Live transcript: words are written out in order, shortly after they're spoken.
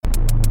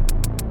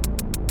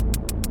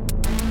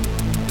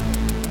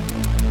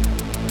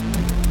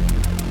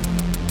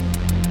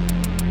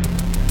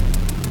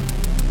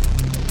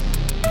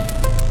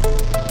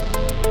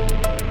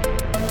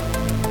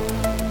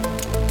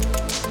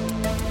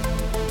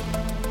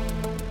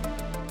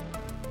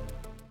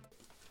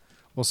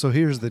Well, so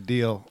here's the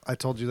deal. I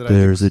told you that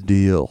There's a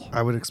deal.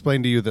 I would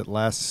explain to you that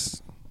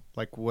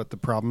what the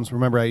problems.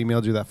 Remember, I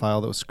emailed you that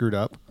file that was screwed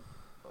up.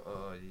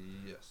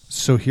 Yes.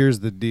 So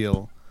here's the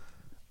deal.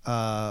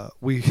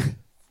 We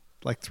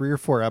like 3 or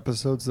 4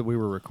 episodes that we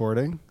were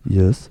recording.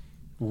 Yes.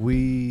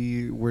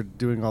 We were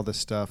doing all this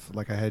stuff.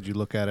 Like I had you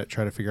look at it,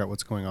 try to figure out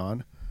what's going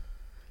on.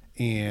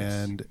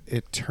 And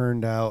it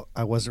turned out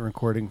I wasn't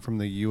recording from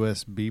the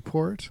USB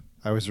port.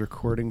 I was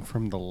recording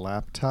from the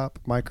laptop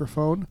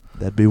microphone.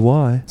 That'd be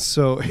why.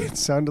 So it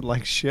sounded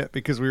like shit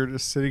because we were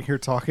just sitting here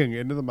talking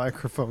into the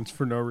microphones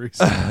for no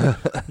reason.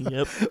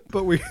 Yep.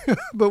 But we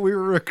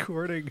were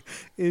recording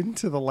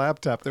into the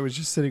laptop that was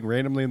just sitting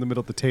randomly in the middle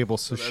of the table.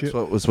 So shit.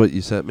 What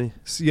you sent me?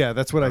 So yeah,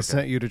 that's what I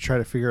sent you to try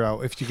to figure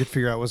out if you could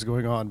figure out what's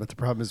going on. But the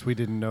problem is we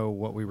didn't know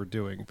what we were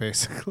doing.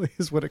 Basically,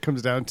 is what it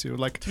comes down to.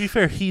 Like, To be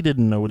fair, he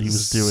didn't know what he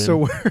was doing.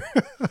 So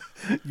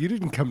you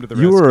didn't come to the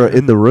You rescue. were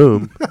in the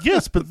room.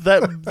 Yes, but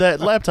that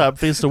laptop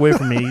faced away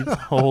from me the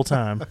whole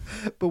time.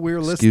 But we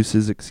were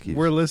listening. Excuse.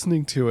 We're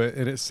listening to it,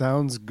 and it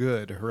sounds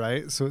good,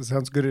 right? So it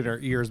sounds good in our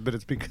ears, but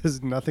it's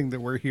because nothing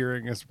that we're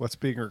hearing is what's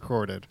being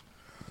recorded.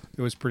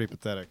 It was pretty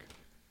pathetic.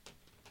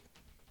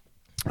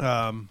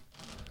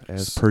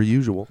 As per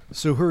usual.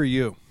 So who are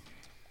you?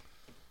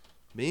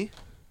 Me?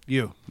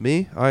 You.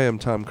 Me? I am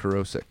Tom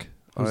Karosik.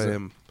 Who's I that?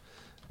 am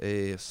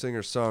a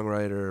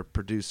singer-songwriter,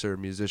 producer,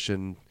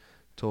 musician,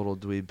 total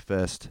dweeb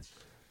fest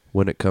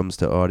when it comes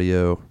to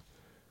audio.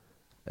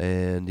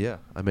 And yeah,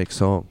 I make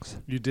songs.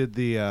 You did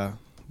the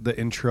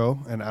intro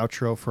and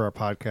outro for our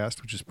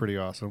podcast, which is pretty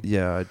awesome.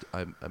 Yeah,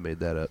 I made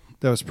that up.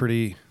 That was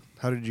pretty.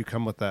 How did you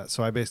come with that?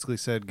 So I basically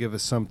said, give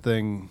us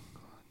something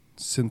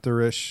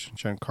syntherish,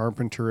 John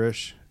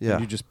Carpenterish. Yeah.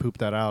 And you just pooped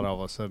that out all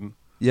of a sudden.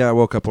 Yeah, I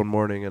woke up one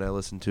morning and I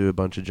listened to a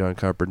bunch of John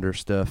Carpenter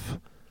stuff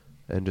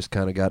and just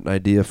kind of got an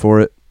idea for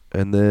it.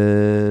 And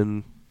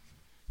then,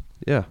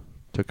 yeah,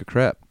 took a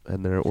crap.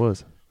 And there it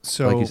was.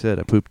 So, like you said,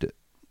 I pooped it.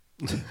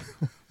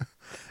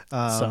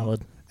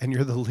 Solid. And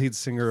you're the lead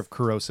singer of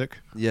Karosik.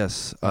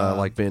 Yes,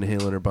 like Van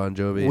Halen or Bon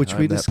Jovi. Which I'm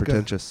we that discussed.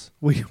 pretentious.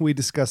 We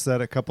discussed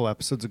that a couple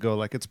episodes ago.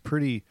 Like, it's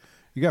pretty.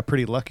 You got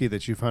pretty lucky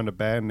that you found a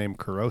band named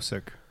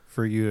Karosik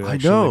for you to I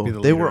actually know. be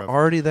the They leader were of.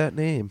 already that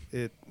name.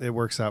 It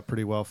works out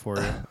pretty well for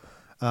you.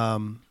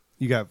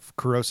 You got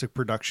Karosik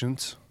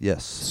Productions.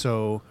 Yes.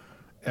 So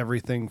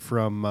everything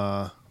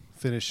from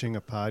finishing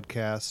a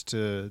podcast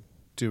to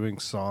doing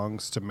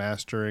songs to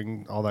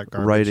mastering all that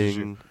garbage.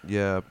 Writing,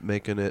 yeah,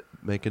 making it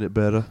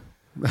better.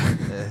 And,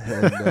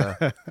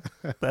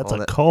 That's all a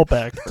that-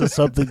 callback to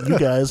something you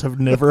guys have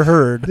never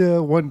heard. Yeah,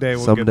 one day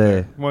we'll get Someday.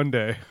 there. One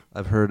day.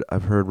 I've heard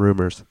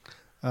rumors.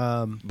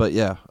 Um, But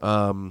yeah,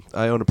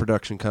 I own a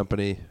production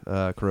company,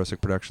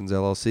 Karosik Productions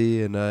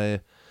LLC, and I,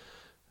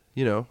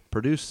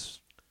 produce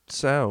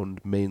sound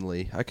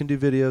mainly. I can do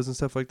videos and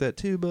stuff like that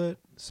too, but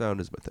sound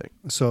is my thing.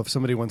 so if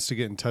somebody wants to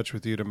get in touch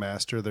with you to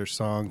master their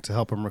song, to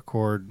help them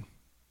record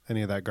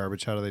any of that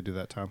garbage, how do they do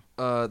that, Tom?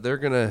 They're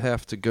going to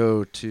have to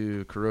go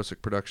to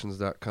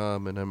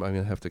KarosikProductions.com, and I'm going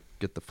to have to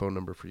get the phone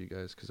number for you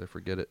guys because I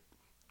forget it.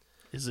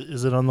 Is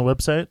it on the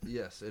website?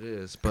 Yes, it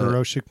is. But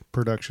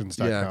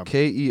KarosikProductions.com. yeah,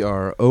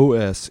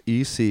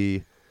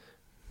 KEROSEC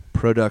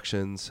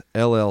Productions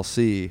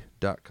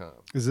LLC.com.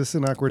 Is this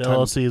an awkward time?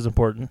 LLC is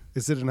important.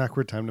 Is it an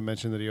awkward time to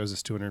mention that he owes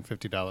us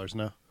 $250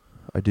 now?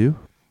 I do?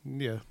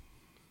 Yeah.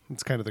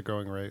 It's kind of the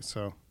going rate,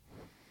 so. To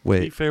be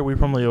Wait, fair, we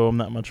probably owe him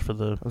that much for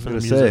the I was for the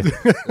going to music.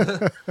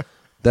 say,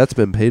 that's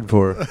been paid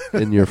for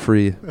in your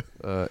free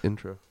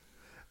intro.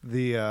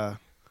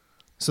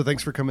 So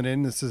thanks for coming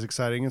in. This is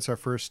exciting. It's our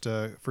first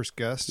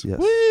guest. Yes.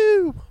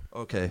 Woo!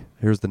 Okay,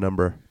 here's the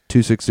number.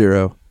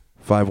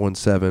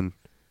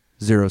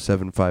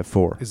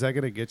 260-517-0754. Is that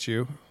going to get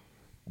you?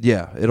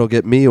 Yeah, it'll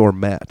get me or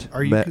Matt.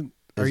 Are you Matt con-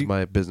 is are you-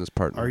 my business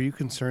partner. Are you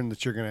concerned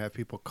that you're going to have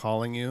people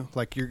calling you?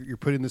 Like you're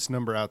putting this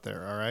number out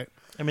there, all right?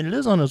 I mean, it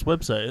is on his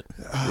website.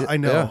 I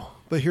know, yeah.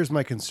 but here's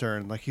my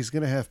concern. Like he's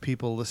going to have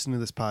people listen to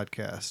this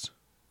podcast,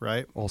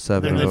 right? All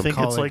seven And of they them. think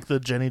it's calling. like the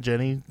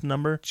Jenny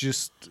number.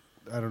 Just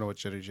I don't know what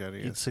Jenny is.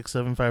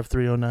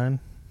 8675309.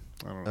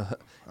 I don't know.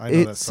 I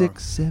know that song.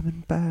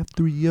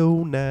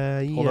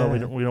 8675309. Hold on, we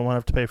don't want to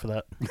have to pay for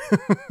that.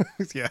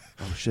 Yeah,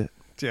 Oh shit!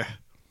 yeah,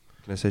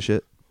 Can I say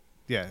shit?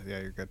 yeah.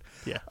 You're good.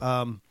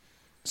 Yeah.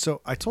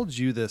 So I told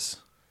you this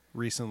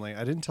recently.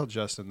 I didn't tell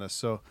Justin this.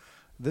 So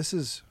this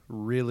is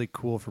really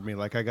cool for me.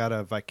 Like I got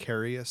a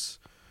vicarious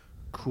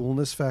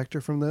coolness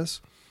factor from this.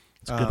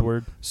 It's a good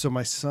word. So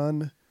my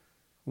son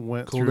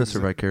went Coolness or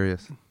through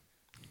vicarious?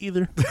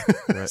 Either.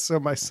 Right. So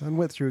my son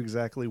went through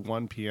exactly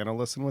one piano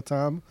lesson with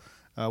Tom,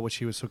 which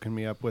he was hooking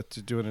me up with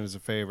to doing it as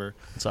a favor.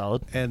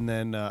 Solid. And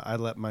then I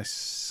let my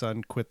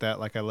son quit that,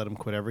 like I let him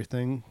quit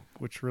everything,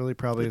 which really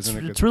probably isn't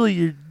a good. It's really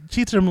you're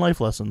teaching him life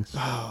lessons.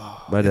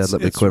 My dad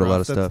let me It's quit a rough. lot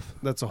of That's- stuff.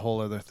 That's a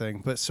whole other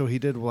thing. But so he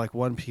did like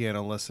one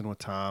piano lesson with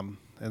Tom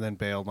and then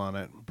bailed on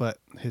it. But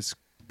his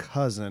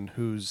cousin,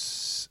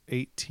 who's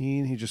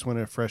 18, he just went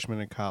a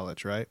freshman in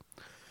college, right?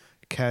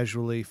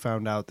 Casually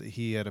found out that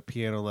he had a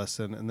piano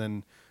lesson and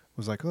then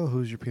was like, "Oh,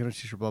 who's your piano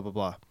teacher?" Blah blah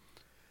blah.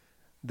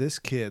 this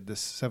kid,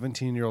 this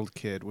 17-year-old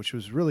kid, which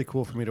was really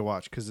cool for me to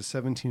watch because the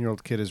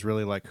 17-year-old kid is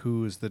really like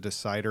who is the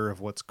decider of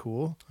what's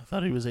cool. I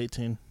thought he was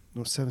 18.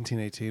 No, 17,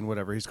 18,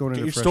 whatever. He's going Get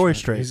into your story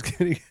freshman.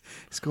 straight.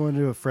 He's going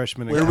to a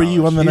freshman. in Where were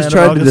you on the college. night He's of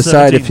trying to August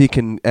decide 17th? if he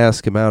can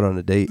ask him out on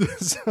a date.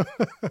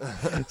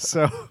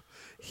 So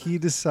he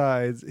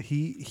decides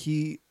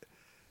it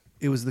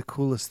was the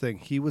coolest thing.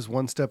 He was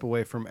one step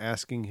away from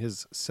asking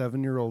his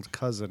 7-year-old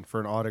cousin for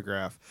an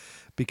autograph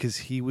because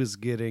he was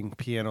getting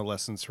piano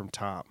lessons from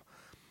Tom.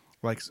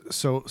 Like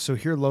so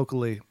here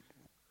locally,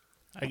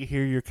 I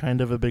hear you're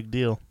kind of a big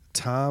deal.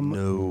 Tom.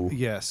 No.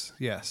 Yes.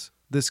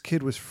 This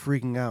kid was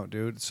freaking out,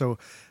 dude. So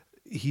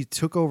he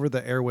took over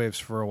the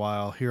airwaves for a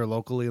while here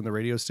locally in the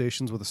radio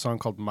stations with a song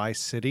called My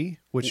City,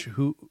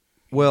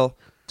 Well,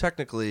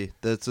 technically,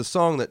 that's a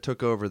song that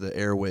took over the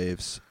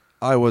airwaves.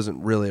 I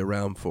wasn't really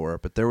around for,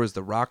 but there was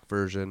the rock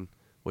version,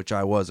 which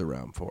I was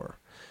around for.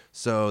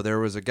 So there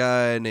was a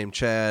guy named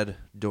Chad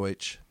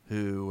Deutsch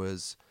who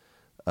was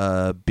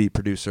a beat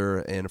producer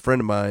and a friend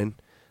of mine,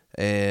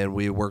 and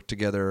we worked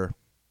together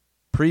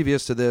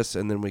previous to this,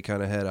 and then we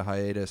kind of had a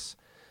hiatus,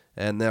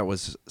 and that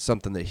was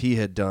something that he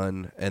had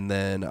done, and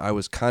then I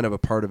was kind of a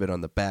part of it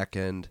on the back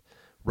end,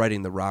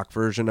 writing the rock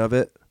version of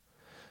it,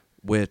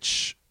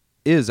 which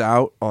is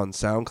out on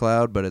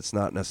SoundCloud, but it's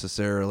not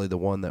necessarily the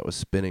one that was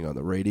spinning on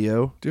the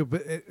radio. dude.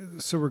 But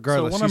so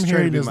regardless, So what I'm he's trying to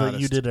hearing be is modest.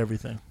 that you did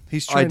everything.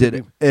 He's I trying did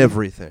to be,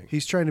 everything.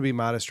 He's trying to be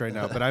modest right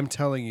now, but I'm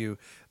telling you,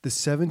 the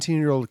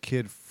 17-year-old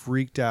kid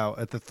freaked out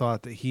at the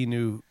thought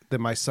that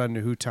my son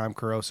knew who Tom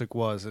Karosik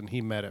was, and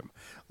he met him,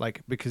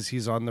 like because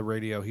he's on the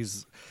radio.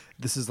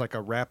 This is like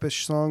a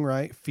rapish song,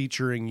 right,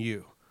 featuring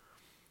you.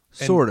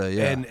 Sorta,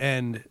 yeah.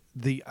 And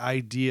the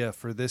idea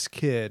for this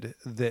kid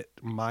that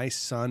my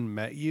son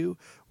met you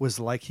was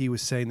like he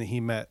was saying that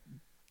he met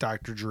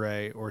Dr.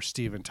 Dre or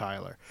Steven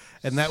Tyler.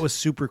 And that was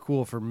super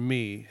cool for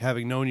me,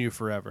 having known you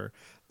forever,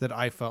 that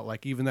I felt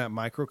like even that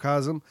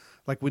microcosm,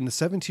 like when the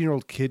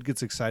 17-year-old kid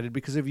gets excited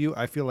because of you,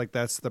 I feel like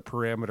that's the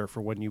parameter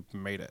for when you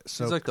made it.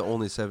 So He's like the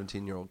only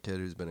 17-year-old kid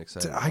who's been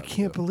excited. I about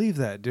can't it, believe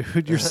that,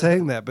 dude. You're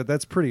saying that, but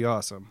that's pretty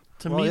awesome.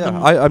 To Well, me, yeah, the,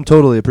 I'm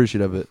totally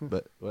appreciative of it,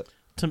 but what?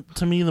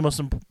 to me, the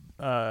most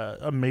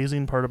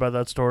amazing part about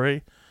that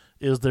story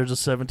is there's a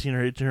 17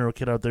 or 18-year-old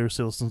kid out there who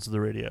still listens to the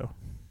radio.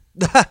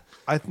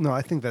 I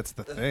think that's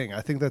the thing.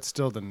 I think that's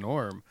still the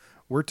norm.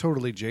 We're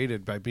totally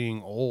jaded by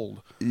being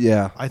old.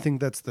 Yeah. I think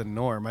that's the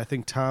norm. I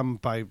think Tom,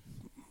 by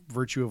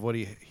virtue of what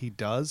he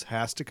does,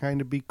 has to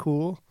kind of be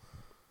cool.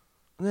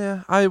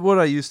 Yeah, what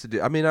I used to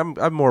do. I mean,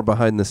 I'm more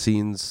behind the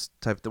scenes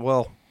type.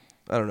 Well,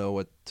 I don't know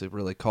what to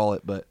really call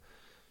it, but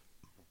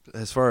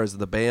as far as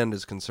the band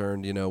is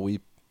concerned, we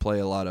play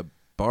a lot of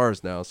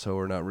bars now, so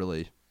we're not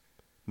really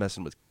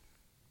messing with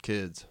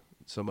kids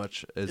so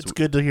much as It's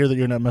good to hear that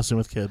you're not messing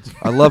with kids.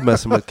 I love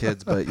messing with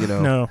kids, but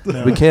No,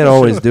 we can't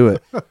always do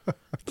it.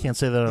 Can't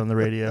say that on the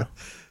radio,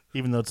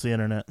 even though it's the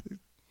internet.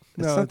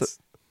 No, not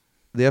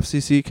the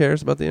FCC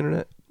cares about the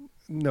internet.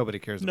 Nobody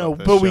cares No, about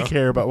this but we show.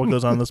 care about what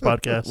goes on this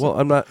podcast. Well,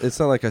 I'm not. It's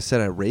not like I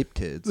said I rape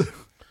kids.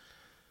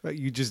 But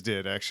you just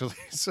did, actually.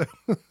 So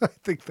I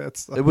think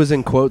that's... It was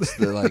in quotes.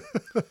 That like.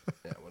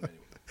 Yeah, well,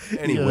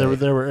 anyway. Yeah,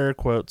 there were air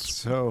quotes.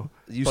 So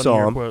You Funny saw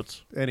air him.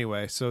 quotes.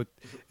 anyway, so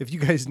if you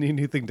guys need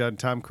anything done,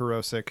 Tom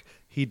Karosik,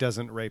 he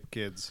doesn't rape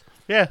kids.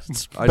 Yeah,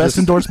 it's I best just-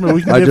 endorsement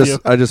we can give you.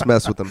 I just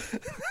mess with them.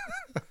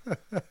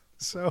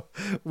 So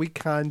we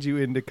conned you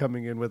into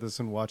coming in with us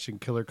and watching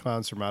Killer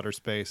Clowns from Outer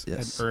Space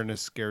Yes. and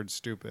Ernest Scared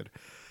Stupid.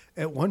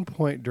 At one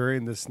point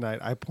during this night,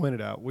 I pointed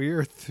out we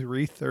are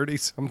 3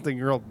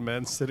 30-something-year-old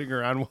men sitting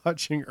around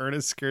watching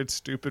Ernest Scared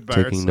Stupid by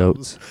Taking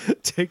ourselves.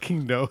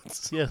 Taking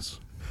notes. Yes.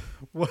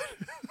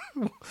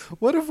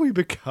 What have we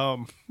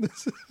become?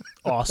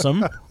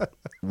 Awesome.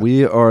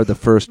 We are the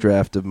first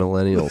draft of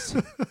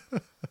millennials.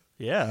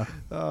 Yeah.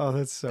 Oh,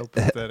 that's so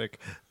pathetic.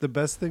 The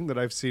best thing that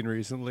I've seen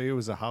recently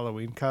was a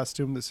Halloween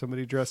costume that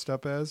somebody dressed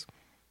up as.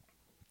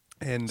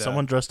 And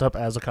Someone dressed up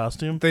as a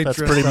costume? they That's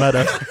dressed pretty up-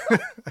 meta.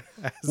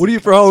 What are you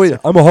for Halloween?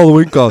 I'm a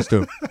Halloween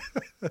costume.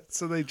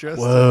 so they dressed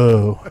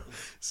Whoa.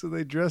 So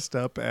they dressed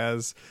up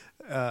as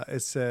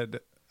it said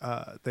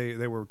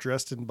they were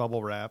dressed in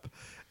bubble wrap,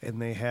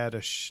 and they had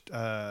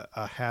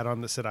a hat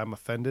on that said "I'm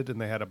offended," and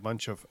they had a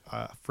bunch of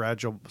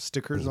fragile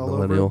stickers all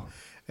over Millennial. them.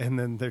 And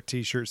then their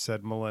T-shirt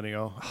said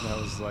 "millennial," and I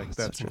was like,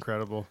 "That's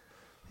incredible."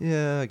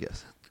 Yeah, I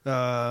guess.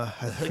 I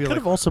It feel could like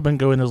have also been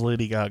going as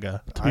Lady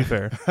Gaga, to be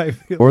fair. I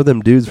feel Or them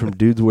dudes from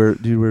Dude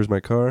Where's My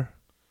Car?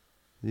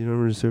 You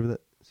remember that?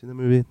 See that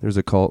movie? There's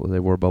a cult where they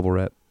wore bubble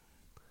wrap.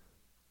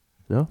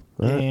 No?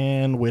 All right.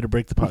 And way to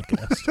break the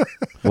podcast.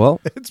 Well,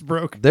 it's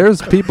broke.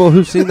 there's people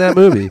who've seen that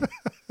movie.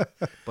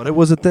 But it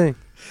was a thing.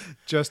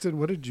 Justin,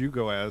 what did you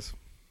go as?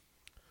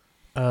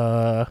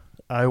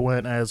 I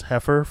went as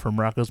Heifer from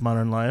Rocko's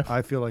Modern Life.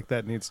 I feel like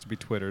that needs to be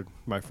Twittered,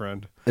 my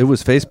friend. It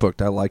was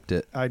Facebooked. I liked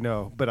it. I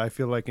know, but I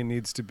feel like it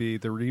needs to be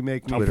the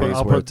remake. Twitter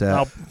is where it's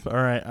at. All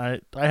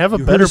right, I have a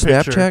You better heard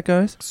of picture. Snapchat,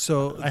 guys?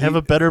 So I have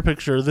a better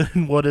picture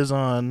than what is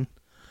on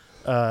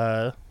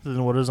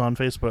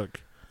Facebook.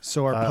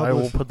 So our I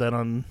will put that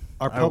on.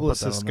 our I will put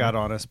that publicist on got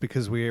there. on us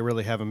because we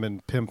really haven't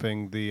been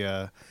pimping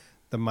the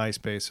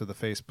MySpace or the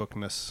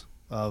Facebookness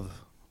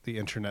of the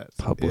internet.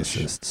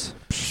 Publicists.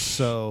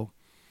 So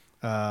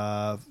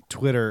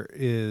Twitter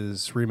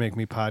is Remake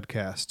Me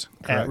Podcast.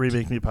 At correct?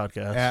 Remake Me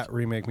Podcast. At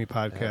Remake Me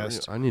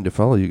Podcast. I need to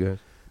follow you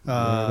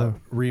guys.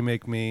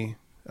 Remake Me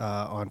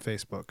on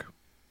Facebook.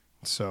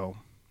 So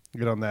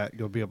get on that.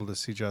 You'll be able to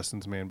see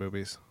Justin's man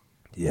boobies.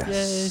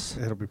 Yes.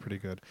 It'll be pretty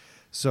good.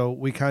 So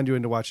we conned you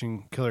into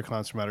watching Killer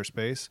Clowns from Outer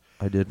Space.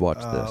 I did watch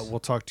this.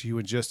 We'll talk to you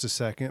in just a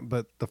second,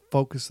 but the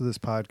focus of this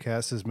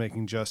podcast is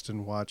making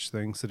Justin watch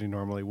things that he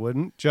normally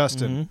wouldn't.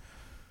 Justin, Mhm.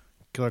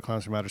 Killer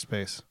Clowns from Outer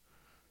Space.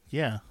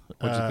 Yeah.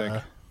 What'd you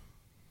think?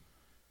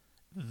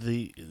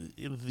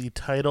 The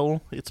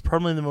title, it's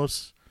probably the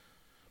most...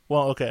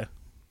 Well, okay.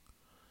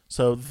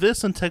 So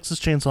this and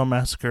Texas Chainsaw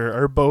Massacre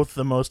are both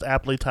the most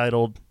aptly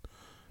titled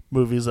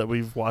movies that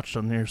we've watched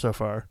on here so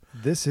far.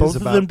 This Both is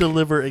of about them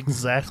deliver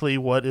exactly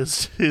what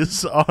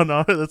is on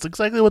offer. That's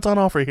exactly what's on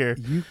offer here.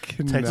 you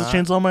cannot, Texas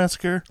Chainsaw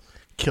Massacre,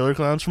 Killer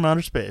Clowns from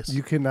Outer Space.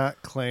 You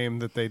cannot claim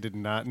that they did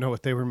not know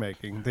what they were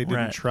making. They didn't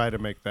Right. try to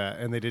make that,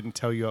 and they didn't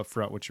tell you up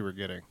front what you were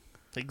getting.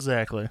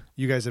 Exactly.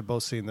 You guys had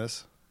both seen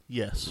this.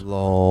 Yes.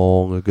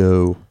 Long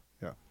ago.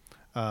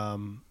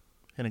 Um,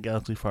 In a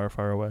galaxy far,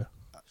 far away.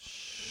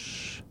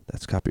 Shh.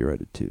 That's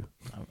copyrighted too.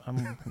 I'm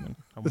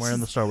This wearing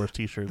is- the Star Wars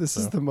T-shirt. This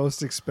so. is the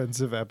most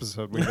expensive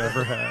episode we've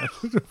ever had.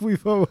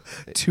 We've owed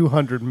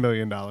 $200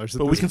 million.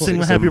 But we can sing the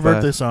point. Happy Send back.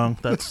 Birthday song.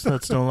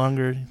 That's no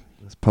longer.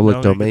 It's public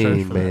No, they can charge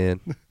domain, for that.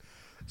 man.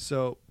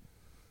 So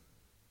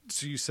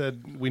you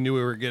said we knew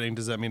we were getting.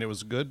 Does that mean it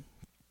was good?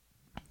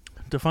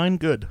 Define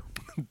good.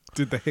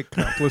 Did they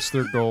accomplish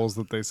their goals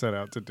that they set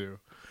out to do?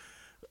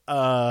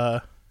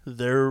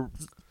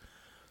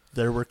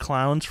 There were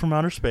clowns from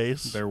outer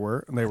space, They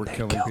were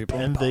killing people.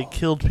 and they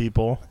killed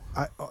people.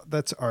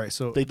 That's all right.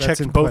 So They that's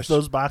in checked both question.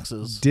 those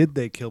boxes. Did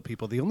they kill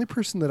people? The only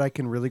person that I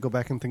can really go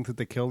back and think that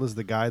they killed is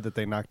the guy that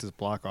they knocked his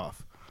block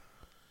off.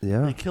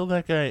 Yeah. They killed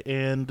that guy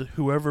and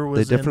whoever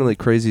was. They definitely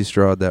crazy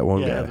strawed that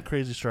one yeah, guy. the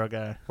crazy straw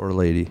guy. Or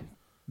lady.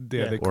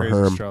 Yeah, Yeah. they Or crazy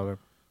Herm. straw them.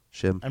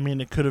 Shim. I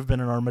mean, it could have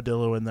been an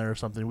armadillo in there or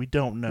something. We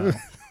don't know.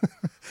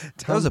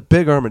 That was a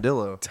big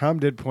armadillo. Tom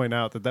did point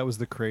out that was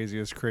the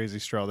craziest crazy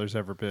straw there's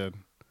ever been.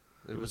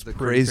 It was the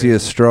pretty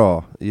craziest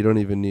straw. You don't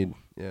even need.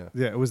 Yeah.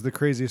 Yeah, it was the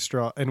craziest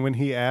straw. And when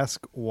he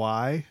asked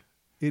why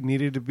it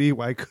needed to be,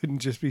 why it couldn't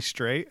just be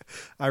straight,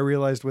 I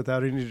realized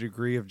without any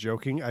degree of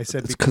joking, I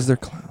said It's because they're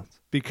clowns.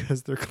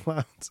 because they're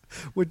clowns,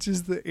 which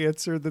is the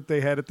answer that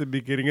they had at the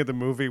beginning of the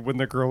movie when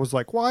the girl was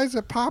like, "Why is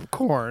it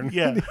popcorn?"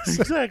 yeah,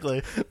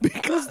 exactly.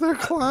 Because they're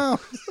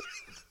clowns.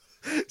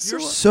 You're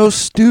so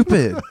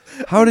stupid.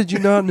 How did you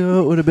not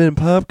know it would have been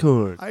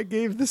popcorn? I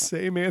gave the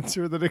same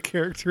answer that a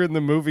character in the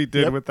movie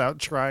did Yep. without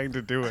trying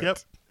to do it. Yep.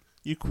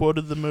 You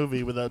quoted the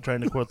movie without trying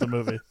to quote the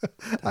movie.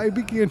 I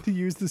began to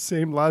use the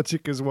same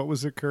logic as what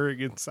was occurring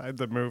inside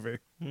the movie.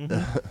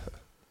 Mhm.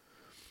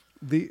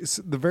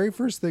 The very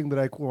first thing that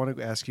I want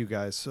to ask you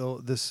guys,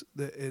 so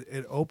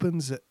it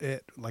opens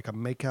at like a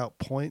makeout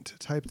point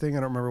type thing.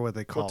 I don't remember what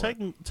they call Well,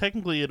 it.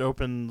 technically, it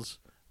opens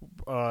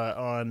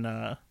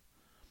on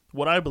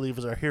what I believe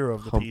is our hero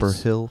of the Humper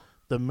piece, Hill.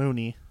 the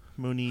Mooney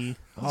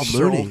Oh,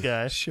 Soul Mooney.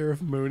 guy.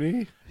 Sheriff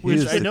Mooney. Which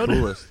He is I the noticed-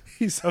 coolest.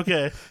 He's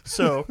Okay,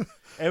 so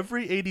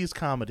every 80s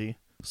comedy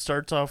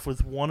starts off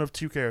with one of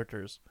two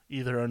characters,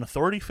 either an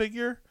authority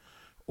figure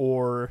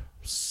or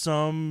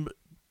some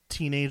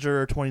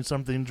teenager or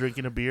 20-something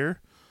drinking a beer.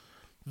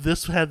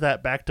 This had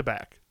that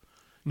back-to-back.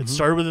 It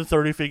started with an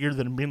authority figure,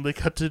 then immediately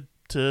cut to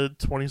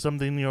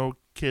 20-something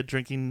kid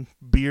drinking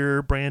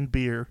brand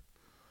beer.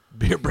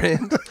 Beer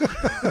brand.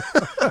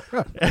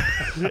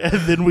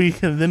 and then we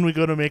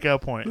go to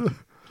Makeout Point.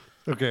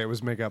 okay. It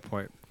was makeout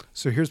point.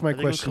 So here's my I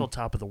think it was question. called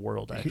Top of the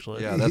World,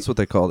 actually. Yeah, that's what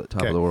they called it.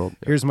 Top Okay. of the world.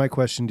 Yeah. Here's my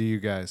question to you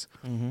guys: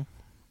 Mm-hmm.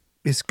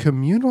 Is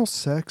communal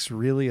sex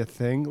really a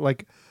thing?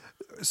 Like,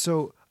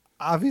 so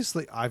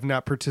obviously I've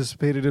not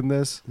participated in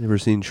this. You ever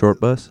seen Short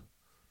Bus?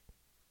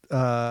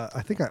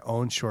 I think I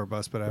own Shore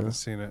Bus, but I haven't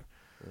seen it.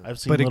 I've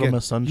seen But Little again,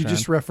 Miss Sunshine. you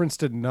just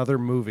referenced another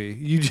movie.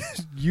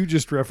 You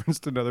just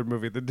referenced another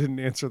movie that didn't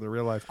answer the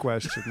real life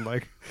question.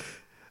 Like,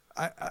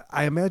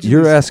 I imagine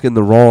You're this, asking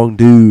the wrong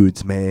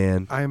dudes,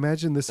 man. I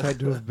imagine this had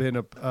to have been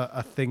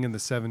a thing in the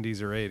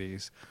 70s or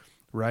 80s,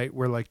 right?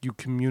 Where like you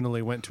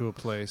communally went to a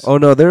place. Oh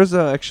no, there's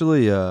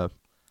actually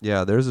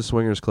there's a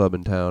swingers club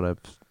in town. I've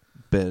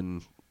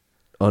been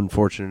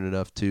unfortunate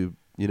enough to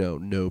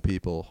know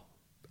people.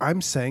 I'm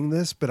saying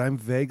this, but I'm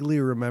vaguely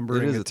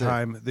remembering is a a thing.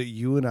 time that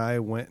you and I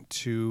went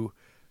to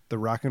the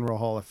Rock and Roll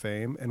Hall of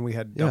Fame, and we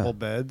had Yeah. double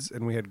beds,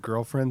 and we had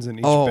girlfriends in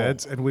each Oh.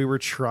 beds, and we were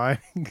trying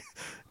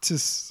to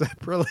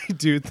separately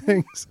do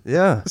things.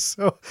 Yeah,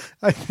 So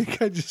I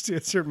think I just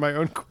answered my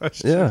own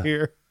question Yeah.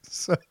 here.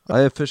 So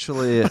I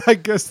officially. I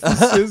guess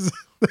this is.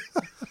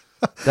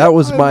 That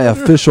was my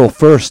official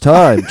first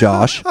time,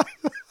 Josh.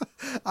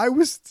 I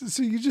was.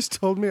 So you just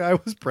told me I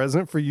was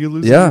present for you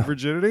losing Yeah. your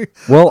virginity.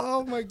 Well,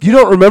 Oh my god! you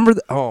don't remember?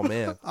 Oh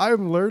man,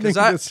 I'm learning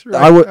 'Cause this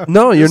right now.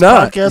 no, you're This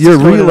not. podcast You're is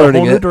going in a relearning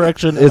whole new it.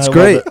 direction, and It's I love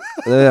great. it.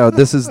 Yeah,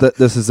 this is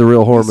the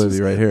real horror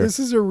movie right here. This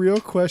is a real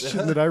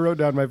question that I wrote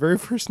down. My very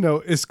first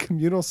note is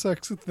communal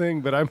sex a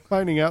thing, but I'm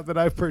finding out that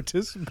I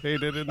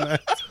participated in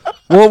that.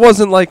 Well, it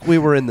wasn't like we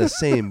were in the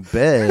same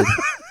bed.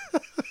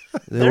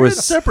 They're in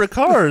separate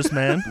cars,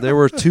 man. There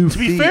were 2 To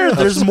be feet fair, of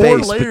there's more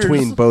space layers.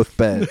 between both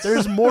beds.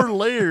 There's more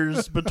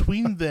layers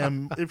between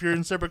them if you're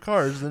in separate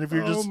cars than if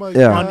you're just my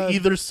Yeah. on God.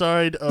 either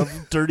side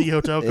of dirty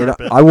hotel And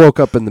carpet. I woke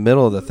up in the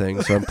middle of the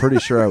thing, so I'm pretty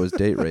sure I was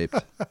date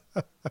raped.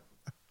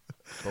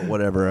 But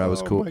whatever, I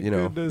was Oh, cool. my You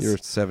know, goodness. you're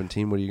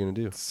 17. What are you gonna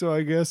do? So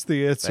I guess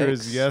the answer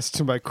Thanks. is yes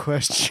to my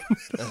question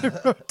that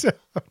I wrote down.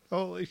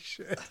 Holy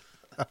shit.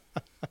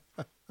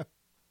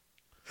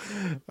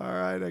 All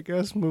right, I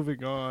guess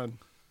moving on.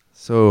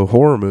 So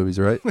horror movies,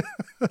 right?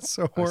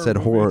 So I horror said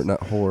horror, movies.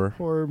 not horror.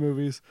 Horror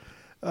movies.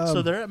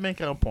 So they're at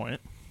makeout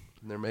point.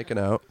 And they're making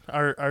out.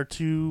 Our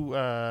two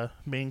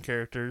main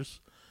characters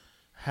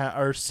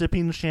are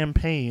sipping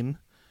champagne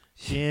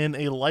in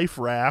a life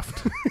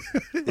raft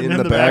In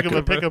the back of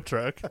a pickup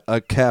truck. a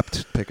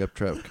capped pickup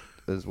truck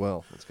as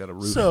well. It's got a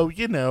roof. So,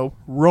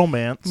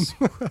 romance.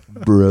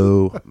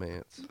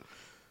 Bromance.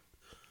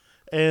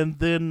 And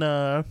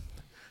then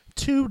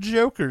two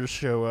jokers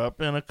show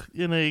up in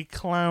a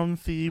clown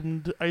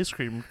themed ice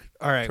cream.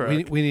 All right,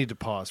 truck. we need to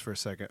pause for a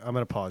second. I'm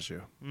going to pause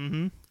you.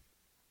 Mm-hmm.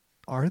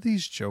 Are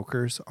these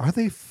jokers, are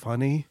they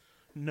funny?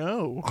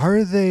 No.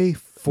 Are they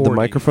 40? The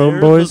microphone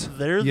boys.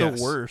 They're Yes.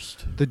 the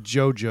worst. The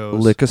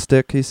JoJo's. Lick a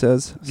stick, he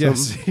says.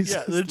 Yes. Something. he's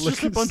Yeah, it's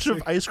just a licking bunch of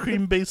stick. ice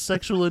cream based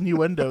sexual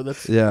innuendo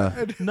that's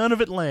Yeah. none of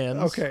it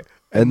lands. Okay.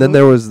 And then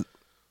there was.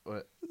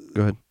 What?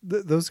 Go ahead.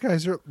 Those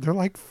guys they're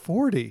like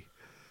 40.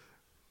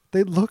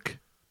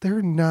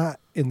 They're not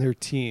in their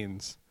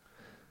teens.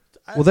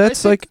 Well,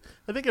 that's I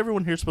think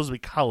everyone here is supposed to be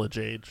college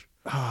age.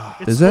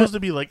 It's Is supposed it? to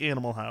be like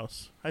Animal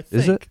House. I think.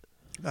 Is it?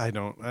 I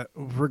don't.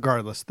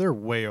 Regardless, they're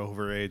way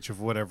over age of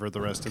whatever the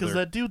rest of Because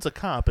their. that dude's a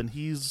cop and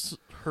he's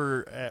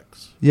her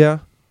ex, Yeah.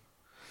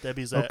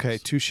 Debbie's ex. Okay,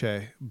 touche.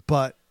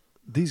 But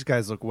these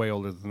guys look way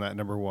older than that.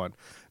 Number one.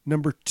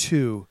 Number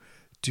two.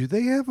 Do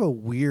they have a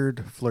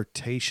weird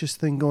flirtatious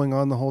thing going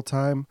on the whole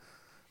time?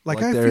 Like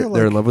I they're feel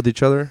they're in like love with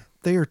each other.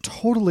 they are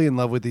totally in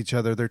love with each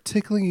other. They're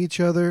tickling each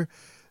other.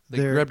 They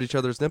They're grabbed each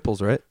other's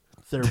nipples, right?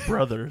 They're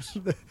brothers.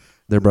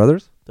 They're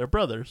brothers. They're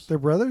brothers. they're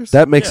brothers.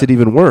 That makes Yeah. it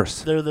even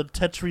worse. They're the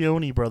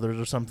Tetrioni brothers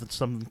or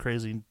something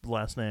crazy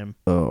last name.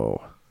 Oh.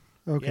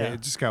 Okay, Yeah.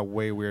 it just got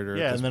way weirder.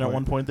 Yeah, at this and then at point.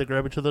 one point they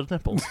grab each other's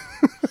nipples.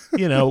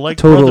 Like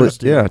Totally. brothers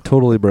do. Yeah.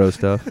 Totally bro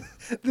stuff.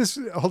 This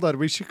hold on,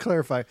 we should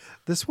clarify.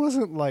 This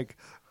wasn't like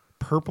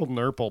purple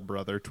nurple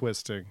brother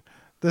twisting.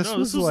 This No,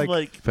 was this was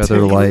like Feather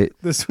tickling- light.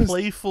 This was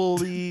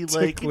playfully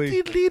like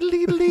tickly.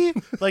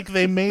 like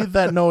they made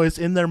that noise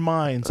in their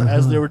minds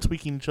as they were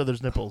tweaking each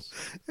other's nipples.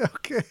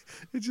 okay.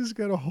 It just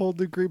got a whole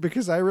degree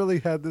because I really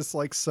had this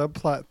like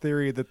subplot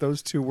theory that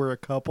those two were a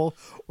couple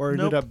or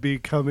ended Nope. up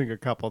becoming a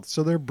couple.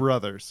 So they're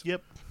brothers.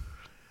 Yep.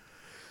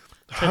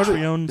 How did-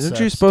 Tetrione Isn't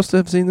you cest. supposed to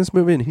have seen this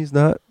movie and he's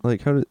not?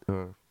 Like, how did?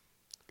 Oh,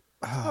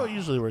 it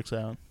usually works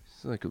out.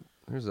 It's like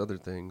there's other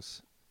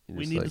things. You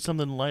We just, needed like,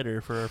 something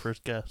lighter for our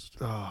first guest.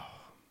 Oh.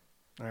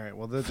 All right.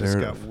 Well, that Fair just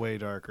enough. got way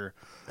darker.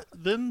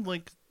 Then,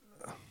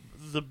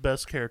 the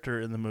best character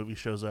in the movie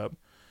shows up,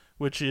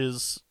 which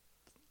is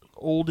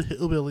old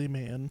hillbilly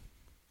man.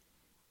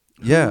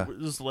 Yeah.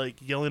 Who is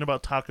yelling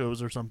about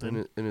tacos or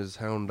something. in his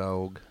hound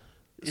dog.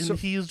 And So-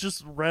 he is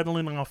just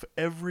rattling off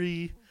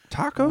every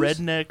Tacos.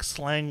 redneck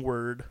slang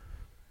word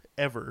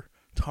ever.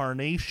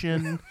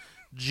 Tarnation,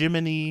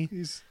 Jiminy,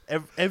 He's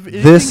anything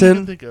you This'n?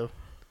 can think of.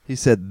 He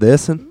said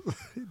this and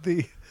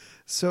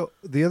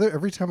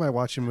every time I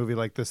watch a movie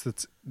like this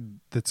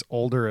that's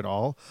older at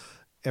all,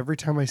 every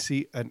time I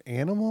see an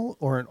animal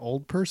or an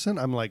old person,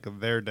 I'm like,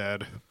 they're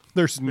dead.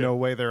 There's no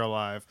way they're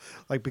alive.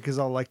 Because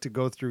I'll like to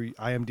go through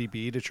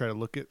IMDb to try to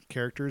look at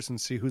characters and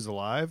see who's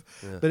alive.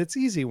 Yeah. But it's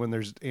easy when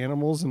there's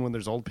animals and when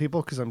there's old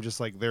people because I'm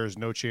just like, there's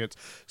no chance.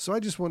 So I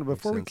just want to,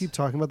 before we sense. keep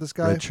talking about this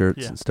guy, red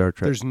shirts Yeah. and Star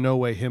Trek. there's no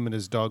way him and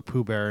his dog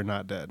Pooh Bear are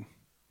not dead.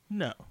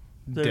 No.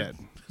 Dead.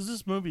 Because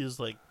this movie is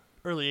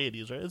early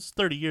 80s, right? It's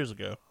 30 years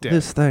ago. Dead.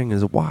 This thing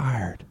is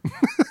wired.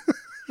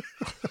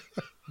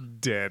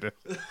 Dead.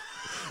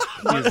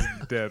 He's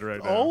dead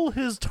right now. All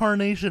his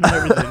tarnation and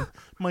everything.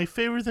 My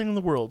favorite thing in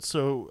the world.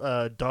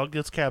 So, dog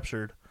gets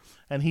captured,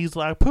 and he's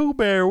like, "Pooh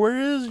Bear,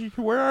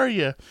 where are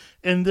you?"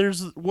 And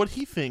there's what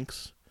he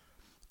thinks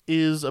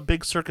is a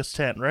big circus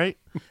tent, right?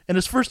 And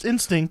his first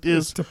instinct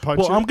is, to punch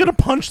 "Well, it? I'm gonna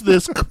punch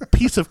this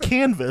piece of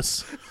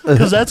canvas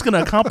because that's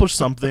gonna accomplish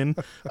something."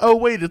 Oh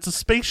wait, it's a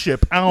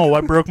spaceship. Ow,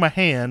 I broke my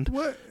hand.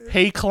 What?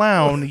 Hey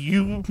clown,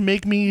 you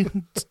make me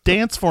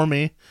dance for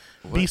me.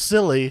 Be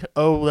silly.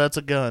 Oh, that's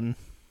a gun.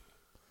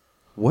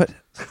 What?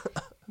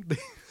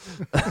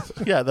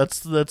 Yeah,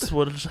 that's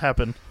what just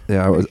happened.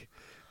 Yeah,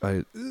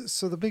 I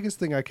So the biggest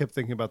thing I kept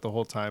thinking about the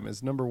whole time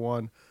is number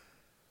one.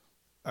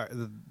 All right,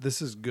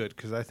 this is good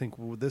because I think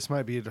this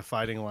might be a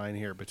dividing line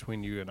here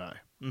between you and I.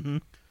 Mm-hmm.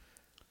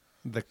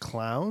 The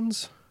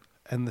clowns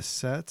and the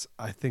sets,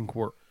 I think,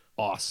 were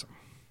awesome.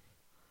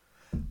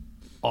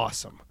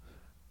 Awesome.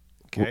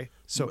 Okay,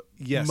 so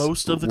yes,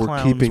 most of the we're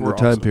clowns keeping were the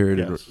time also- period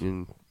yes.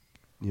 in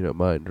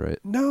mind, right?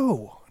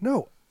 no.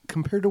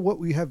 Compared to what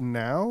we have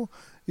now,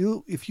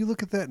 if you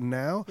look at that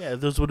now, Yeah,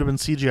 those would have been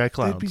CGI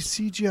clowns. they'd be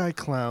CGI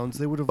clowns.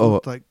 They would have Oh.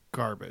 looked like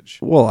garbage.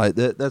 Well,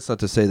 that's not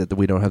to say that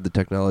we don't have the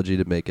technology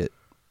to make it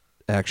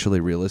actually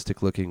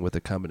realistic looking with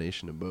a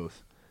combination of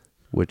both,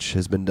 which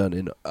has been done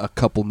in a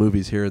couple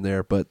movies here and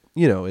there. But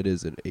it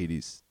is an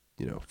 80s.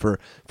 For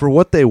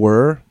what they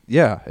were,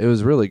 yeah, it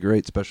was really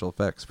great special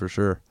effects for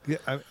sure. Yeah,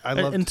 I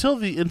love until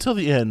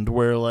the end,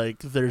 where like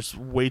there's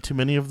way too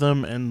many of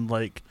them, and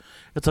like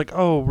it's like,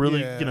 oh, really,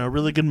 Yeah.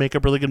 really good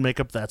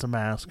makeup. That's a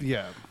mask.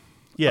 Yeah,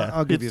 Yeah,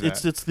 I'll give you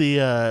it's that. It's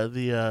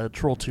the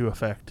Troll 2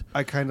 effect,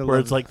 I kind of where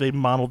love it's like they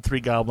modeled 3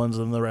 goblins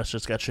and the rest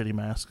just got shitty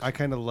masks. I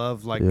kind of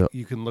love like Yeah.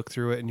 you can look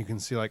through it and you can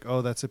see like,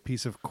 oh, that's a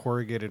piece of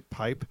corrugated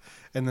pipe,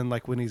 and then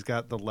like when he's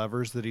got the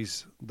levers that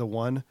he's the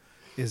one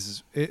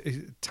is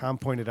Tom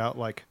pointed out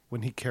like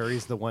when he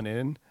carries the one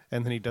in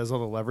and then he does all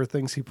the lever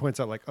things, he points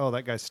out like, oh,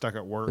 that guy's stuck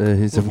at work.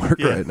 He's at work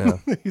Yeah. right now.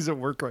 He's at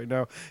work right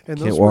now, and Can't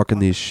those walk were, in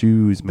these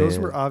shoes, man. those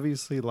were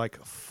obviously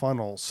like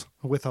funnels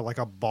with like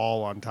a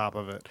ball on top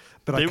of it.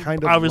 But They I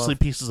kind of obviously love,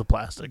 pieces of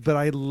plastic. but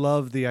I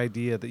love the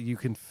idea that you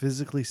can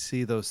physically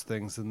see those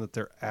things and that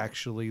they're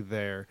actually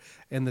there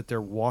and that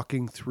they're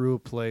walking through a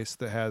place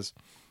that has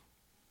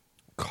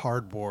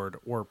cardboard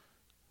or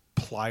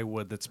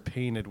plywood that's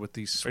painted with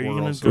these Are you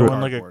going swirls to go of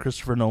on like a cardboard.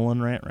 Christopher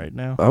Nolan rant right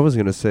now? I was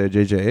gonna say a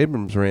J.J.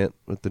 Abrams rant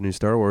with the new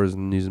Star Wars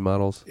and these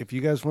models. If you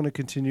guys want to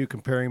continue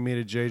comparing me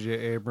to J.J.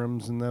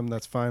 Abrams and them,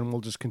 that's fine.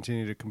 We'll just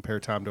continue to compare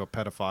Tom to a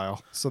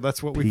pedophile. So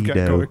that's what we've got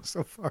Pedo. going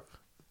so far.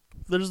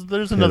 There's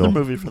another Piddle.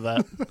 movie for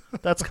that.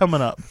 That's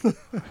coming up.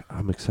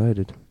 I'm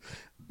excited.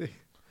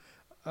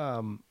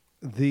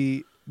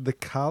 The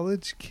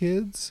college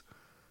kids,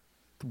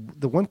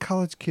 the one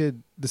college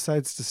kid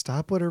decides to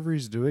stop whatever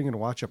he's doing and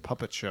watch a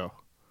puppet show.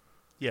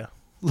 Yeah,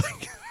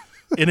 Like,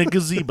 in a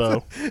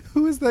gazebo.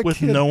 who is that With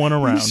kid? no one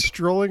around. He's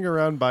strolling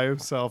around by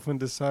himself and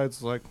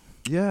decides, like,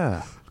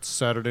 Yeah. it's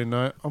Saturday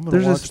night. I'm going to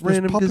There's watch this this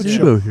random puppet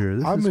gazebo show. here.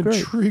 This I'm is great.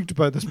 intrigued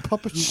by this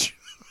puppet show.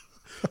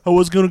 I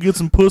was gonna get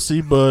some pussy,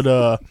 but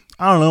I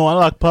don't know. I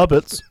like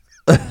puppets.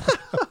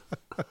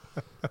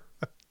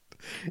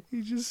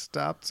 He just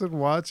stops and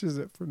watches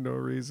it for no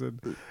reason.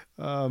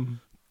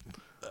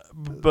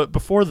 But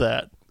before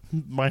that,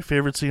 my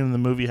favorite scene in the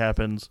movie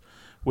happens,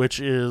 which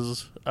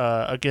is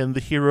again the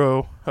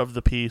hero of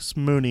the piece,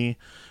 Mooney,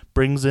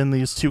 brings in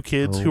these 2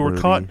 kids who were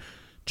Mooney. caught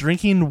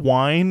drinking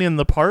wine in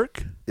the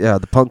park. Yeah,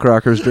 the punk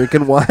rockers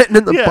drinking wine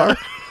in the Yeah. park.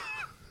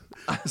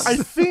 I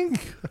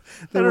think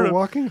They I don't were know.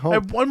 walking home.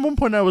 At one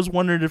point, I was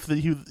wondering if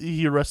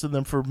he arrested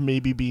them for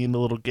maybe being a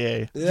little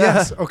gay.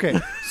 Yes. Okay.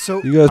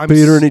 So You guys I'm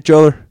petering each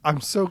other?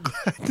 I'm so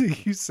glad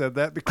that you said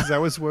that because I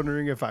was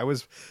wondering if I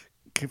was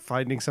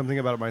finding something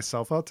about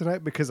myself out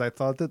tonight because I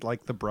thought that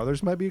like the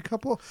brothers might be a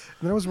couple,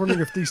 and then I was wondering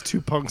if these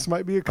 2 punks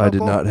might be a couple. I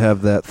did not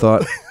have that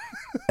thought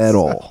at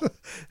all.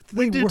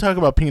 We did talk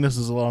about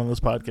penises a lot on this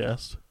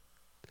podcast.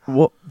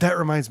 Well, That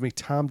reminds me,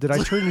 Tom. Did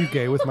I turn you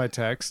gay with my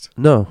text?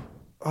 no.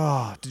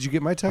 Oh, did you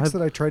get my text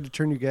that I tried to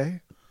turn you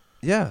gay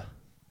Yeah.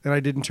 and I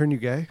didn't turn you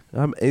gay?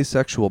 I'm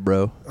asexual,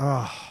 bro.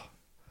 Oh,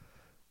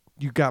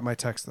 you got my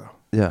text though.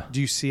 Yeah. Do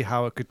you see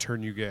how it could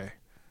turn you gay?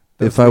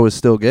 If I was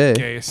still gay.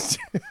 Gayest.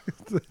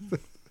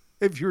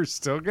 If you were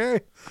still gay,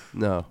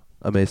 No.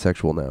 I'm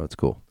asexual now. It's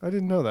cool. I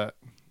didn't know that.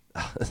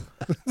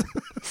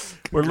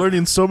 We're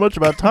learning so much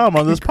about Tom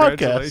on this podcast.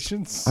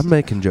 Congratulations. I'm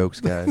making jokes,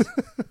 guys.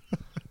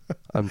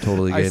 I'm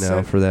totally I gay now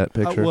said- for that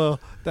picture. well,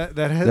 that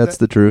has, That's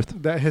the truth.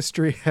 that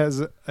history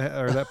has, or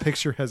that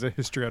picture has a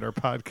history on our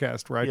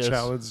podcast where I Yes.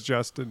 challenged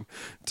Justin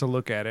to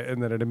look at it,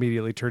 and then it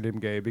immediately turned him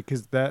gay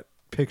because that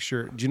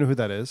picture. Do you know who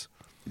that is?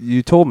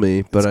 You told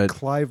me, but I It's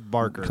Clive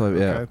Barker. Clive,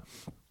 yeah. okay?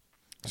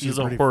 He's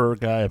a pretty- horror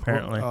guy,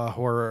 apparently.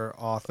 horror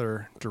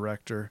author,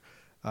 director,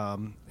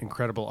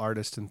 incredible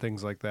artist, and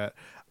things like that.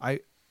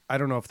 I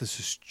don't know if this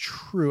is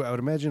true. I would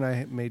imagine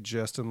I made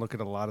Justin look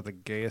at a lot of the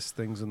gayest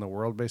things in the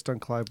world based on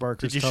Clive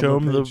Barker's Did you Tumblr show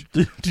him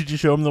page. Did you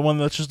show him the one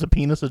that's just a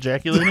penis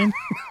ejaculating?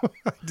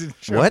 I didn't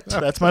show What?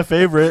 That's my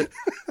favorite.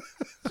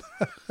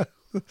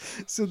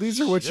 So these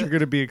are what you're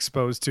going to be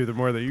exposed to the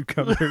more that you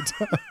come here,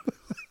 Tom.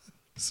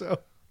 So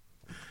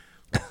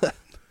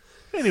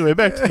Anyway,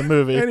 back to the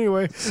movie.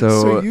 anyway,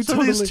 So, you So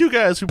totally, these 2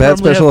 guys who Bad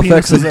probably special have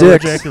effects penises and that were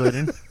dicks.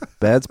 ejaculating.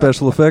 bad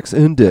special effects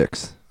and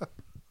dicks.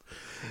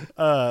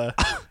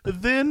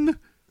 Then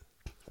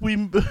we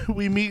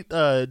meet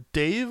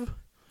Dave,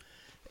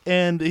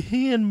 and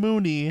he and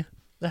Mooney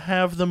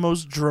have the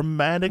most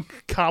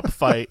dramatic cop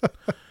fight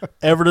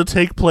ever to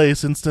take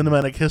place in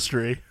cinematic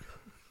history.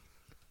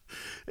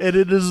 And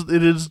it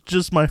is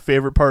just my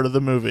favorite part of the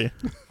movie.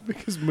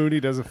 because Mooney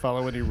doesn't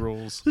follow any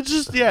rules. It's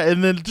just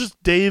and then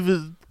just Dave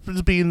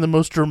is being the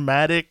most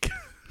dramatic.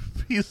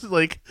 He's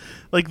like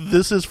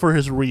this is for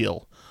his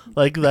reel.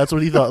 Like that's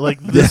what he thought. Like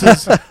this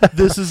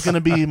is gonna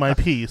be my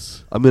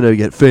piece. I'm going to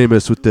get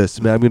famous with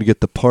this, man. I'm going to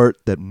get the part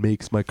that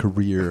makes my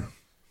career.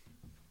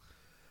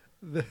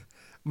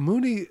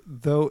 Mooney,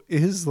 though,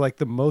 is like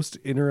the most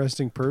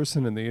interesting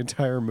person in the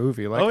entire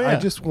movie. Like, oh yeah, I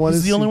just want to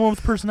he's see the only one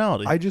with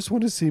personality. I just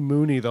want to see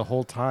Mooney the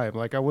whole time.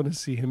 Like, I want to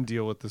see him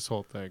deal with this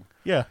whole thing.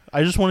 Yeah,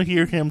 I just want to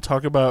hear him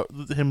talk about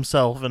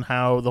himself and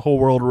how the whole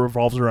world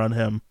revolves around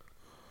him.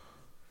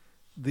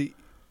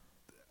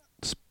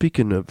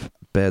 Speaking of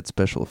bad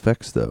special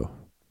effects, though,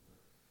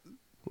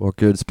 or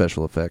good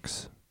special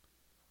effects,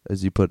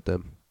 as you put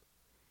them,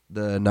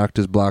 the knocked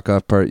his block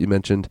off part you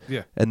mentioned,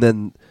 Yeah. and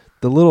then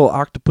the little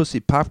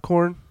octopusy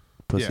popcorn,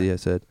 Yeah. I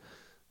said,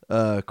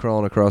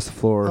 crawling across the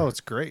floor. Oh,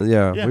 it's great.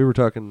 Yeah, we were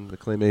talking the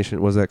claymation.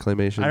 Was that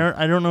claymation?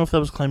 I don't know if that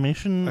was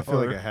claymation. I feel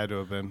or, like it had to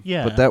have been.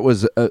 yeah, But that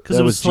was because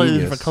that it was slightly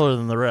genius. different color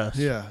than the rest.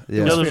 Yeah. Yeah. It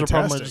The was others were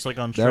probably fantastic. just like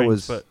on That strings,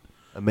 was but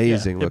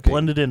amazing yeah, looking. It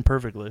blended in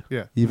perfectly.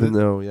 Yeah. Even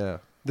though,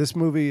 This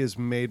movie is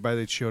made by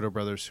the Chiodo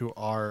brothers, who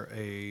are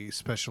a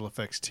special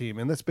effects team,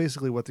 and that's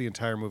basically what the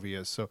entire movie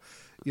is. So,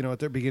 at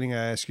the beginning,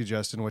 I asked you,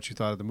 Justin, what you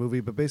thought of the movie,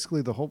 but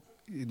basically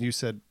you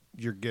said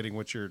you're getting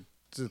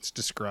it's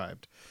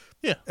described.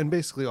 Yeah. And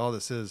basically all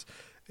this is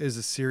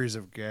a series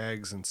of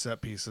gags and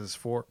set pieces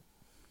for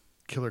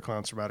Killer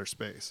Clowns from Outer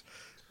Space,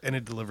 and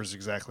it delivers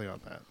exactly on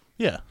that.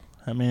 Yeah,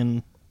 I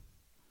mean,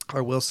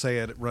 I will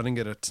say running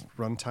at a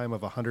runtime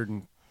of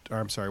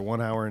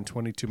 1 hour and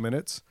 22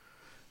 minutes.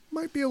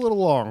 Might be a little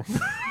long.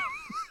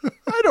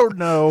 I don't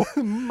know.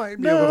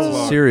 Might be a little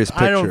long. serious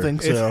picture. I don't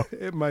think so.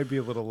 It might be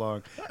a little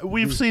long.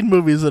 We've seen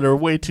movies that are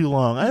way too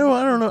long. I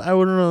don't know. I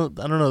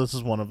don't know. This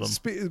is one of them.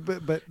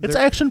 But It's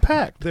action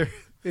packed. there.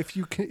 If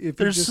you can, if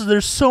you just,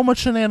 There's so much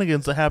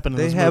shenanigans that happen in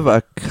They this have movie.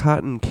 a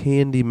cotton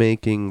candy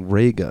making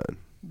ray gun.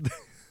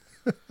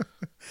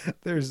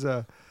 there's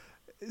a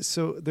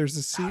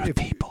scene.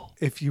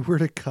 If you were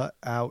to cut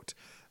out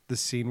the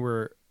scene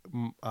where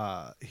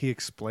he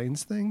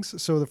explains things,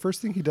 so the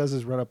first thing he does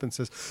is run up and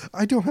says,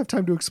 "I don't have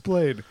time to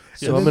explain."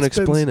 So And I'm then going to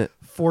spends explain it.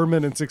 4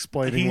 minutes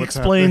explaining. He what's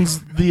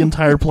explains the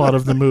entire plot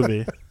of the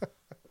movie.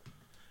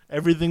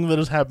 Everything that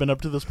has happened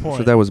up to this point.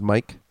 So that was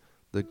Mike,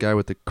 the guy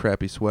with the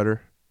crappy sweater.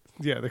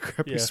 happening. Yeah, the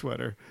crappy Yeah.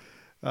 sweater.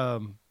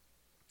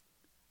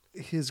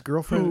 His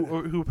girlfriend.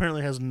 who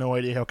apparently has no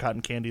idea how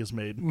cotton candy is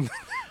made.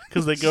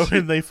 Because they go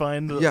and they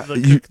find Yeah,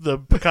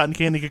 the cotton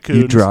candy cocoons.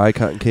 You dry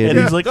cotton candy. And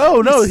he's like,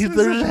 oh no, He says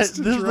they're it has just,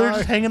 to they're dry.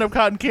 just hanging up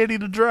cotton candy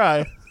to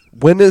dry.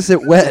 When is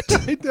it wet?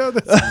 I know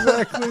that's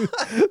exactly.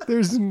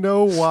 There's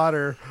no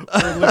water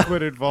or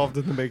liquid involved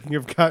in the making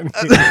of cotton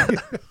candy.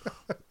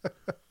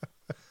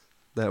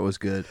 That was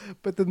good.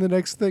 But then the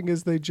next thing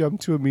is they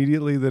jump to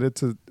immediately that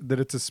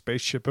it's a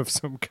spaceship of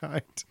some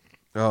kind.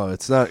 Oh,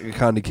 it's not a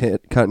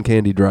cotton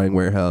candy drying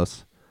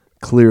warehouse.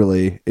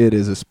 Clearly, it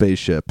is a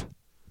spaceship.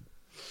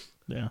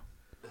 Yeah.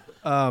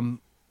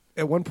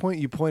 At one point,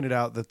 you pointed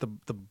out that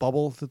the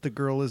bubble that the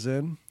girl is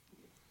in.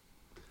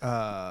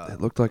 It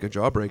looked like a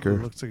jawbreaker.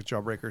 It looks like a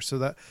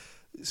jawbreaker.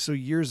 So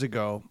years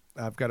ago,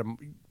 I've got a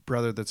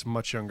brother that's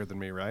much younger than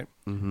me, right?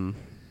 Mm-hmm.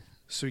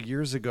 So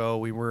years ago,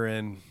 we were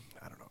in,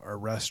 I don't know, a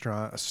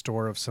restaurant, a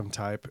store of some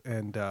type,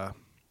 and a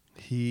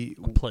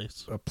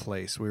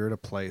place. We were at a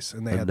place,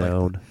 and they had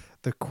like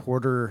the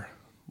quarter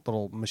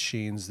little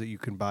machines that you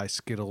can buy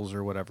Skittles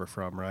or whatever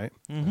from, right?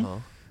 Mm-hmm.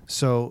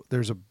 So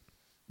there's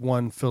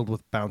one filled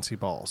with bouncy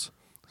balls.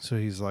 So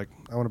he's like,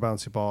 I want a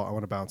bouncy ball. I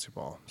want a bouncy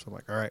ball. So I'm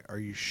like, all right, are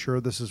you sure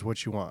this is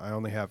what you want? I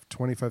only have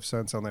 25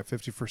 cents. I only have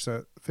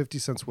 50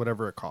 cents,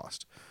 whatever it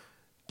cost.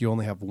 You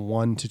only have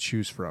one to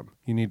choose from.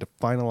 You need to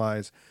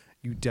finalize.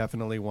 You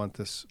definitely want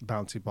this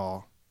bouncy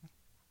ball.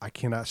 I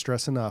cannot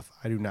stress enough,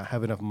 I do not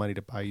have enough money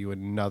to buy you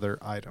another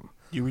item.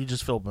 You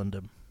Regis Philbin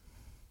him.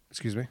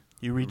 Excuse me?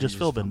 You Regis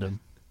Philbin him.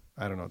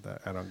 I don't know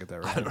that. I don't get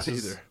that right. I don't either.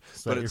 Is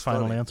But that your it's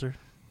final funny. answer?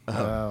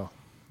 Wow.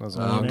 That was,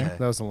 Okay. that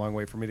was a long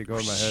way for me to go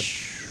in my head.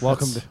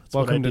 Welcome That's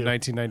what I to do.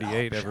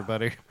 1998,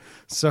 everybody.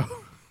 So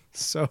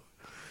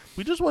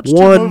We just watched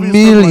 $1 two movies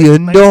million.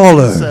 from like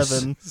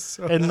 1997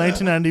 so and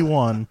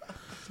 1991.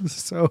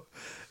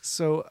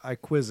 so I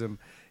quiz him.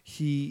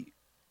 He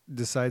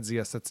decides,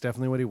 yes, that's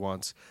definitely what he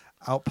wants.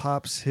 Out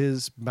pops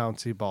his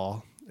bouncy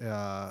ball.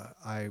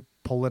 I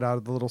pull it out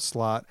of the little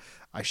slot.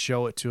 I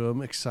show it to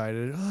him,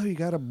 excited. Oh, you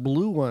got a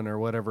blue one or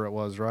whatever it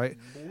was, right?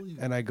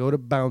 And I go to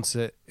bounce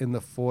it in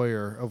the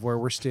foyer of where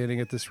we're standing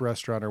at this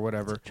restaurant or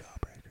whatever.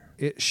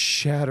 It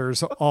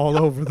shatters all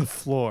over the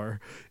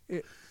floor.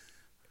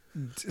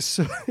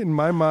 So in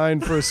my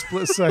mind, for a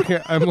split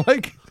second, I'm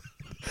like,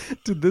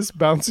 did this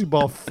bouncy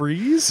ball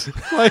freeze?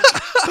 Like,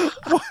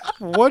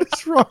 what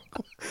is wrong?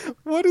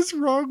 What is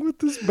wrong with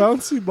this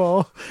bouncy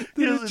ball?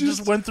 It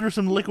just went through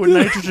some liquid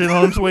nitrogen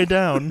on its way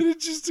down. It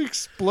just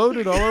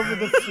exploded all over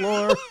the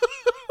floor.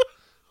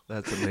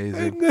 That's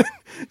amazing. And then,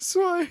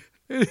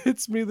 it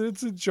hits me that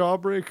it's a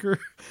jawbreaker,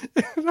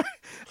 and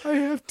I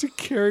have to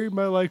carry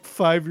my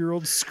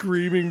 5-year-old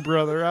screaming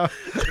brother out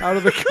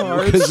of the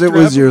car Because it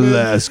was your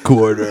last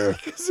quarter.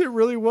 Because it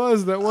really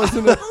was. That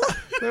wasn't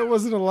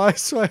a lie.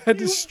 So I had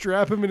to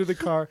strap him into the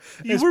car.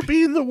 You were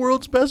being the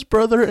world's best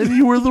brother, and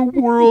you were the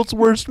world's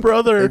worst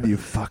brother. And you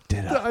fucked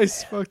it up. I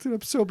fucked it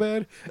up so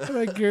bad, and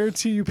I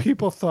guarantee you,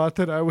 people thought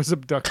that I was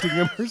abducting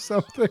him or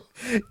something.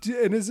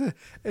 And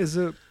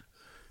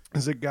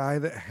as a guy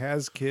that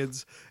has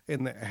kids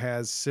and that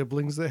has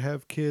siblings that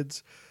have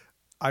kids,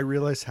 I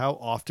realize how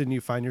often you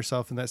find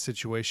yourself in that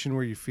situation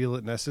where you feel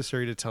it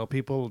necessary to tell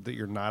people that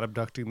you're not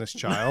abducting this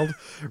child.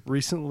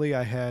 Recently,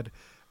 I had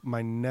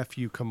my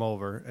nephew come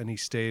over and he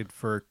stayed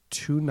for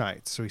 2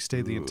 nights. So he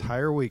stayed the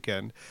entire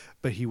weekend,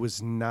 but he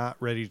was not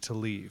ready to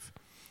leave.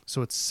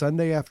 So it's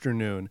Sunday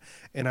afternoon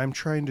and I'm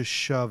trying to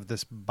shove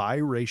this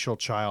biracial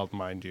child,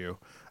 mind you.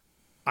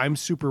 I'm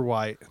super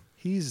white.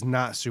 He's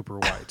not super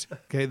white.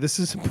 Okay, this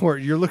is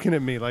important. You're looking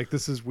at me like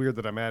this is weird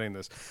that I'm adding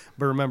this.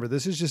 But remember,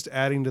 this is just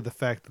adding to the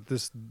fact that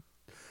this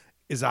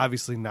is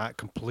obviously not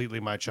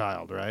completely my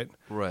child, right?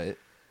 Right.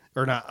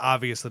 Or not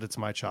obvious that it's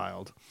my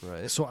child.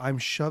 Right. So I'm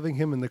shoving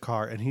him in the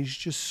car and he's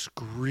just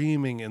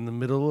screaming in the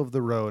middle of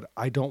the road,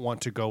 I don't want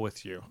to go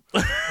with you.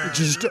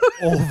 Just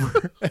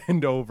over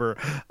and over.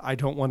 I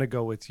don't want to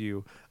go with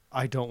you.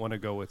 I don't want to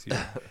go with you.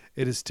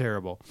 It is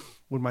terrible.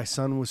 When my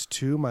son was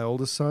 2, my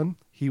oldest son,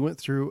 he went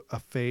through a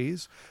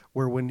phase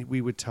where when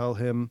we would tell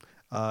him,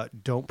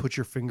 don't put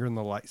your finger in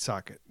the light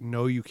socket.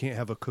 No, you can't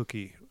have a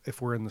cookie.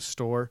 If we're in the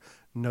store,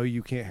 no,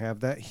 you can't have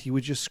that. He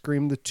would just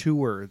scream the 2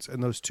 words,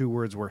 and those 2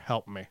 words were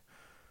help me.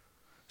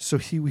 So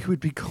we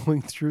would be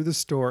going through the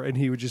store, and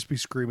he would just be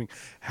screaming,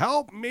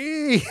 help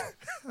me,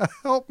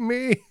 help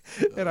me.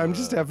 And I'm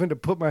just having to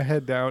put my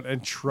head down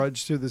and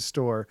trudge through the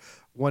store,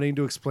 wanting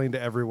to explain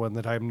to everyone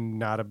that I'm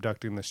not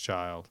abducting this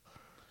child.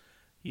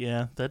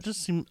 Yeah, that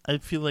just seems. I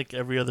feel like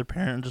every other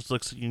parent just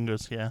looks at you and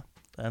goes, "Yeah,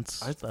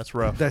 that's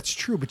rough." That's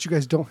true, but you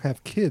guys don't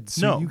have kids.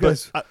 So no, you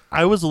guys. but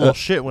I was a little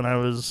shit when I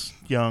was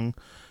young,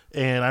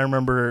 and I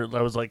remember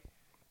I was like,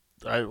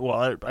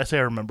 I say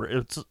I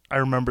remember. I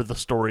remember the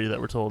story that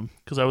we're told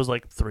because I was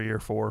like 3 or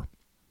 4,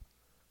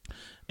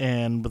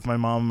 and with my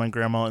mom and my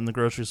grandma in the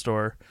grocery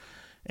store,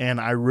 and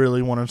I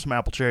really wanted some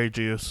apple cherry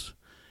juice,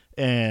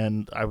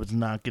 and I was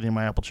not getting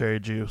my apple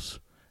cherry juice.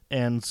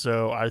 And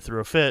so I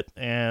threw a fit,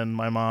 and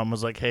my mom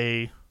was like,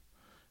 hey,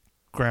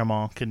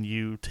 Grandma, can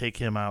you take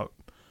him out,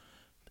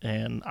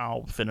 and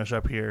I'll finish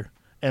up here.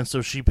 And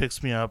so she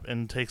picks me up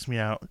and takes me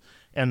out,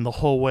 and the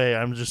whole way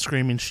I'm just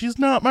screaming, she's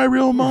not my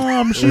real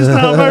mom! She's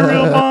not my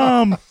real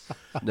mom!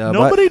 No,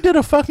 Nobody did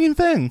a fucking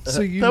thing. So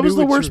you that was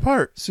knew the what worst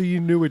part. So you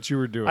knew what you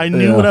were doing. I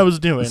knew what I was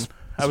doing.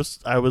 I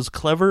was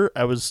clever.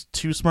 I was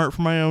too smart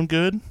for my own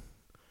good.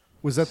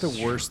 Was that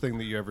the worst thing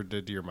that you ever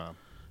did to your mom?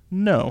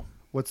 No.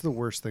 What's the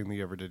worst thing that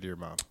you ever did to your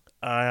mom?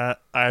 I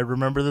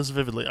remember this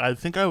vividly. I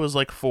think I was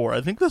like 4. I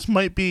think this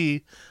might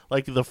be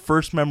like the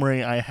first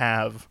memory I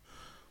have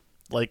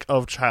like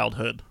of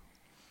childhood.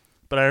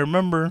 But I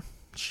remember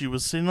she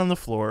was sitting on the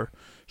floor,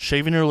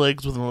 shaving her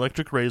legs with an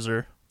electric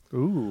razor.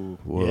 Ooh.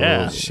 Whoa.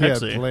 Yeah. She had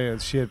sexy.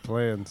 plans. She had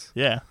plans.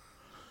 Yeah.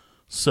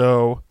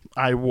 So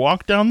I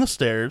walk down the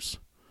stairs,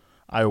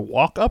 I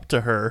walk up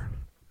to her,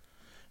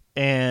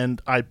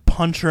 and I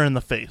punch her in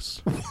the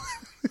face.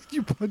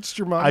 You punched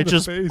your mom in the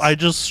face? I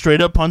just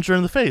straight up punch her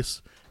in the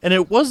face. And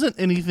it wasn't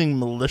anything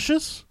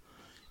malicious.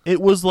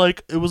 It was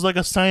like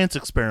a science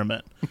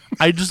experiment.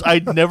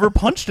 I'd never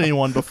punched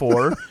anyone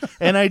before,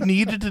 and I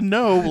needed to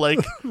know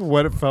like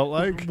what it felt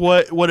like.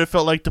 What it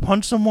felt like to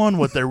punch someone,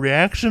 what their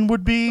reaction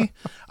would be.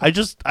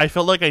 I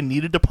felt like I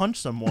needed to punch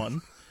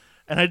someone.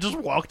 And I just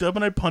walked up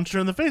and I punched her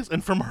in the face.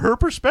 And from her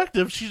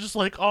perspective, she's just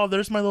like, oh,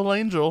 there's my little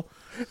angel.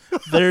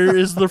 There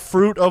is the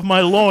fruit of my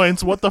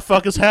loins. What the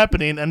fuck is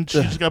happening? And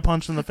she just got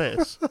punched in the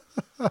face.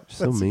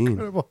 So mean.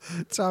 Incredible.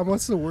 Tom,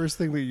 what's the worst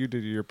thing that you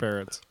did to your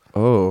parents?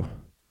 Oh.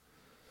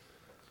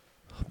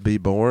 Be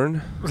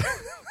born?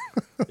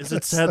 Is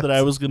it sad that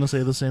I was going to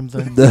say the same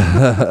thing?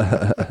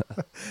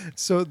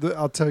 So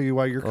I'll tell you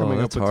why you're coming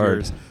up that's with hard.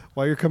 yours.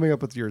 While you're coming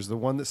up with yours, the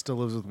one that still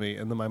lives with me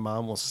and then my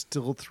mom will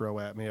still throw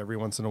at me every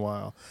once in a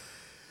while.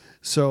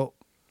 So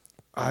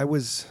I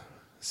was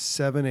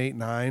 7, 8,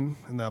 9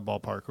 in that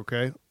ballpark,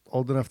 okay?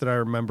 Old enough that I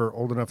remember,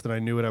 old enough that I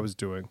knew what I was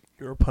doing.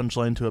 You're a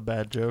punchline to a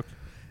bad joke.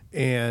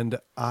 And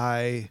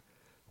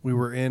we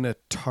were in a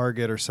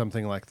Target or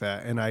something like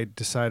that, and I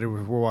decided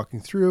we were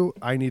walking through,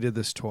 I needed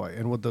this toy.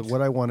 And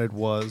what I wanted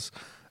was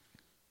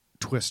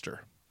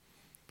Twister.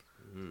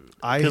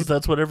 Because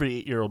that's what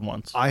every 8-year-old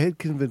wants. I had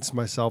convinced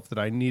myself that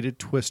I needed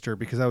Twister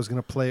because I was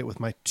going to play it with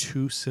my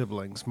 2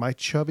 siblings. My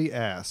chubby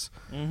ass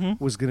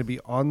was going to be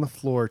on the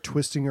floor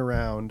twisting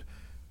around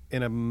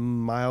in a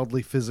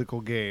mildly physical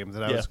game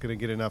that I was going to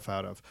get enough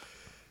out of.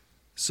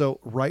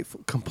 So,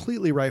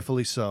 completely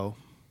rightfully so,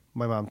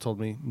 my mom told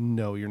me,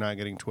 no, you're not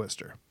getting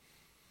Twister.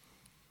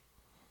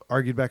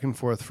 Argued back and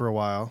forth for a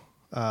while.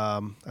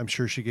 I'm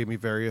sure she gave me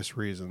various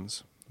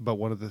reasons. But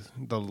one of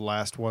the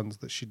last ones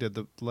that she did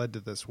that led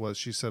to this was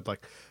she said,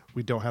 like,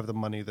 we don't have the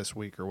money this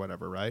week or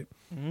whatever, right?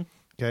 Mm-hmm.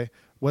 Okay.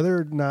 Whether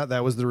or not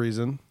that was the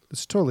reason,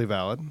 it's totally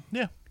valid.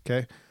 Yeah.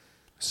 Okay.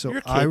 So You're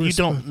a kid. You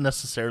don't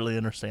necessarily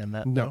understand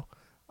that. No.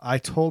 I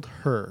told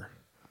her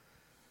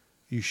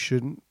you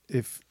shouldn't,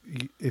 if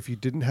you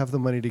didn't have the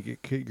money to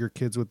get your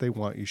kids what they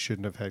want, you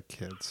shouldn't have had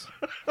kids.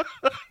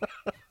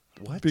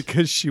 What?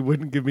 Because she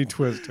wouldn't give me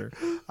Twister.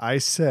 I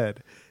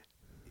said,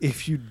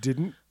 if you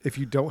didn't If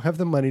you don't have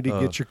the money to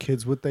get your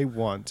kids what they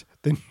want,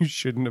 then you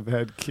shouldn't have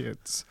had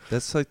kids.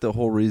 That's like the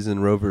whole reason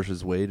Roe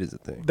versus Wade is a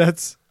thing.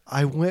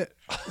 I went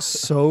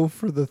so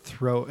for the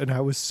throat, and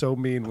I was so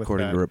mean with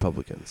According that. to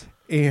Republicans.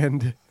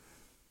 And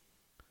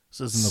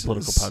This isn't a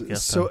political podcast.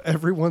 So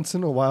every once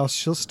in a while,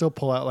 she'll still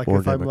pull out, like Or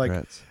if I'm like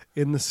Democrats.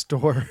 in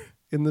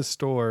the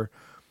store,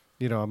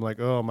 you know, I'm like,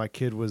 oh, my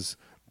kid was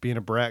being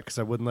a brat because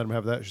I wouldn't let him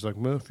have that. She's like,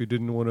 well, if you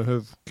didn't want to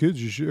have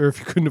kids, you should, or if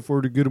you couldn't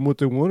afford to get them what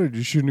they wanted,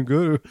 you shouldn't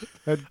have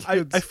had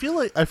kids. I feel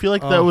like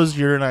that was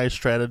your and I's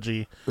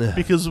strategy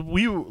because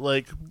we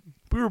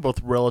were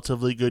both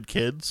relatively good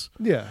kids.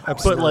 Yeah, But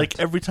absolutely. like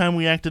every time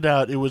we acted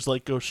out, it was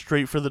like go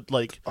straight for the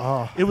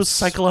Oh, it was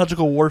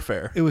psychological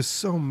warfare. it was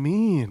so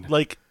mean.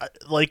 Like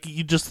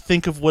you just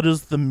think of what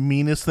is the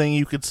meanest thing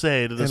you could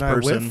say to this And I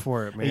person, went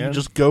for it, and you man.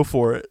 just go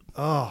for it.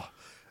 Oh,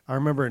 I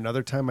remember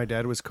another time my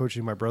dad was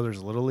coaching my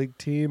brother's little league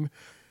team,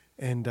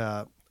 and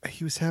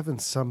he was having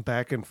some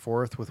back and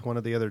forth with one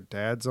of the other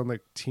dads on the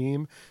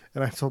team.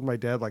 And I told my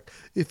dad, like,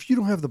 if you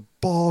don't have the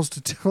balls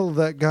to tell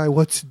that guy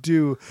what to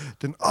do,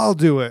 then I'll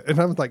do it. And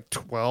I'm like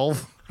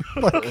 12.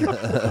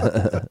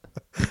 I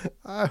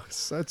was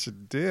such a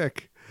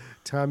dick.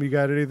 Tom, you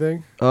got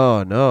anything?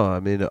 Oh, no. I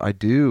mean, I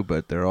do,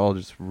 but they're all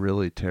just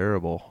really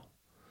terrible.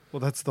 Well,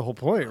 that's the whole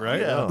point,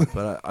 right? Yeah. No,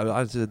 but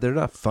I said they're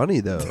not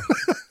funny, though.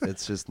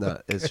 It's just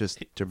not. It's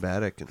just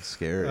dramatic and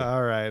scary.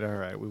 All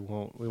right. We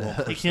won't.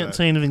 He push can't that.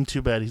 say anything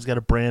too bad. He's got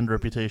a brand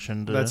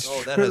reputation. To, That's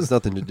Oh, that has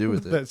nothing to do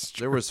with it. That's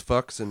true. There was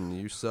fucks and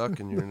you suck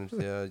and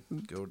you're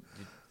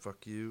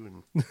fuck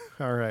you and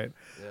All right.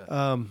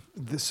 yeah.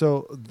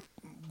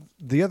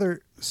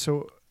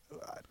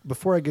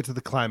 Before I get to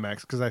the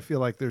climax, because I feel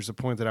like there's a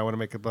point that I want to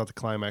make about the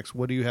climax.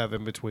 What do you have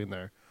in between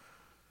there?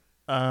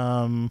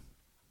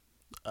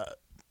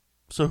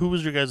 So who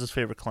was your guys'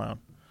 favorite clown?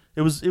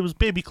 It was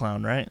Baby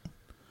Clown, right?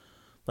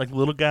 Like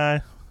little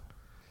guy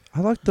I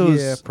like those.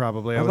 Yeah,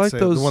 probably. I I would like say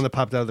those- the one that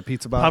popped out of the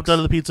pizza box. popped out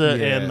of the pizza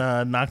Yeah.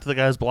 and knocked the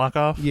guy's block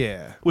off.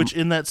 Yeah. Which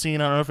in that scene,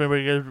 I don't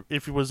know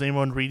if it was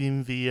anyone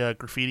reading the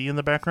graffiti in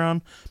the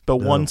background, but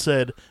No. one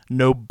said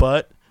 "no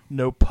butt,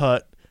 no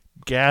putt,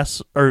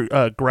 gas or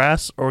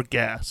grass or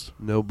gas."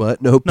 No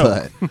butt, no No.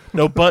 butt.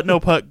 No butt, no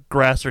putt,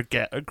 grass or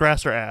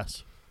grass or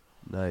ass.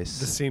 Nice.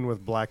 The scene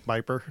with Black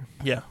Viper.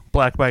 Yeah,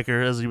 Black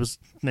Biker as he was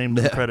named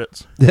in the Yeah.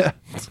 credits. Yeah.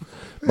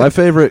 my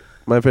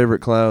favorite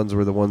clowns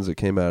were the ones that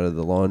came out of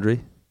the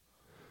laundry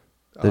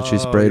that she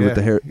sprayed with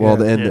the hair. Well,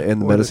 the and Yeah.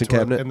 and the Or medicine toilet-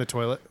 cabinet. in the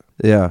toilet.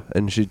 Yeah,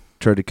 and she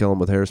tried to kill him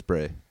with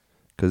hairspray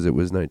because it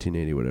was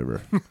 1980,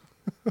 whatever,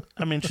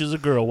 I mean, she's a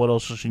girl. What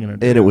else is she gonna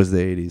do? and it was the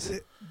 80s.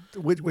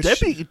 Which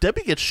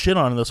Debbie gets shit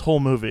on in this whole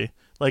movie.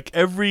 Like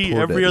every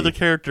Poor Debbie. other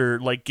character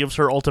like gives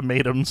her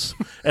ultimatums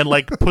and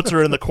like puts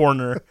her in the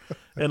corner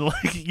and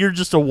like you're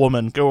just a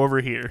woman, go over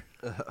here.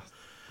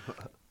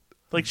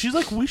 Like she's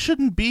like we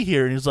shouldn't be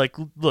here and he's like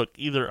look,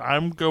 either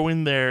I'm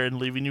going there and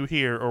leaving you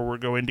here or we're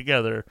going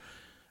together.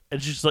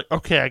 And she's like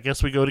okay, I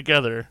guess we go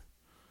together.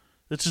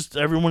 It's just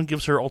everyone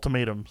gives her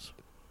ultimatums.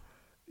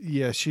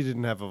 Yeah, she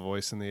didn't have a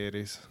voice in the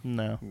 80s.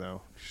 No.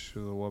 No, she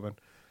was a woman.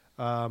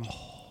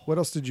 What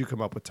else did you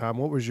come up with, Tom?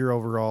 What was your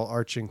overall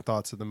arching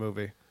thoughts of the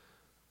movie?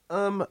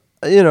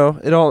 You know,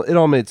 it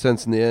all made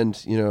sense in the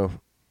end. You know,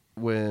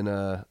 when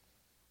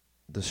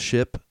the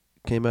ship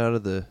came out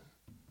of the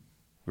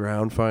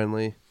ground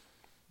finally,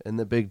 and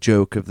the big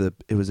joke of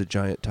it was a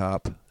giant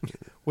top.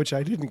 Which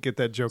I didn't get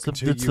that joke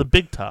until It's you. the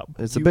big top.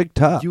 It's you- a big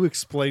top, You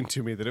explained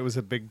to me that it was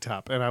a big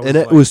top, and I was and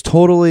it like, was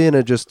totally in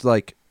a just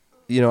like,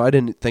 you know, I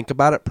didn't think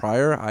about it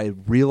prior. I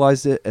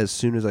realized it as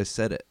soon as I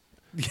said it.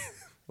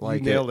 you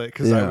nailed it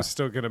because I yeah. was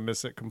still gonna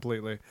miss it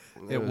completely.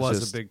 It was was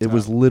just- a big. It top.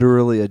 was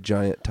literally a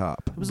giant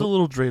top. It was a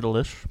little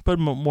dreidel-ish, but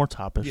more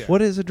topish. Yeah.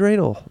 What is a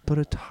dreidel but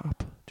a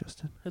top,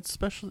 Justin? It's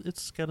special.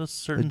 It's got a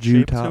certain Jew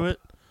shape top. to it,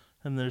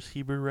 and there's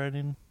Hebrew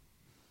writing,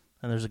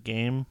 and there's a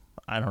game.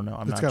 I don't know.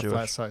 I'm It's not got Jewish.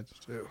 flat sides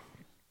too.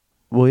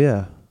 Well,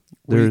 yeah.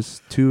 We-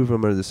 There's two of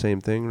them are the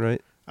same thing,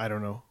 right? I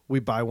don't know. We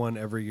buy one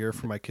every year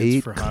for my kids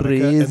 8 for Hanukkah, and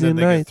crazy then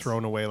they get nights.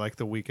 thrown away like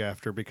the week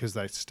after because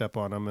I step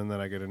on them, and then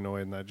I get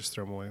annoyed and I just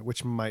throw them away,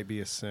 which might be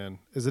a sin.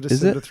 Is it a Is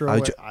sin it? to throw I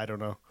away? ju- I don't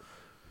know.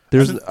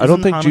 There's. Isn't- I don't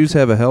isn't think Jews Hanukkah-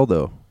 have a hell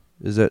though.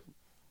 Is that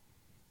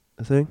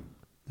a thing?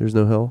 There's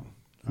no hell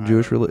in I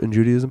Jewish don't in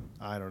Judaism.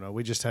 I don't know.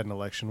 We just had an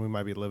election. We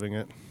might be living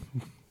it,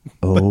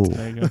 Oh,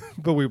 There you go.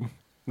 but we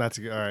not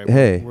to. All right.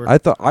 hey! we're, I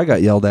thought I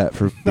got yelled at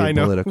for being I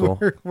know political.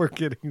 we're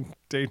getting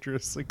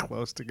dangerously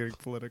close to getting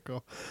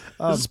political.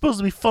 This is supposed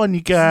to be fun,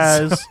 you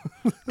guys.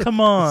 Come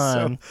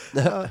on.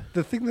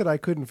 The thing that I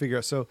couldn't figure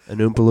out. So An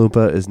Oompa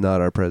Loompa is not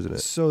our president.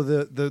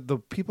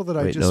 the people that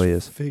I Wait, just no, he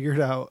is.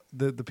 figured out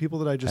the people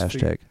that I just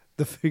Hashtag.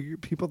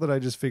 people that I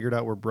just figured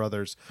out were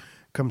brothers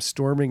come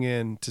storming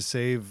in to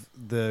save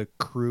the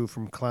crew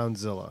from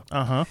Clownzilla,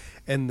 Uh-huh.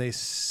 and they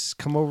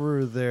come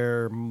over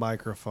their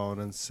microphone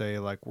and say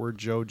like, "We're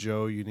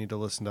JoJo. You need to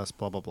listen to us."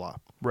 Blah blah blah.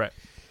 Right.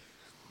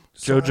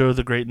 So JoJo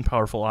the Great and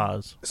Powerful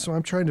Oz. So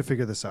I'm trying to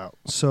figure this out.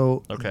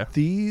 So Okay.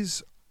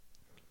 these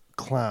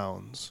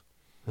clowns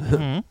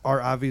Mhm.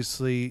 are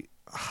obviously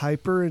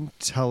hyper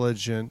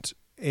intelligent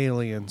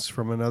aliens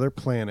from another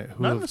planet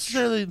who Not have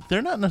necessarily.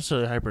 They're not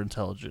necessarily hyper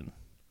intelligent.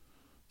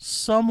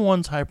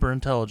 Someone's hyper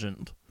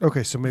intelligent.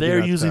 okay, so maybe They're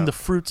not using them. the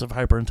fruits of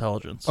hyper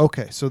intelligence.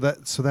 Okay, so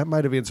that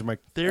might have answered my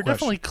They're question.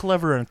 definitely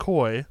clever and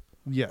coy,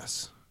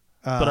 Yes.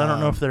 but I don't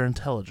know if they're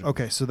intelligent.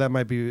 Okay, so that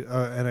might be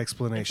an In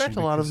explanation. fact,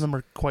 a lot of because- them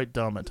are quite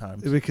dumb at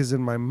times. Because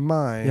in my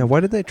mind, Yeah, why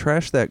did they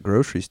trash that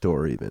grocery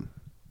store even?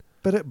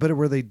 but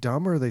were they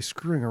dumb or are they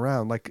screwing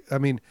around? Like, I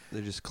mean,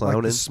 They're just like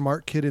clowning. the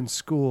smart kid in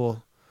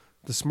school.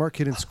 The smart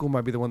kid in school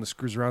might be the one that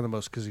screws around the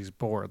most because he's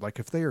bored. Like,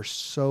 if they are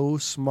so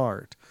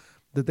smart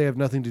that they have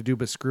nothing to do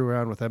but screw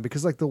around with them,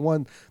 because like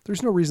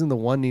there's no reason the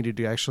one needed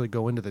to actually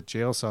go into the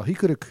jail cell. He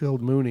could have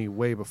killed Mooney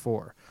way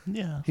before.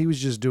 Yeah. He was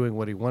just doing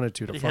what he wanted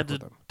to They fuck had to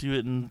with him. do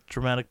it in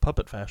dramatic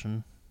puppet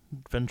fashion,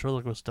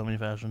 ventriloquist dummy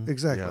fashion.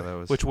 Exactly. Yeah, that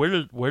was. Which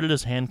where did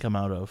his hand come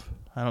out of?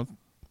 I don't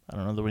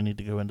know that we need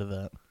to go into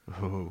that.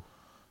 Oh.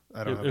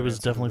 I don't. have It an was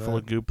answer to definitely full that.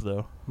 of goop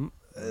though.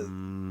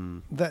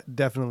 That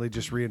definitely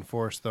just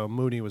reinforced, though.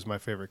 Mooney was my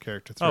favorite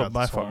character throughout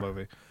by this whole far.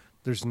 movie.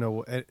 There's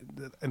no,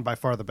 and by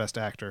far the best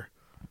actor.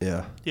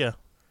 Yeah. Yeah.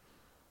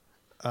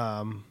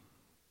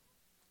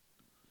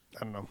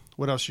 I don't know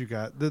what else you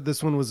got.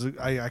 This one was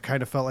I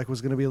kind of felt like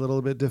was going to be a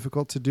little bit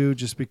difficult to do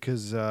just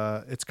because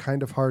it's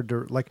kind of hard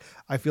to like.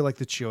 I feel like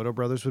the Chiodo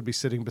brothers would be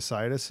sitting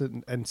beside us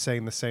and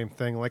saying the same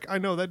thing. Like, I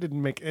know that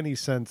didn't make any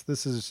sense.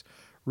 This is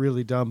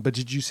really dumb. But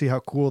did you see how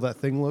cool that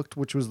thing looked?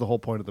 Which was the whole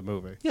point of the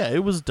movie. Yeah,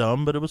 it was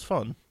dumb, but it was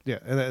fun. Yeah,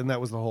 and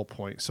that was the whole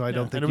point. So I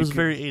don't think and it you was can-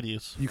 very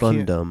 80s. you Fun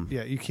can't- dumb.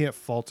 Yeah, you can't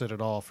fault it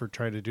at all for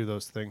trying to do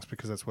those things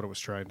because that's what it was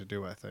trying to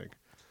do. I think.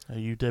 Are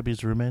you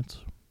Debbie's roommates?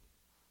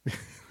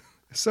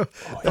 So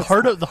The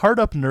hard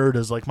up nerd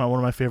is like one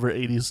of my favorite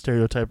 80s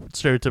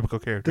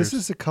stereotypical characters. this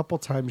is a couple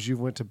times you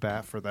went to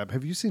bat for them.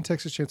 Have you seen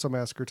Texas Chainsaw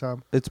Massacre,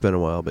 Tom? It's been a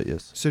while, but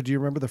yes. So do you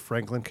remember the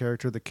Franklin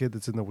character, the kid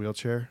that's in the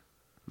wheelchair?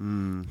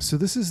 Mm. So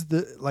this is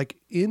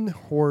in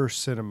horror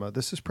cinema,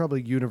 this is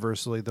probably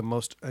universally the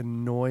most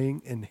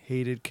annoying and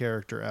hated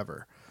character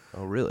ever.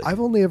 Oh, really? I've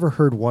only ever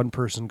heard one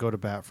person go to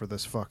bat for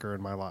this fucker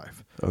in my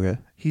life. Okay.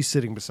 He's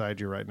sitting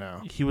beside you right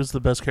now. He was the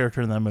best character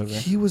in that movie.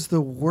 He was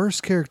the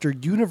worst character.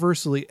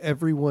 Universally,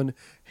 everyone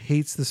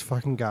hates this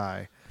fucking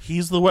guy.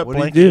 He's the wet What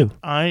did he blanket. do?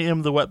 I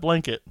am the wet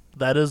blanket.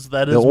 That is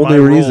The my only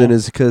reason role.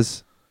 is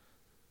because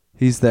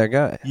he's that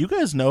guy. You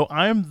guys know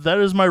that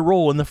is my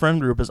role in the friend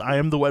group is I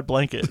am the wet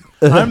blanket.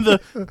 I'm the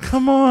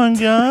come on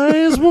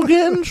guys, we'll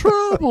get in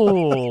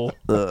trouble.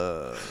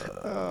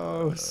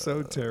 Oh,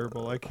 so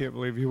terrible. I can't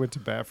believe you went to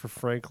bat for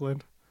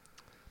Franklin.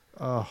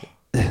 Oh,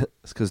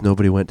 It's because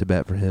nobody went to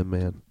bat for him,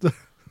 man.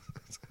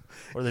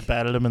 Or they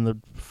batted him in the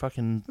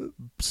fucking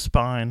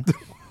spine.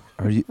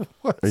 Are you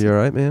all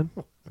right, man?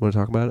 Want to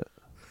talk about it?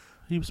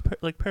 He was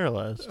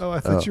paralyzed. I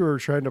thought Oh. you were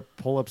trying to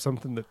pull up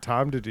something that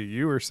Tom did to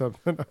you or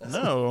something. I was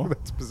No. like,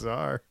 that's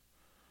bizarre.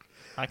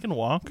 I can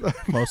walk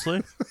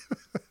mostly.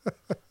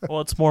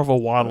 Well, it's more of a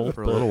waddle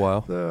For a but little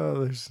while.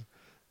 Oh, there's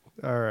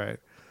all right.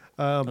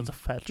 That's a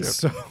fat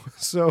joke.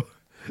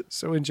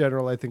 So in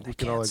general, I think we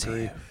can all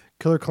agree.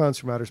 Killer Clowns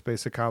from Outer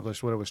Space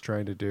accomplished what it was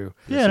trying to do.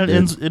 Yeah, and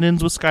it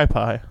ends with sky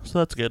pie, so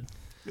that's good.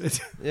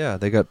 Yeah,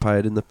 they got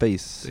pied in the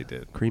face. They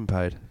did. Cream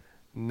pied.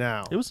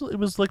 Now, It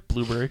was like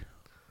blueberry.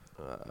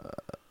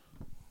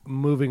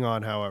 moving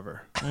on,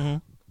 however, hmm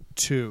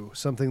to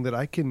something that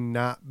I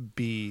cannot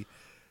be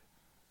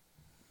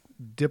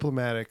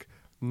diplomatic,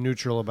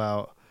 neutral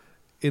about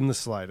in the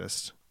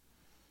slightest.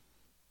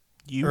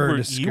 You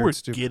Ernest were Scared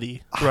Stupid.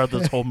 giddy throughout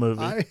this whole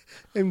movie. I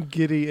am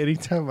giddy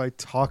anytime I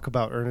talk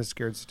about Ernest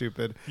Scared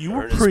Stupid. You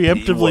were Ernest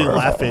preemptively P.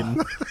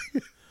 laughing.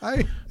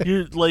 I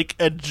You're like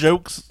at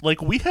jokes.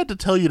 Like we had to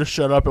tell you to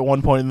shut up at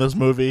one point in this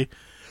movie,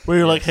 where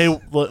you're like, "Hey,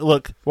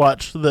 look,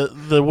 watch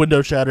the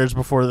window shatters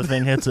before the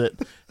thing hits it,"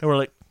 and we're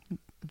like,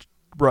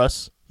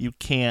 "Russ, you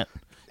can't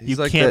He's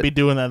like can't that- be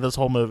doing that this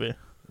whole movie."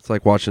 It's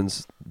like watching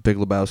Big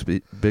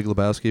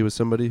Lebowski with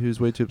somebody who's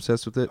way too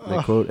obsessed with it. And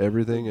they quote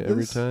everything every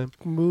this time.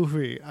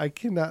 movie, I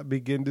cannot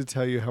begin to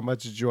tell you how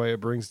much joy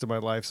it brings to my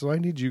life. So I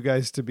need you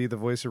guys to be the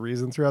voice of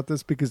reason throughout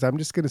this because I'm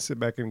just going to sit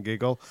back and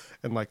giggle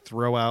and like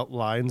throw out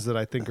lines that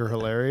I think are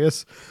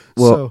hilarious.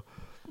 Well- so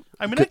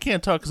I mean, I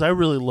can't talk because I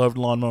really loved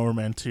Lawnmower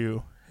Man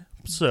 2.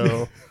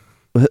 So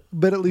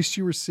but at least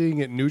you were seeing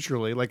it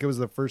neutrally, like it was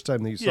the first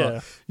time that you saw Yeah.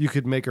 it. You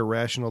could make a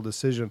rational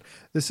decision.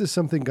 This is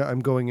something I'm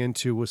going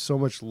into with so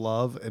much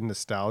love and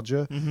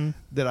nostalgia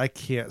that I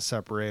can't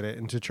separate it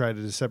and to try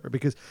to separate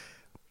because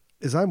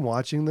as I'm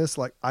watching this,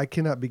 like I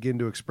cannot begin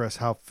to express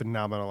how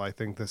phenomenal I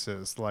think this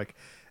is. Like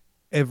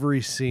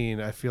every scene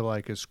I feel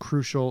like is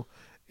crucial,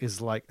 is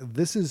like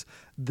this is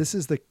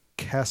the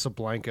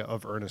Casablanca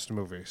of Ernest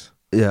movies.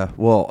 Yeah,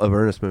 well, of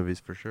Ernest movies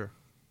for sure.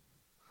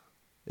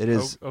 It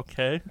is.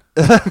 okay.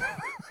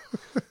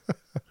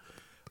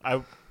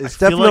 It's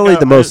feel definitely like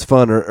the most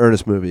fun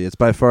Ernest movie. It's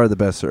by far the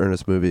best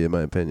Ernest movie in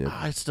my opinion.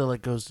 I still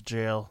like Goes to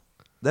Jail.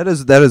 That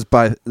is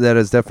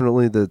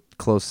definitely the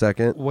close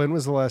second. When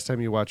was the last time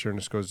you watched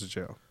Ernest Goes to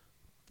Jail?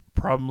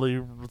 Probably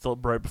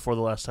right before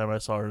the last time I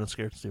saw Ernest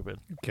Scared Stupid.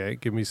 Okay,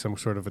 give me some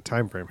sort of a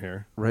time frame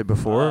here. Right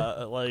before.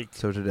 Like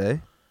So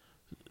today.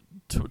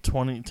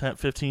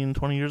 15,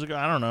 20 years ago.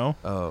 I don't know.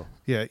 Oh,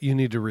 Yeah, you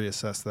need to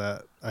reassess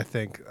that. I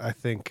think.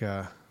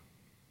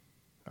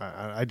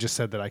 I just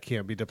said that I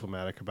can't be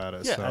diplomatic about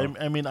it. Yeah, so.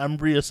 I mean, I'm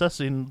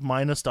reassessing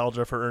my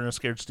nostalgia for Ernest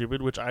Scared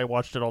Stupid, which I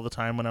watched it all the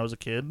time when I was a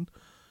kid,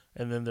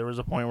 and then there was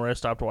a point where I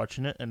stopped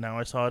watching it, and now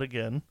I saw it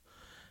again,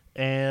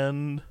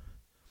 and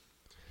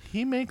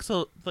he makes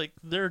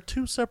there are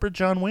two separate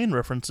John Wayne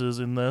references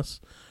in this,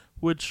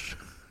 which,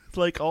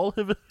 like,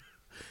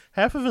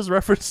 half of his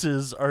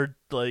references are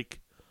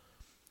like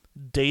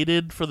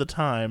dated for the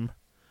time,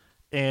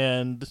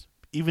 and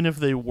even if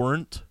they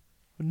weren't,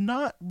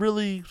 not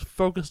really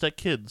focused at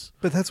kids.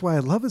 But that's why I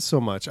love it so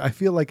much. I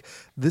feel like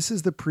this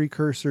is the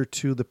precursor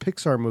to the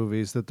Pixar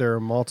movies, that there are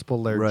multiple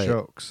layered Right.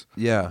 jokes.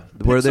 yeah.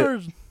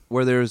 Pixar's-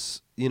 Where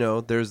there's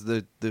there's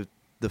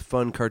the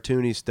fun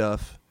cartoony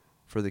stuff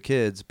for the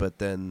kids, but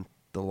then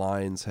the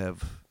lines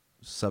have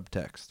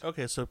subtext.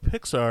 Okay, so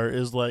Pixar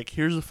is like,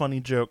 here's a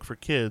funny joke for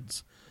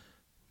kids,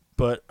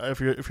 but if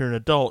you're an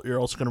adult, you're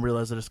also going to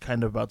realize that it's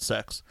kind of about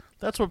sex.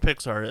 That's what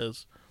Pixar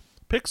is.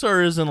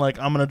 Pixar isn't like,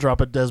 I'm going to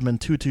drop a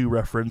Desmond Tutu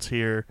reference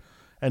here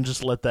and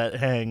just let that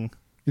hang.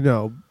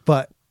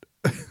 But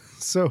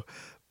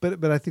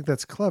but I think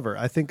that's clever.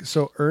 I think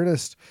so.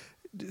 Ernest.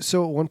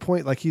 So at one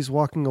point, like, he's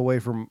walking away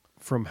from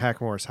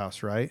Hackmore's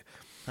house, right?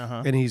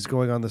 Uh-huh. And he's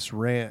going on this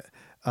rant,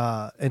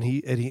 and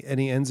he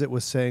ends it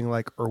with saying,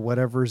 like, or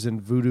whatever's in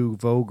Voodoo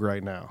Vogue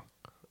right now,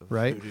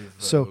 right? Voodoo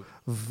So Vogue.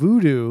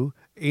 Voodoo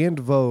and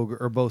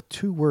Vogue are both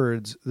two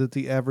words that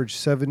the average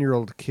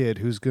 7-year-old kid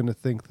who's going to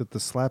think that the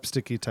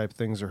slapsticky type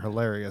things are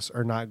hilarious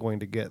are not going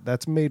to get.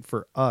 That's made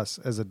for us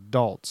as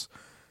adults.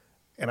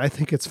 And I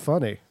think it's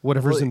funny.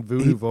 Whatever's Well, in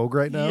Voodoo Vogue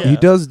right now. Yeah. He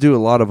does do a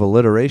lot of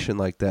alliteration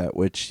like that,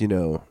 which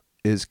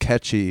is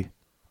catchy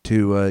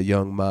to a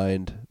young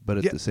mind, but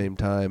at Yeah. the same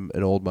time,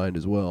 an old mind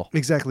as well.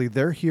 Exactly.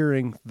 They're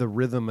hearing the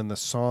rhythm and the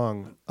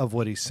song of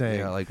what he's saying.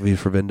 Yeah, like V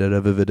for Vendetta,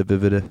 Vivida,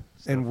 Vivida.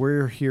 And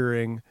we're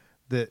hearing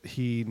that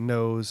he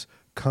knows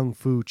Kung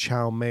Fu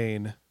Chow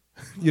Mein.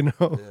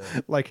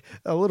 Like,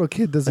 a little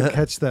kid doesn't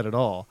catch that at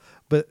all.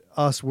 But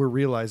us, we're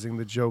realizing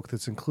the joke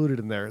that's included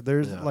in there.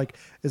 There's like,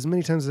 as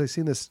many times as I've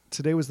seen this,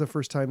 today was the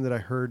first time that I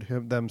heard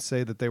them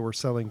say that they were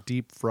selling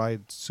deep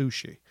fried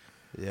sushi.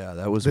 Yeah,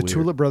 that was The weird.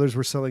 Tulip Brothers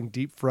were selling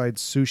deep fried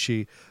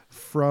sushi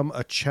from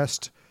a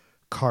chest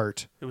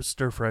cart. It was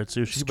stir-fried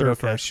sushi, but Stir okay.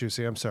 fried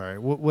sushi. I'm sorry.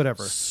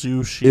 Whatever.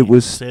 Sushi. It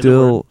was Say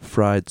still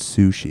fried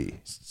sushi.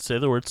 Say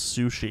the word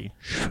sushi.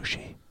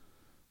 Sushi.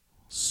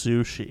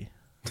 Sushi.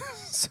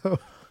 So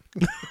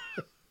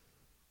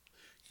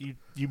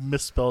You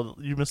misspelled.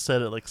 You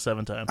missaid it like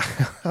 7 times.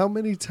 how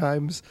many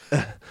times?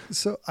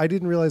 So I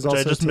didn't realize. Which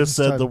Also, I just till this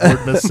missaid time- the word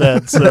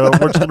missaid. So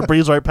we're just gonna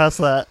breeze right past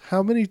that.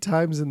 How many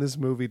times in this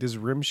movie does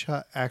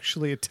Rimshot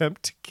actually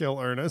attempt to kill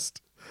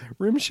Ernest?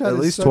 Rimshot At is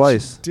least such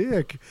twice. a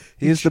dick.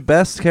 He's the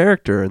best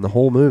character in the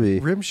whole movie.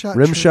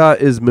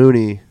 Rimshot is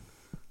Mooney.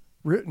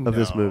 of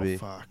this movie.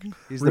 Fuck.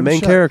 He's the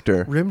main Rimshot-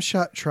 character.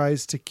 Rimshot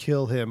tries to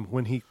kill him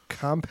when he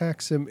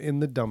compacts him in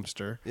the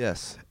dumpster,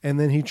 Yes. and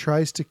then he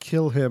tries to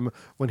kill him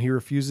when he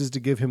refuses to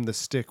give him the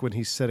stick when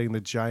he's setting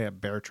the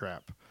giant bear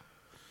trap.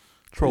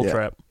 Troll Yeah.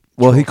 trap.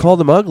 Well, he called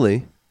him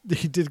ugly.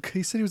 He did.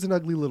 He said he was an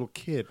ugly little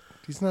kid.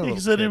 He's not. A He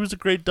little said kid. he was a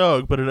great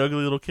dog, but an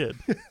ugly little kid.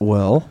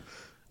 Well,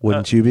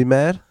 wouldn't you be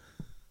mad?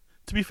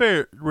 To be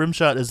fair,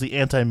 Rimshot is the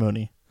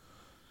anti-Mooney,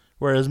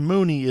 whereas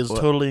Mooney is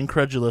What? totally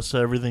incredulous to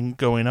everything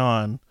going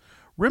on.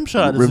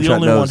 Rimshot is Rimshot the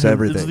only knows one. Is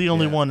everything, the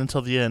only yeah. one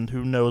until the end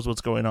who knows what's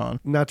going on.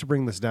 Not to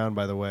bring this down,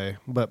 by the way,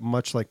 but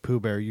much like Pooh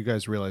Bear, you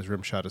guys realize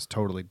Rimshot is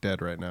totally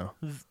dead right now.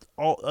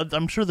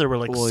 I'm sure there were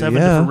like Well, 7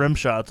 yeah. different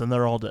Rimshots, and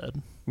they're all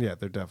dead. Yeah,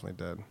 they're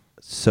definitely dead.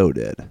 So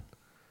dead.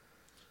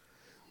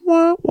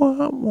 Wah,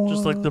 wah, wah.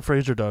 Just like the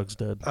Fraser dog's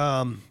dead.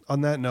 On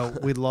that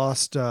note, we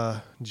lost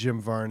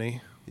Jim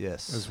Varney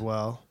Yes. as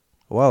well.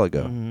 A while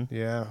ago. Mhm.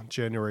 Yeah,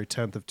 January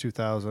 10th of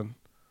 2000.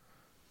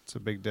 It's a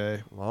big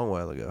day. A long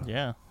while ago.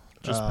 Yeah,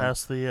 just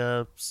past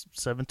the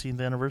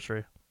 17th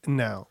anniversary.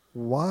 Now,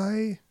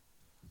 why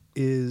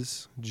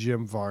is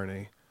Jim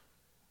Varney?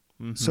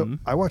 So Mhm.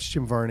 I watched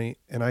Jim Varney,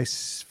 and I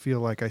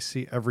feel like I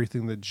see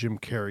everything that Jim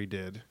Carrey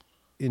did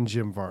in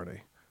Jim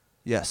Varney.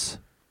 Yes.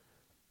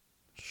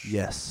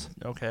 Yes.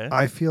 Okay.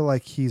 I feel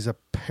like he's a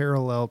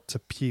parallel to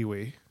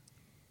Pee-wee.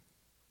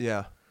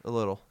 Yeah, a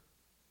little.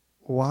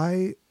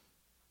 Why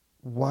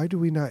do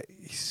we not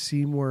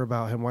see more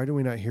about him? Why do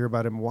we not hear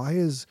about him? Why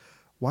is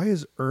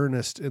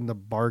Ernest in the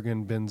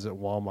bargain bins at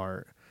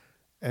Walmart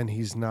and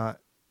he's not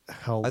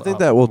held I think up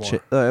that will more?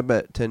 change. I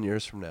bet 10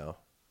 years from now,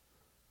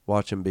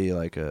 watch him be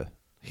like a.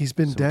 He's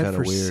been some dead kinda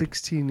for weird.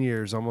 16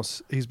 years,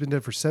 almost. He's been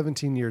dead for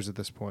 17 years at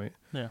this point,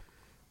 yeah.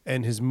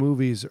 and his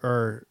movies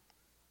are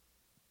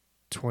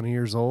 20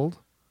 years old,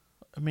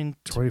 I mean,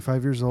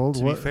 25 years old.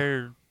 to What? be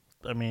fair,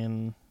 I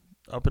mean,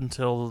 up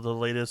until the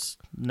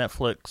latest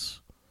Netflix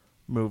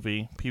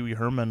movie, Pee Wee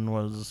Herman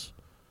was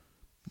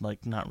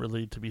like not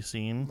really to be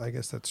seen. I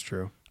guess that's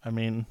true. I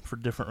mean, for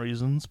different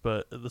reasons,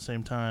 but at the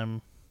same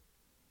time,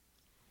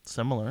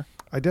 similar.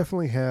 I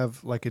definitely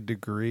have like a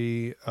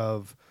degree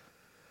of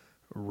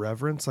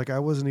reverence. Like I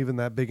wasn't even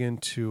that big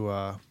into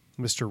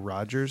Mr.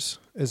 Rogers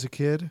as a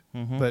kid,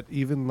 Mm-hmm. but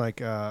even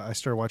like I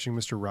started watching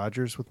Mr.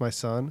 Rogers with my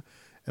son,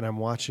 and I'm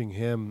watching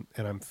him,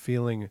 and I'm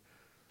feeling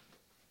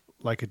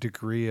like a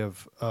degree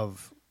of I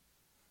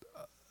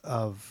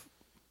don't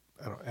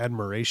know,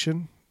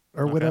 admiration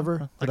or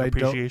whatever Like that I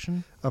don't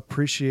appreciation.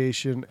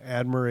 appreciation,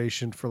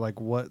 admiration for like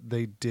what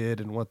they did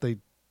and what they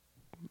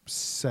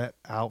set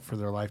out for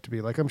their life to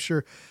be. Like I'm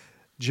sure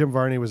Jim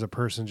Varney was a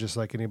person just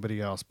like anybody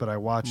else, but I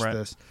watched Right.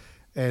 this,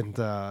 and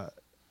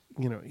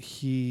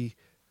he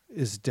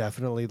is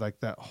definitely like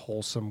that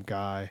wholesome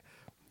guy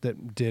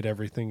that did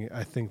everything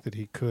I think that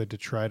he could to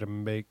try to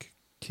make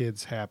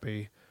kids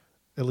happy,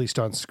 at least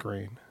on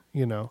screen.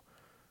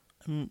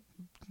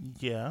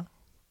 Yeah.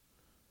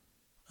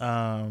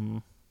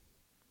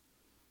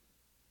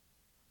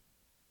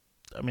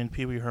 I mean,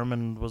 Pee Wee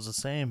Herman was the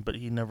same, but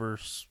he never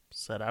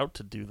set out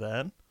to do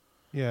that.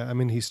 Yeah, I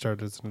mean he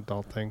started as an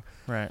adult thing.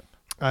 Right.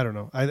 I don't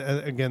know. I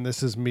again,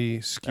 this is me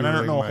skewering. And I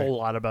don't know a whole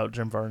lot about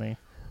Jim Varney.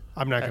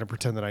 I'm not going to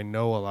pretend that I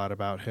know a lot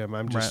about him.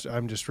 I'm just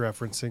Right.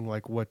 referencing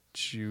like what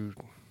you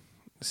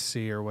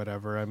see or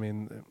whatever. I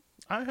mean,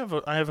 I have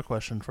a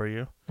question for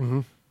you.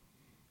 mm-hmm.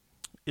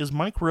 Is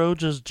Mike Rowe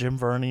just Jim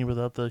Varney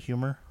without the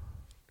humor?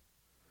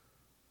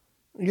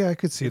 Yeah, I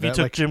could see If that. you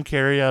took Like, Jim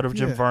Carrey out of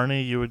Jim Yeah.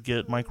 Varney, you would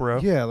get Mike Rowe.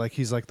 yeah, like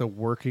he's like the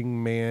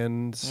working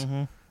man's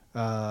Mm-hmm.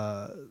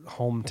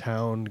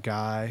 hometown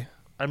guy.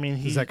 I mean,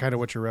 Is that kind of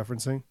what you're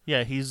referencing?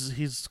 yeah,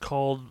 he's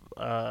called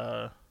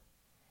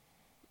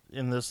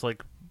in this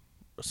like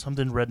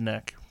something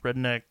redneck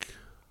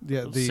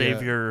Yeah, the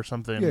savior or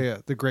something. yeah,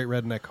 the Great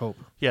Redneck Hope.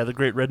 Yeah, the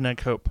Great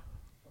Redneck Hope,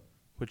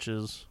 which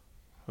is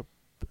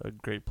a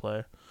great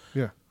play.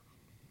 Yeah.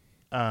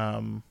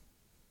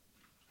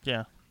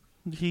 Yeah,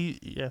 he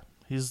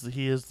is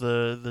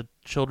the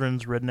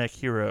children's redneck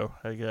hero,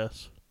 I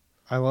guess.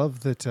 I love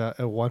that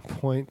at one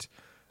point,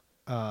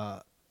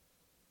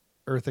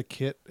 Eartha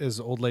Kitt as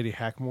Old Lady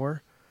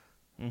Hackmore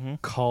Mm-hmm.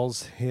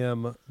 calls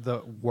him the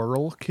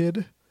Whirl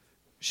Kid.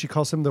 She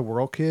calls him the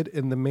Whirl Kid,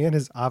 and the man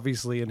is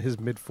obviously in his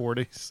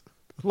mid-40s.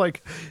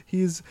 Like,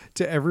 he's,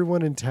 to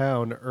everyone in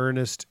town,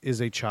 Ernest is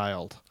a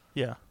child.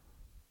 Yeah.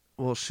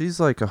 Well, she's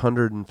like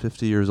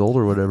 150 years old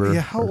or whatever.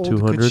 Yeah, how or old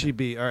 200. could she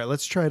be? All right,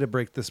 let's try to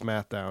break this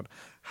math down.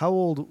 How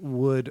old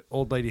would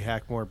Old Lady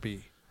Hackmore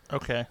be?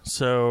 Okay,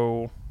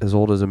 so As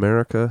old as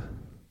America.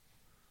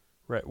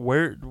 right,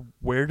 where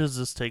does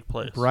this take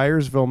place?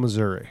 Bryersville,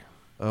 Missouri.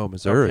 Oh,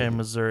 Missouri. Okay,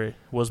 Missouri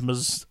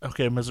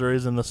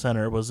Missouri's in the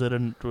center.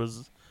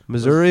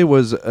 Missouri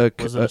was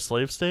Was it a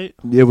slave state?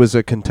 It was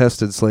a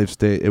contested slave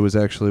state. It was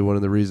actually one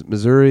of the reasons.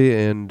 Missouri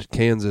and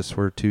Kansas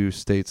were two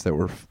states that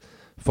were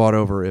fought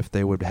over if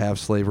they would have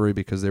slavery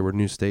because they were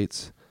new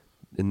states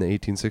in the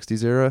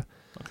 1860s era.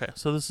 Okay,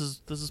 so this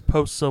is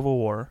post Civil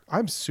War.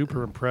 I'm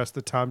super impressed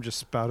that Tom just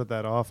spouted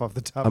that off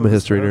the top I'm of a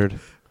his history head. nerd.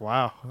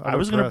 Wow. I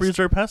was going to breeze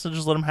right past it,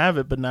 just let him have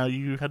it, but now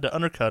you had to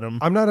undercut him.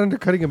 I'm not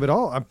undercutting him at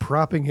all. I'm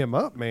propping him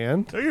up,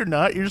 man. No, you're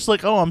not. You're just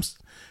like, oh,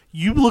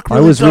 you look I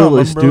really was dumb. really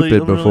I'm stupid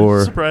I'm before.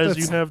 Really surprised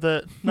you have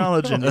that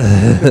knowledge in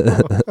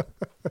you.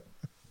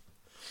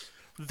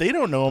 They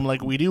don't know him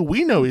like we do.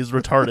 We know he's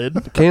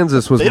retarded.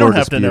 Kansas was They more don't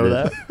have disputed. to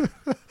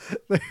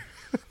know that.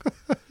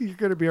 You're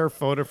going to be our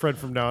phone a friend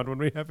from now on when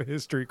we have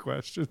history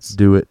questions.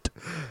 Do it.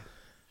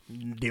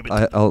 Damn it.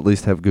 I'll at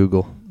least have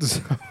Google.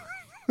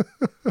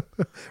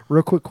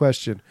 Real quick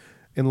question.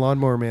 In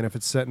Lawnmower Man, if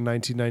it's set in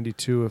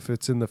 1992, if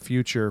it's in the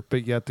future,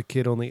 but yet the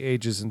kid only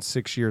ages in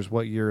 6 years,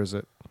 what year is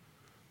it?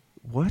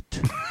 What?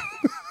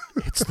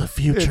 It's the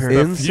future.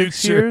 In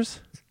 6 future.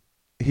 years?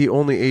 He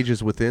only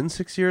ages within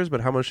 6 years,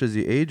 but how much does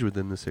he age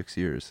within the 6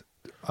 years?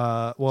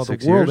 Well,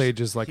 6 the world years?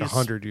 age is like He's-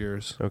 100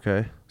 years.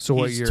 Okay. So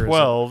what He's year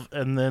 12,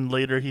 and then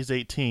later he's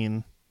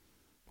 18.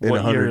 In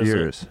What year 100 is it?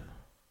 years. is it?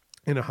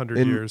 In 100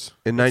 In- years.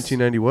 In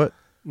 1990 what?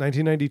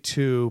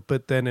 1992,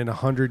 but then in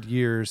 100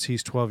 years,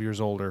 he's 12 years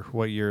older.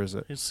 What year is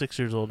it? He's 6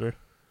 years older.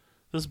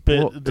 This bit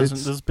Well, doesn't.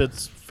 it's- This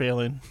bit's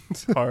failing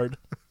hard.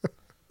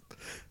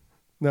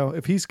 No,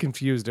 if he's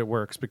confused, it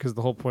works because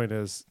the whole point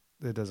is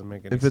it doesn't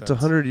make any If sense. it's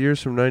 100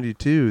 years from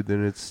 92,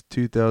 then it's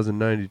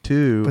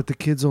 2092. But the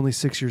kid's only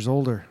 6 years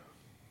older.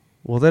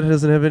 Well, that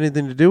doesn't have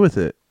anything to do with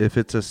it. If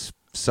it's a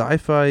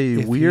sci-fi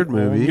If weird he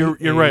movie, only-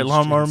 You're right. aged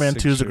Lawnmower in Man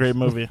 6 2 is a years. great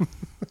movie.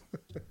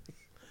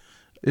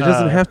 it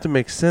doesn't uh, have to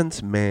make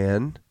sense,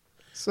 man.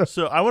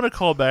 So I want to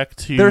call back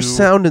to There's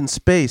sound and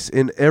space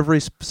in every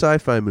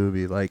sci-fi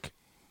movie. Like,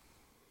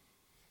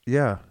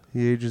 yeah,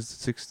 he ages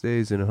 6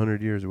 days in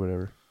 100 years or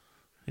whatever.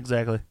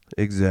 Exactly.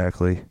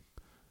 Exactly.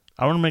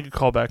 I want to make a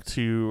call back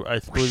to I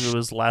believe it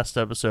was last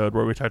episode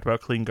where we talked about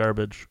clean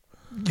garbage.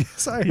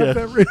 Yes, I have Yeah.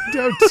 that written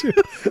down too.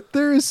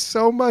 There is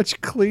so much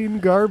clean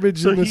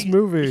garbage in this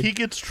movie. He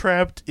gets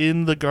trapped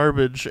in the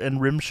garbage, and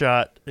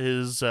Rimshot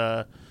is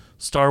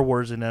Star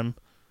Wars in him.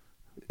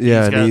 Yeah,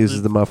 He's and got he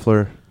uses the- the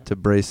muffler to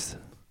brace.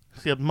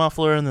 He's got the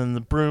muffler, and then the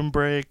broom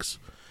breaks.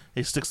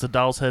 He sticks the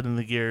doll's head in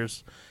the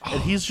gears,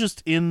 and he's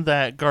just in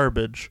that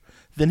garbage.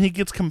 Then he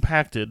gets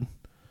compacted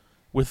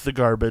with the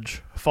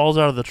garbage, falls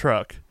out of the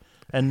truck,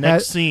 And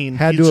next scene,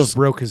 had he's to just, have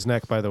broke his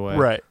neck. By the way,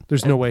 right.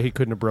 There's no way he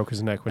couldn't have broke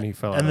his neck when he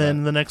fell. And out then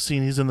of the next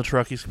scene, he's in the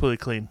truck. He's completely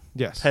clean,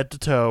 yes, head to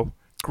toe.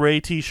 Gray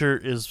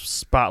T-shirt is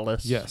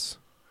spotless. yes.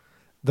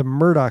 The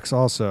Murdochs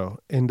also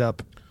end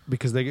up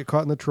because they get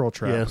caught in the troll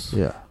trap. Yes.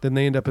 Yeah. Then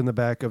they end up in the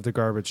back of the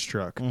garbage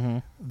truck. Mm-hmm.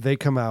 They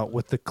come out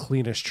with the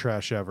cleanest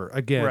trash ever.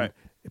 Again, Right.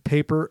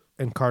 paper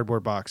and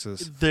cardboard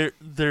boxes. There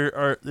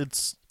are.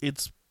 It's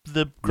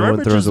the No one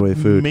garbage throws is away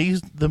food.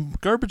 the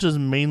garbage is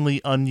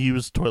mainly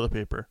unused toilet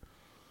paper,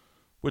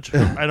 which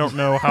I don't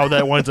know how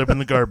that winds up in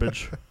the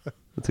garbage.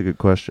 That's a good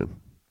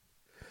question.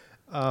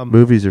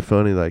 Movies are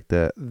funny like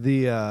that.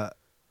 The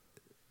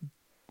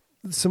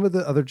some of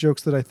the other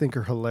jokes that I think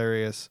are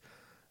hilarious.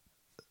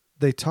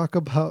 They talk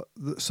about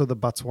the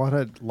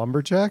Botswana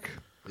lumberjack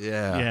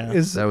Yeah.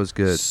 is That was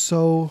good.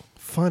 so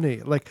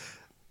funny. Like,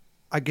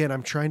 again,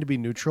 I'm trying to be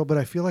neutral, but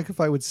I feel like if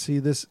I would see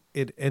this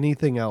in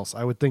anything else,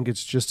 I would think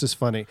it's just as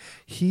funny.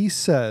 He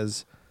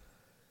says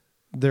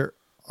there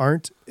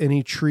aren't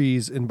any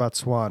trees in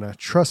Botswana.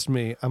 Trust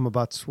me, I'm a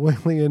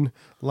Botswanian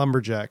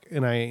lumberjack,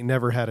 and I ain't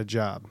never had a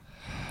job.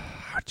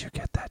 How'd you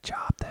get that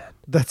job then?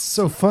 That's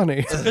so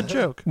funny. Good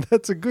joke.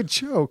 That's a good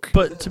joke.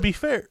 But to be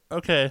fair,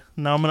 okay,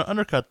 now I'm going to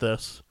undercut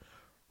this.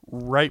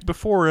 Right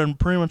before and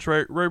pretty much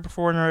right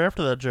before and right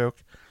after that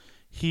joke,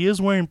 he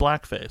is wearing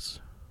blackface.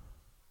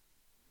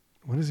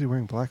 When is he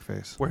wearing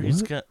blackface? Where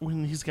he's got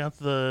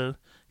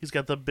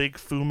the big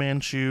Fu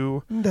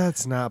Manchu.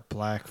 That's not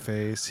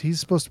blackface. He's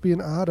supposed to be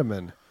an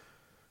Ottoman.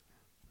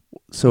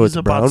 So He's it's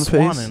a brown face?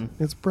 Botswanan.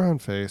 It's brown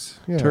face.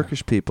 Yeah.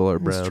 Turkish people are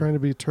He's brown. trying to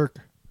be Turk.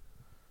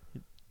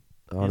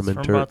 Ottoman He's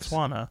from Turks.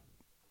 Botswana.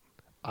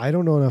 I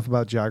don't know enough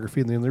about geography,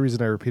 and the only reason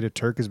I repeated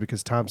Turk is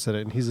because Tom said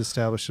it, and he's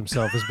established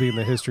himself as being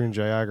the history and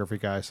geography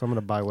guy, so I'm going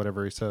to buy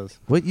whatever he says.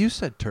 What? You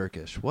said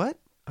Turkish. What?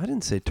 I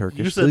didn't say Turkish.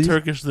 You said Please.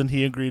 Turkish, then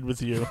he agreed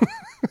with you.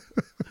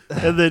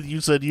 And then you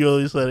said you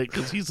only said it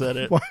because he said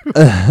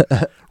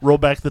it. Roll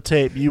back the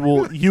tape. You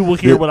will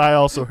hear what I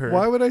also heard.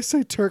 Why would I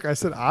say Turk? I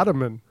said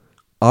Ottoman.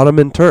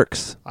 Ottoman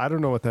Turks. I don't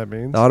know what that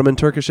means. The Ottoman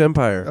Turkish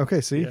Empire. Okay,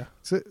 see? Yeah.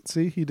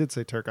 See, he did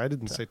say Turk. I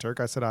didn't say Turk.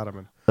 I said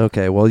Ottoman.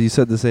 Okay, well, you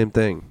said the same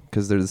thing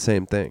because they're the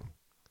same thing.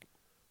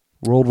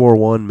 World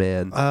War I,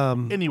 man.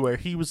 Anyway,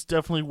 he was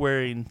definitely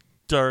wearing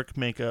dark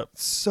makeup.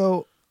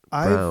 So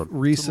Brown. I've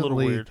It's a little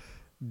recently weird.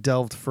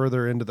 delved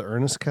further into the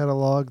Ernest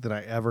catalog than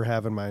I ever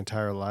have in my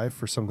entire life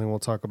for something we'll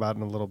talk about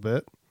in a little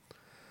bit.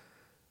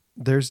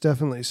 There's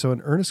definitely, so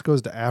in Ernest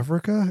Goes to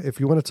Africa, if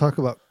you want to talk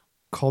about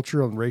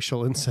cultural and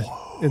racial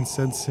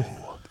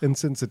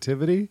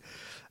insensitivity,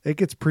 it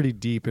gets pretty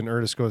deep in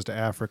Ernest Goes to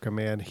Africa,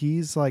 man.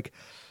 He's like,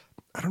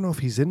 I don't know if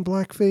he's in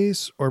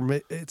blackface or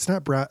it's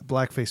not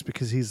blackface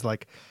because he's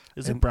like,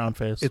 Is it brown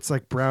face? it's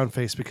like brown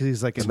face because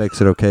he's like, That makes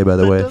it okay, by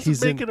the that way. doesn't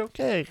He's make in- it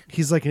okay.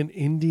 he's like an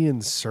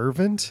Indian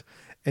servant,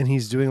 and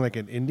he's doing like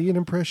an Indian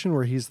impression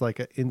where he's like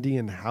an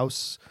Indian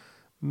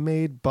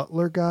housemaid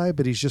butler guy,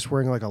 but he's just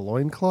wearing like a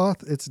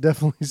loincloth. It's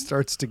definitely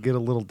starts to get a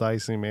little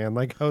dicey, man.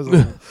 Like I was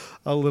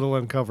a little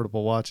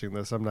uncomfortable watching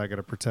this. I'm not going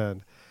to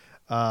pretend.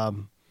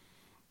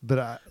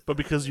 But But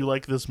because you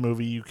like this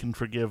movie, you can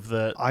forgive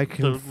that I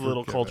can the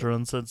little forgive cultural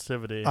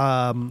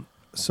insensitivity.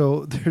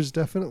 so there's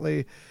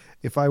definitely,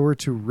 if I were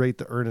to rate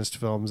the Ernest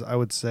films, I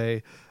would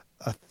say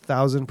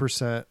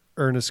 1,000%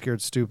 Ernest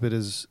Scared Stupid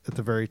is at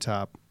the very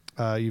top.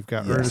 You've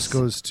got Yes.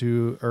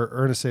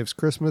 Ernest Saves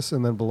Christmas,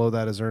 and then below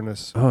that is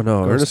Ernest. Oh,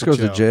 no. Goes Ernest to goes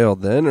to jail. jail,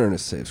 then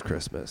Ernest Saves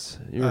Christmas.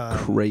 You're Um,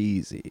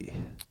 crazy.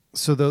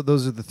 So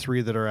those are the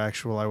three that are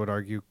actual, I would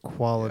argue,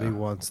 quality Yeah.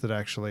 ones that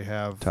actually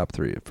have Top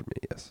three for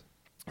me, yes.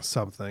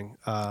 something.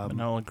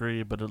 and I'll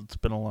agree, but it's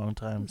been a long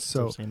time since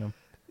so- I've seen him.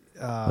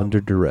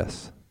 Under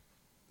duress.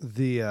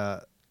 The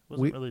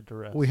Wasn't really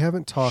direct. we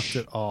haven't talked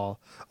at all.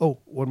 Oh,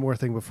 one more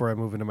thing before I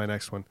move into my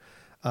next one.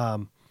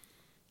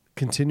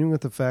 Continuing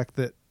with the fact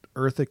that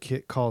Eartha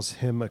Kitt calls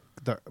him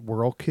the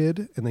Whirl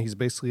Kid, and that he's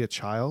basically a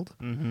child.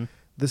 Mm-hmm.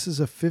 This is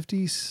a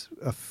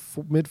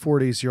mid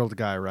 40s year old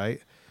guy, right?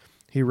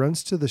 He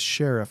runs to the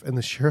sheriff, and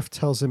the sheriff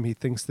tells him he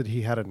thinks that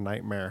he had a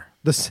nightmare,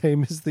 the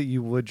same as that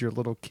you would your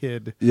little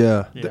kid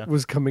Yeah. Yeah. that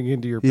was coming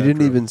into your He bedroom.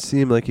 didn't even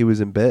seem like he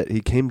was in bed. He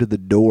came to the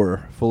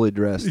door fully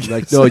dressed.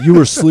 Like, no, you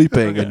were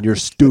sleeping and you're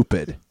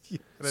stupid. Had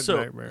a So,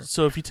 nightmare.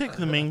 so if you take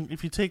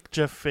if you take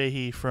Jeff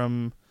Fahey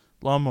from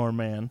Lawnmower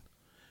Man,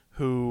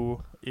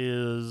 who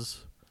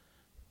is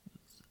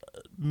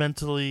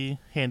mentally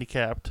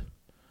handicapped,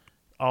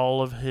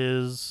 all of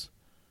his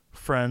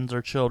friends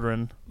are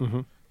children.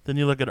 Mhm. Then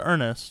you look at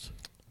Ernest,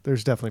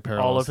 There's definitely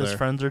parallels all of his there.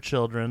 friends are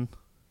children.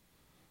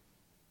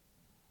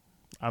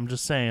 I'm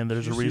just saying,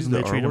 there's Did a you reason use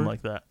they the treat R him word?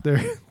 like that.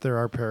 There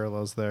are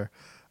parallels there.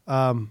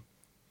 How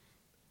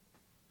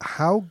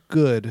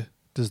good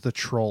does the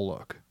troll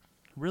look?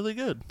 Really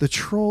good. The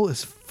troll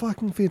is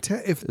fucking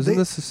fantastic. Isn't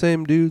this the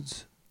same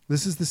dudes?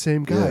 This is the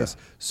same guys.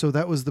 So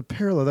that was the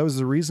parallel. That was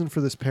the reason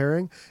for this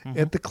pairing. Mhm.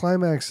 At the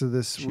climax of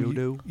this,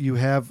 Shodo. you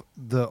have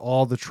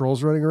all the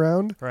trolls running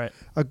around. Right.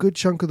 A good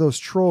chunk of those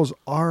trolls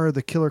are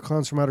the killer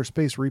clowns from outer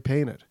space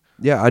repainted.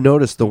 Yeah, I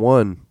noticed the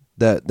one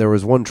that there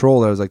was one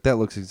troll that I was like, that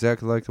looks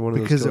exactly like the one of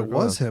those because Killer it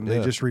was Clowns. him. Yeah.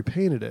 They just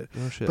repainted it.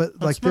 Oh, shit. But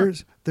That's like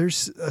smart.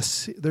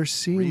 there's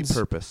scenes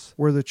repurpose.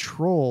 where the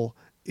troll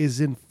is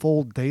in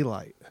full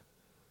daylight,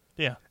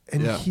 Yeah.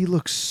 and Yeah. he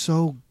looks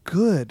so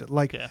good.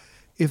 Like Yeah.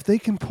 if they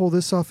can pull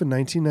this off in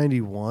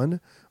 1991,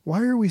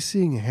 why are we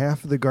seeing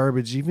half of the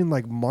garbage? Even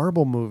like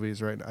Marvel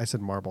movies right now. I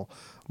said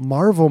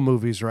Marvel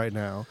movies right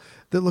now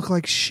that look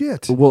like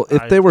shit. Well,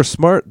 if I- they were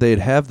smart, they'd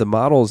have the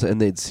models and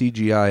they'd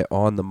CGI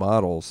on the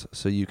models,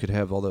 so you could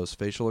have all those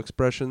facial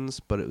expressions,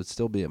 but it would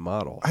still be a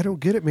model. I don't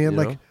get it, man. You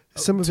Like know?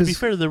 some of To be his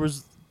fair, there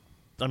was,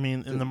 I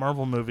mean, in the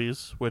Marvel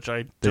movies, which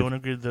I don't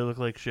agree they look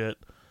like shit.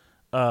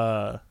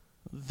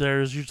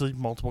 There's usually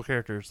multiple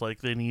characters,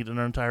 like they need an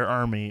entire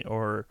army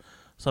or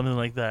something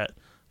like that.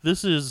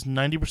 This is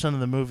 90% of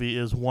the movie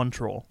is one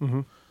troll,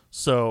 Mhm.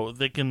 so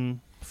they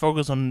can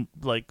focus on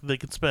like they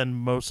could spend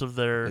most of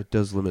their It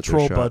does limit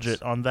troll their shots.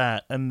 budget on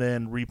that, and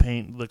then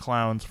repaint the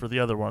clowns for the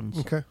other ones.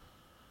 Okay.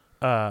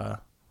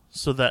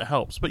 So that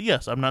helps. But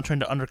yes, I'm not trying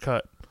to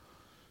undercut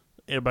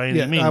it by any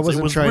Yeah, means. I It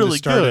wasn't was trying really to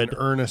start good. an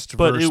Ernest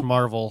but versus it-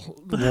 Marvel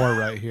war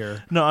right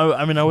here. No,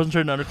 I mean I wasn't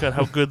trying to undercut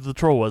how good the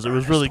troll was. It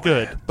was really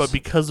good, but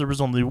because there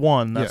was only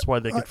one, that's Yeah. why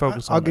they could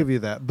focus on I'll it. give you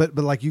that. But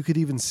like you could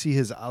even see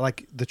his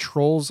like the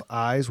troll's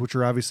eyes, which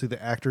are obviously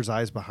the actor's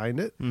eyes behind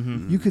it.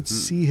 Mm-hmm. You could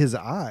see his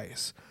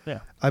eyes. Yeah.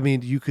 I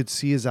mean, you could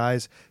see his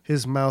eyes.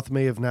 His mouth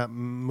may have not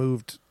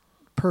moved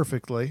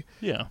perfectly,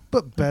 Yeah.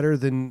 but better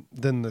than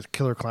the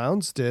Killer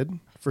Clowns did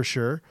for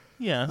sure.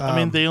 Yeah. I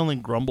mean, Um, they only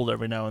grumbled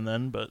every now and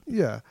then, but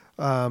Yeah.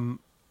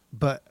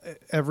 But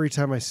every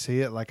time I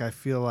see it, like I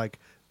feel like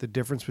the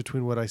difference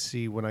between what I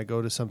see when I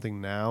go to something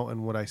now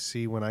and what I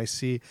see when I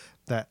see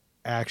that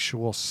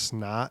actual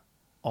snot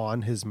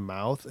on his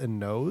mouth and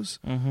nose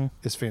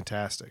is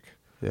fantastic.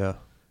 Yeah.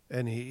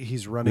 And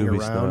he's running Movie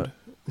around.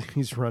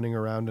 He's running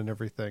around and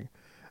everything.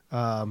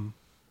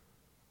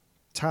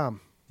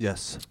 Tom,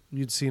 Yes.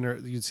 you'd seen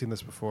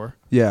this before.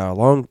 Yeah, a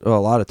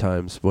lot of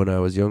times when I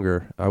was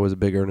younger, I was a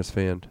big Ernest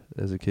fan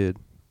as a kid.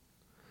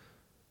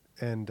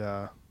 And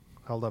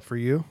held up for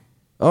you.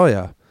 Oh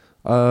yeah,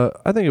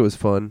 I think it was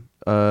fun.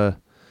 I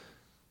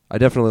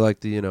definitely like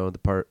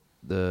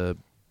the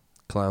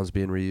clowns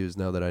being reused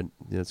now that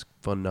it's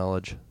fun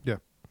knowledge. Yeah.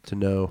 To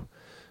know,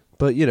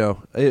 but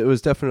it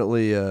was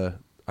definitely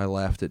I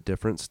laughed at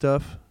different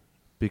stuff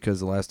because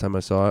the last time I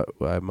saw it,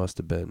 I must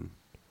have been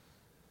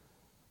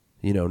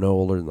no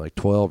older than like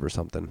 12 or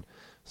something.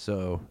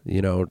 So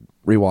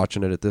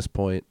rewatching it at this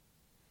point,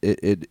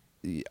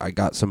 I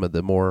got some of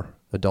the more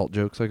adult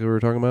jokes like we were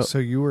talking about. So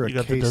you were you a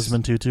got the case.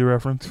 Desmond Tutu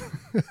reference.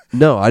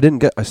 No,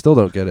 I still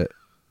don't get it.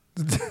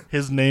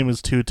 His name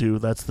is Tutu.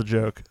 That's the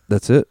joke.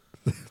 That's it.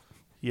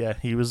 Yeah,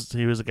 he was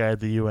a guy at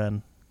the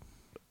UN.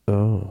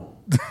 Oh.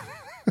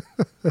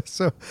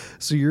 So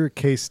you're a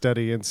case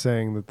study in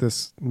saying that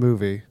this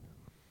movie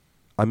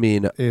I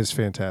mean, is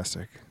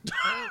fantastic.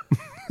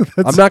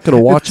 I'm not going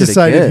to watch it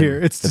decided again. here.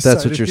 It's if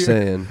that's what decided you're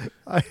here. saying.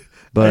 I-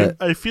 But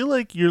I feel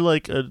like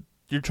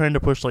you're trying to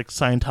push like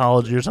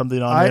Scientology or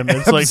something on him.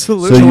 It's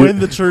absolutely- like So you- join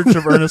the Church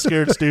of Ernest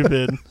Scared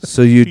Stupid.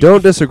 so you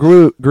don't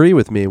disagree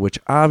with me, which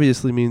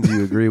obviously means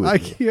you agree with I me.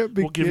 can't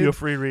begin. We'll give you a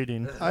free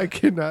reading. I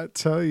cannot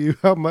tell you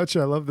how much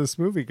I love this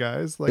movie,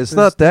 guys. Like It's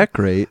not that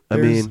great. I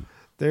there's- mean,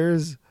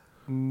 there's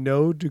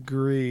no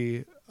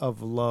degree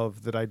of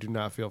love that I do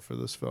not feel for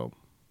this film.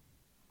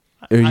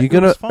 are you it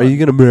was fun.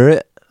 gonna marry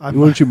it? I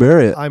Why don't you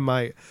marry it? I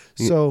might.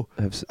 You- So,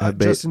 Have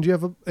bait. Justin, do you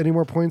have any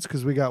more points?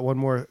 Because we got one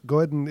more. Go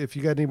ahead, and if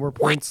you got any more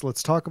points,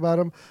 let's talk about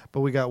them. But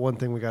we got one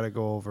thing we got to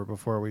go over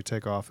before we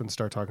take off and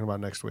start talking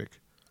about next week.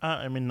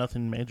 I mean,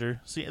 nothing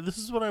major. See, this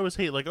is what I always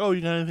hate. Like, oh,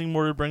 you got anything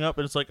more to bring up?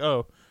 And it's like,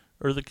 oh,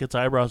 Eartha Kitt's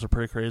eyebrows are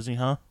pretty crazy,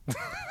 huh?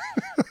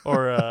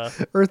 Or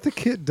Eartha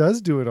Kitt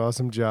does do an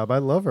awesome job. I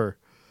love her.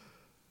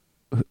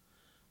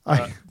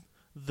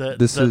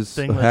 This that is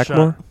thing that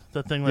Hackmore? shot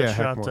that thing that Yeah,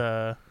 shot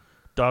Hackmore.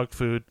 dog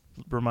food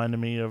reminded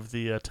me of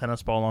the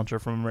tennis ball launcher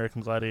from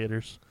American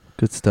Gladiators.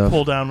 Good stuff.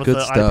 Pull down with Good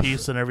the stuff.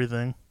 eyepiece and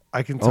everything.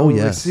 I can Oh, totally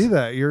yes. see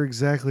that. You're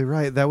exactly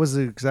right. That was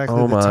exactly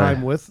Oh, the my.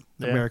 time with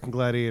Yeah. American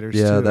Gladiators.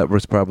 Yeah, too. that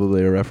was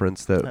probably a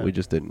reference that Yeah. we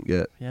just didn't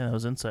get. Yeah, that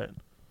was insight.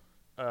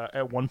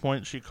 At one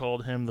point, she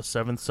called him the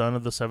seventh son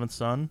of the seventh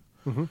son,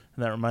 Mhm. and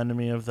that reminded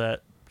me of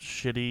that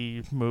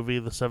shitty movie,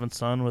 The Seventh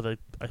Son, with I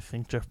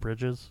think Jeff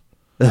Bridges.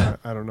 I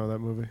don't know that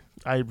movie.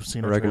 I've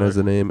seen I a recognize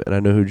trailer. the name, and I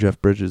know who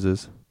Jeff Bridges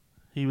is.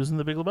 He was in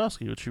The Big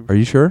Lebowski, which Are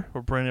you sure?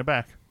 we're bringing it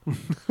back.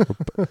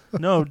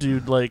 No,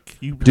 dude, like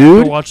you have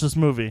Dude? to watch this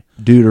movie.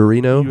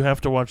 Deuterino? You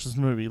have to watch this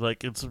movie.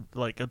 Like it's a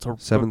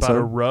Seventh about a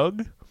Son?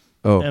 rug,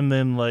 Oh, and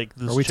then like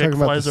this Are we chick talking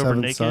about flies The over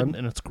Seventh naked, Son?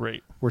 and it's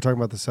great. We're talking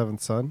about The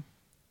Seventh Son.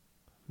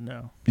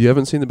 No, you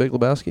haven't seen The Big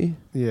Lebowski?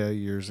 Yeah,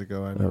 years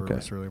ago. I never Okay.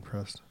 was really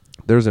impressed.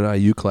 There's an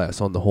IU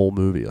class on the whole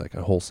movie, like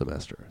a whole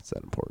semester. It's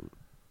that important.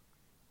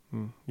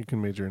 You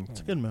can major in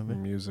it's a good movie.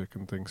 music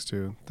and things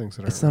too. Things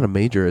that It's are. not a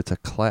major, it's a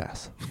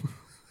class.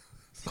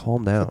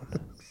 Calm down.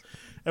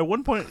 At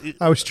one point,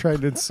 I was trying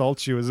to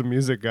insult you as a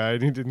music guy,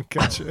 and you didn't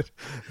catch it.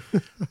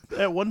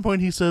 at one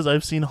point, he says,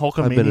 "I've seen I've been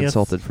Hulkamania."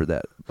 insulted for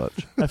that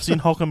much. I've seen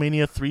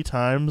Hulkamania 3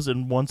 times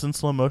and once in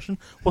slow motion.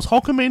 Was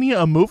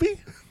Hulkamania a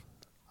movie?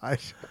 I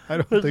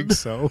don't think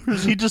so. Or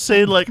is he just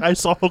saying, like, I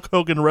saw Hulk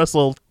Hogan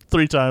wrestle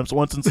 3 times,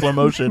 once in slow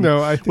motion,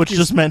 No, I think which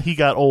just meant he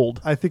got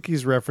old? I think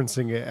he's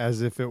referencing it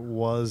as if it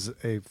was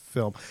a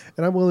film.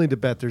 And I'm willing to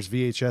bet there's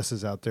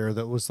VHSs out there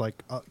that was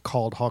like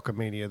called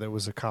Hulkamania that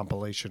was a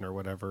compilation or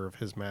whatever of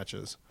his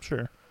matches.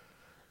 Sure.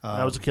 When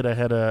I was a kid, I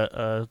had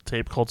a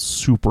tape called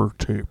Super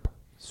Tape.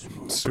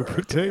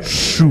 Super tape.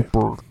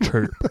 Super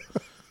Tape.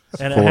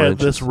 And it 4 had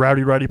inches. this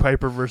Roddy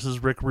Piper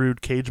versus Rick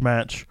Rude cage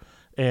match.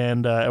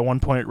 And at one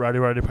point,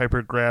 Roddy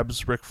Piper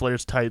grabs Ric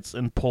Flair's tights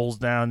and pulls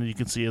down, and you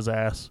can see his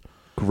ass.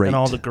 Great. And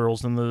all the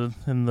girls in the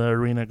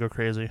arena go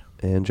crazy.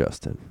 And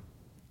Justin.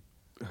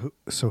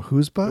 So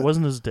whose butt? It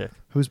wasn't his dick.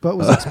 Whose butt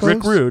was exposed?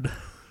 Rick Rude.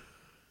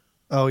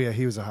 Oh yeah,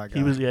 he was a hot guy.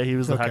 He was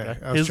the Okay, hot I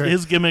guy. was trying-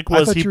 His gimmick I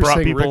was thought he you were brought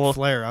saying people. Ric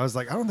Flair. I was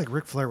like, I don't think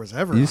Ric Flair was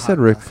ever. You a said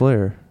hot Ric guy.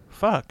 Flair.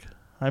 Fuck.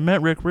 I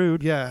meant Rick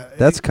Rude. Yeah,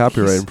 That's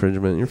copyright he's-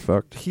 infringement. You're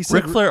fucked. He said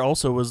Ric Flair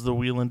also was the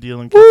wheeling,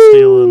 dealing, kick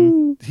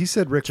stealing. He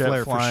said Ric Jet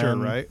Flair for sure, flying.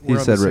 right? He We're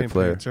on said the Ric same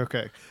Flair. page.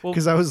 Okay, Well,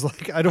 because I was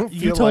like, I don't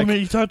You feel told like me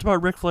you talked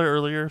about Ric Flair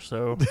earlier,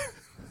 so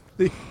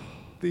All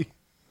Just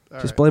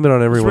right. blame it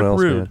on It was everyone Rick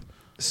else, Rude. man.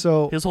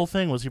 So His whole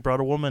thing was he brought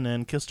a woman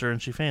in, kissed her,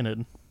 and she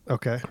fainted.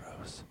 okay,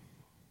 Gross.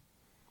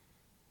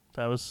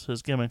 That was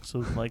his gimmick. So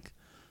like,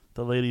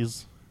 the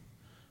ladies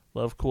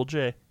love Cool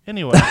J.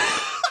 Anyway,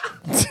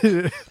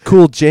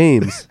 Cool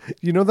James.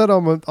 you know that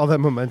all that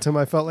momentum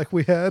I felt like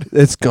we had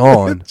It's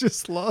gone.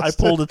 just lost. I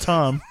pulled a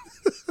Tom.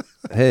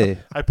 Hey.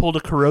 I pulled a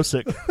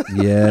Karosik.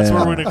 Yeah. That's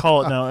what we're gonna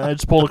call it now. I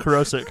just pulled a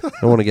Karosik.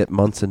 I want to get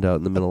Munson out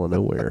in the middle of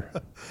nowhere.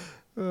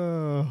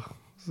 Oh,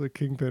 it's a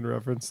Kingpin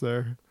reference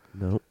there.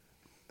 Nope.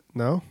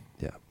 No.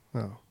 Yeah.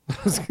 Oh, I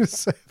was gonna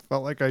say. I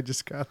felt like I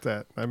just got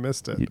that. I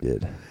missed it. You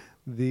did.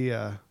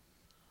 The.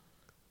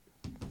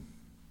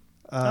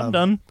 I'm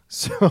done.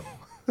 So.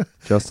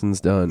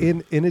 Justin's done.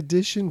 In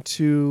addition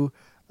to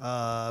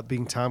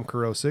being Tom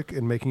Karosik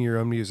and making your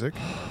own music,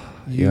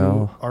 you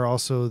Yeah. are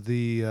also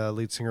the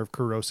lead singer of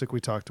Karosik we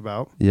talked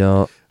about.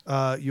 Yeah.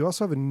 You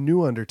also have a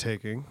new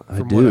undertaking, I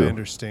from what do. I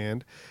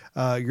understand.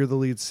 You're the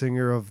lead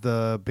singer of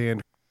the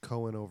band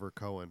Cohen Over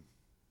Cohen.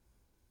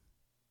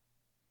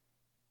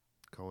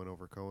 Cohen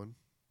Over Cohen.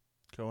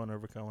 Cohen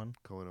over Cohen.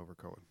 Cohen Over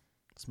Cohen.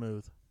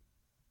 Smooth.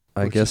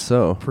 I Which guess is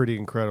so. Pretty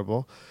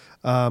incredible.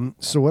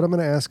 So what I'm going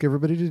to ask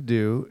everybody to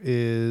do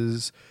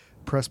is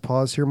press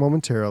pause here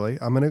momentarily.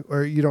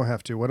 Or you don't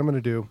have to. What I'm going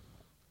to do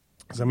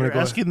is I'm going You're to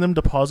go. asking them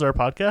to pause our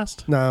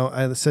podcast? No,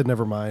 I said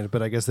never mind,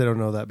 but I guess they don't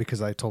know that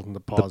because I told them to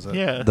pause it.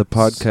 Yeah. The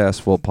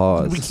podcast will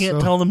pause. We can't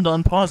So- tell them to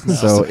unpause now.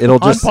 So it'll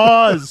just.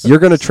 unpause. You're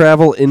going to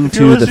travel If you're into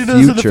the listening to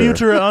this in the future.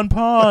 future,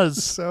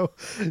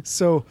 unpause.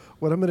 So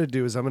what I'm going to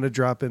do is I'm going to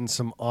drop in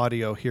some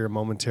audio here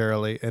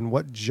momentarily, and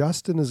what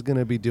Justin is going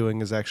to be doing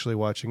is actually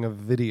watching a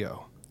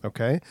video.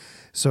 Okay,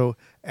 so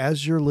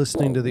as you're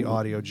listening to the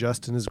audio,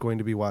 Justin is going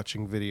to be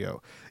watching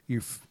video.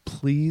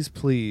 Please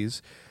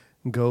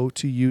go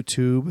to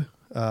YouTube.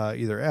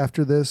 Either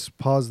after this,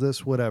 pause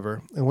this,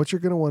 whatever. And what you're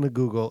going to want to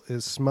Google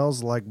is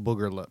 "smells like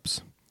booger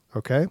lips."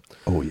 Okay.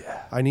 Oh,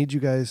 yeah. I need you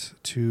guys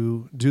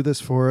to do this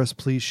for us.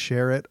 Please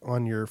share it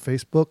on your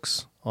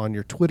Facebooks, on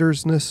your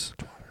Twittersness,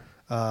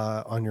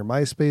 on your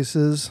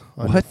MySpaces,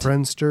 on your What?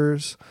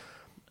 Friendsters.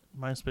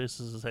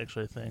 MySpace is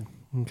actually a thing.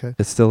 Okay.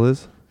 It still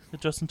is?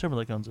 Justin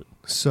Timberlake owns it.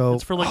 So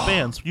It's for like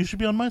bands. You should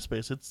be on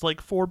MySpace. It's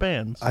like 4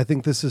 bands. I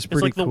think this is It's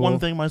pretty like the cool. one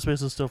thing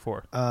MySpace is still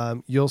for.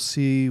 You'll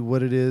see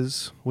what it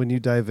is when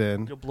you dive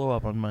in. You'll blow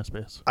up on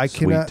MySpace. I Sweet.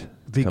 cannot It's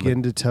begin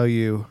coming. to tell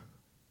you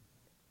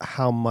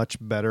how much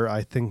better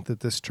I think that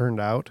this turned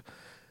out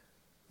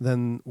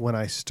than when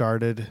I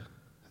started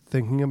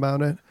thinking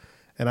about it.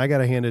 And I got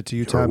to hand it to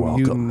you, You're Tom.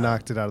 You welcome.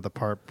 knocked it out of the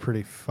park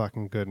pretty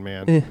fucking good,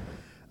 man.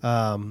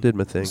 Did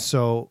my thing.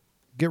 So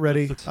get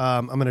ready.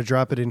 I'm going to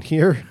drop it in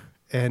here,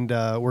 and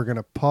we're going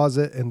to pause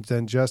it, and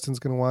then Justin's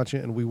going to watch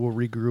it, and we will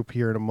regroup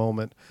here in a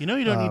moment. You know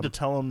you don't need to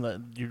tell them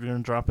that you're going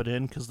to drop it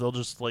in because they'll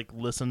just like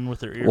listen with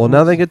their ears. Well,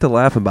 now they get to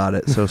laugh about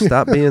it, so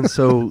stop being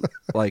so,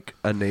 like,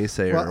 a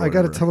naysayer. Well, I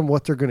got to tell them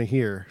what they're going to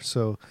hear.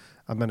 So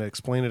I'm going to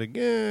explain it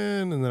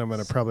again, and then I'm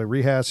going to probably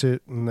rehash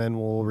it, and then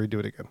we'll redo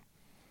it again.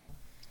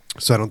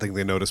 So I don't think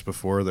they noticed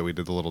before that we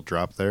did the little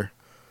drop there.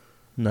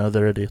 No,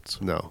 they're idiots.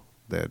 No,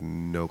 they had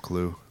no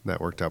clue. That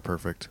worked out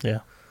perfect. Yeah.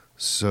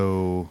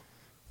 So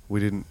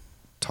we didn't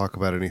talk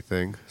about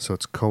anything. So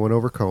it's Cohen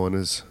Over Cohen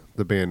is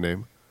the band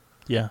name.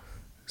 Yeah.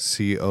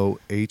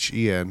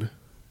 Cohen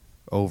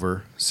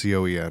over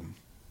Coen.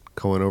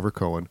 Cohen Over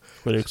Cohen.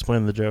 Way to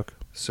explain the joke.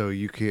 So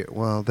you can't.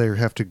 Well, they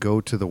have to go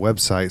to the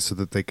website so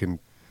that they can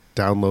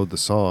download the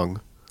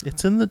song.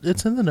 It's in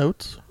the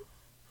notes.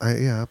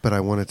 Yeah, but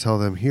I want to tell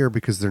them here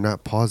because they're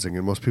not pausing,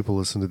 and most people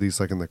listen to these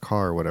like in the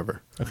car or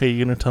whatever. Okay,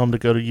 you're gonna tell them to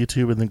go to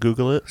YouTube and then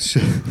Google it.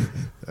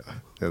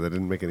 Yeah, that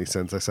didn't make any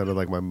sense. I sounded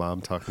like my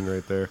mom talking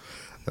right there.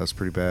 That was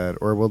pretty bad.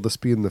 Or will this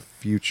be in the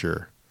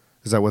future?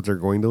 Is that what they're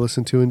going to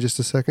listen to in just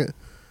a second?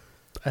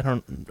 I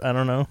don't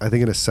know. I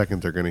think in a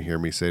second they're going to hear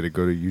me say to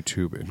go to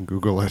YouTube and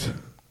Google it.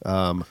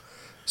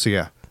 So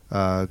yeah,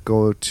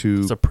 Go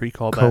to It's a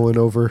pre-call back.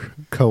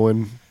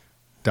 Cohen.com.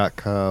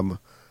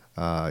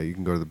 You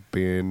can go to the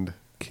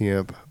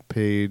Bandcamp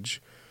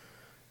page,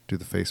 do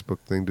the Facebook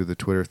thing, do the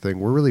Twitter thing.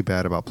 We're really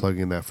bad about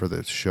plugging that for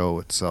the show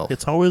itself.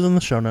 It's always in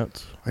the show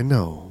notes. I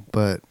know,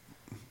 but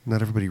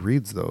not everybody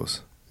reads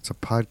those. It's a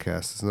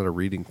podcast. It's not a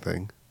reading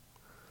thing.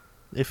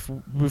 If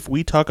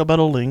we talk about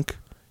a link,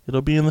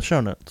 it'll be in the show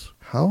notes.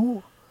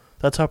 How?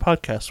 That's how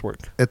podcasts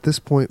work. At this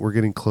point, we're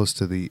getting close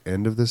to the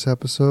end of this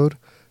episode.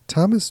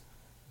 Tom is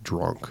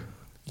drunk.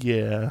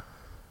 Yeah.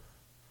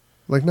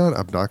 Like, not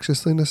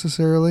obnoxiously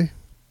necessarily,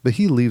 but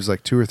he leaves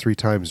like 2 or 3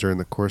 times during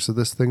the course of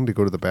this thing to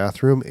go to the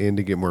bathroom and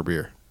to get more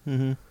beer.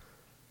 Mm-hmm.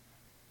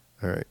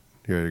 All right.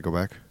 You ready to go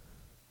back?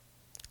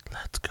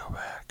 Let's go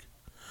back.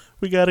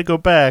 We gotta go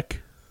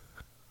back.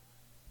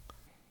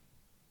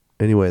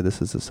 Anyway,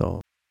 this is the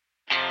song.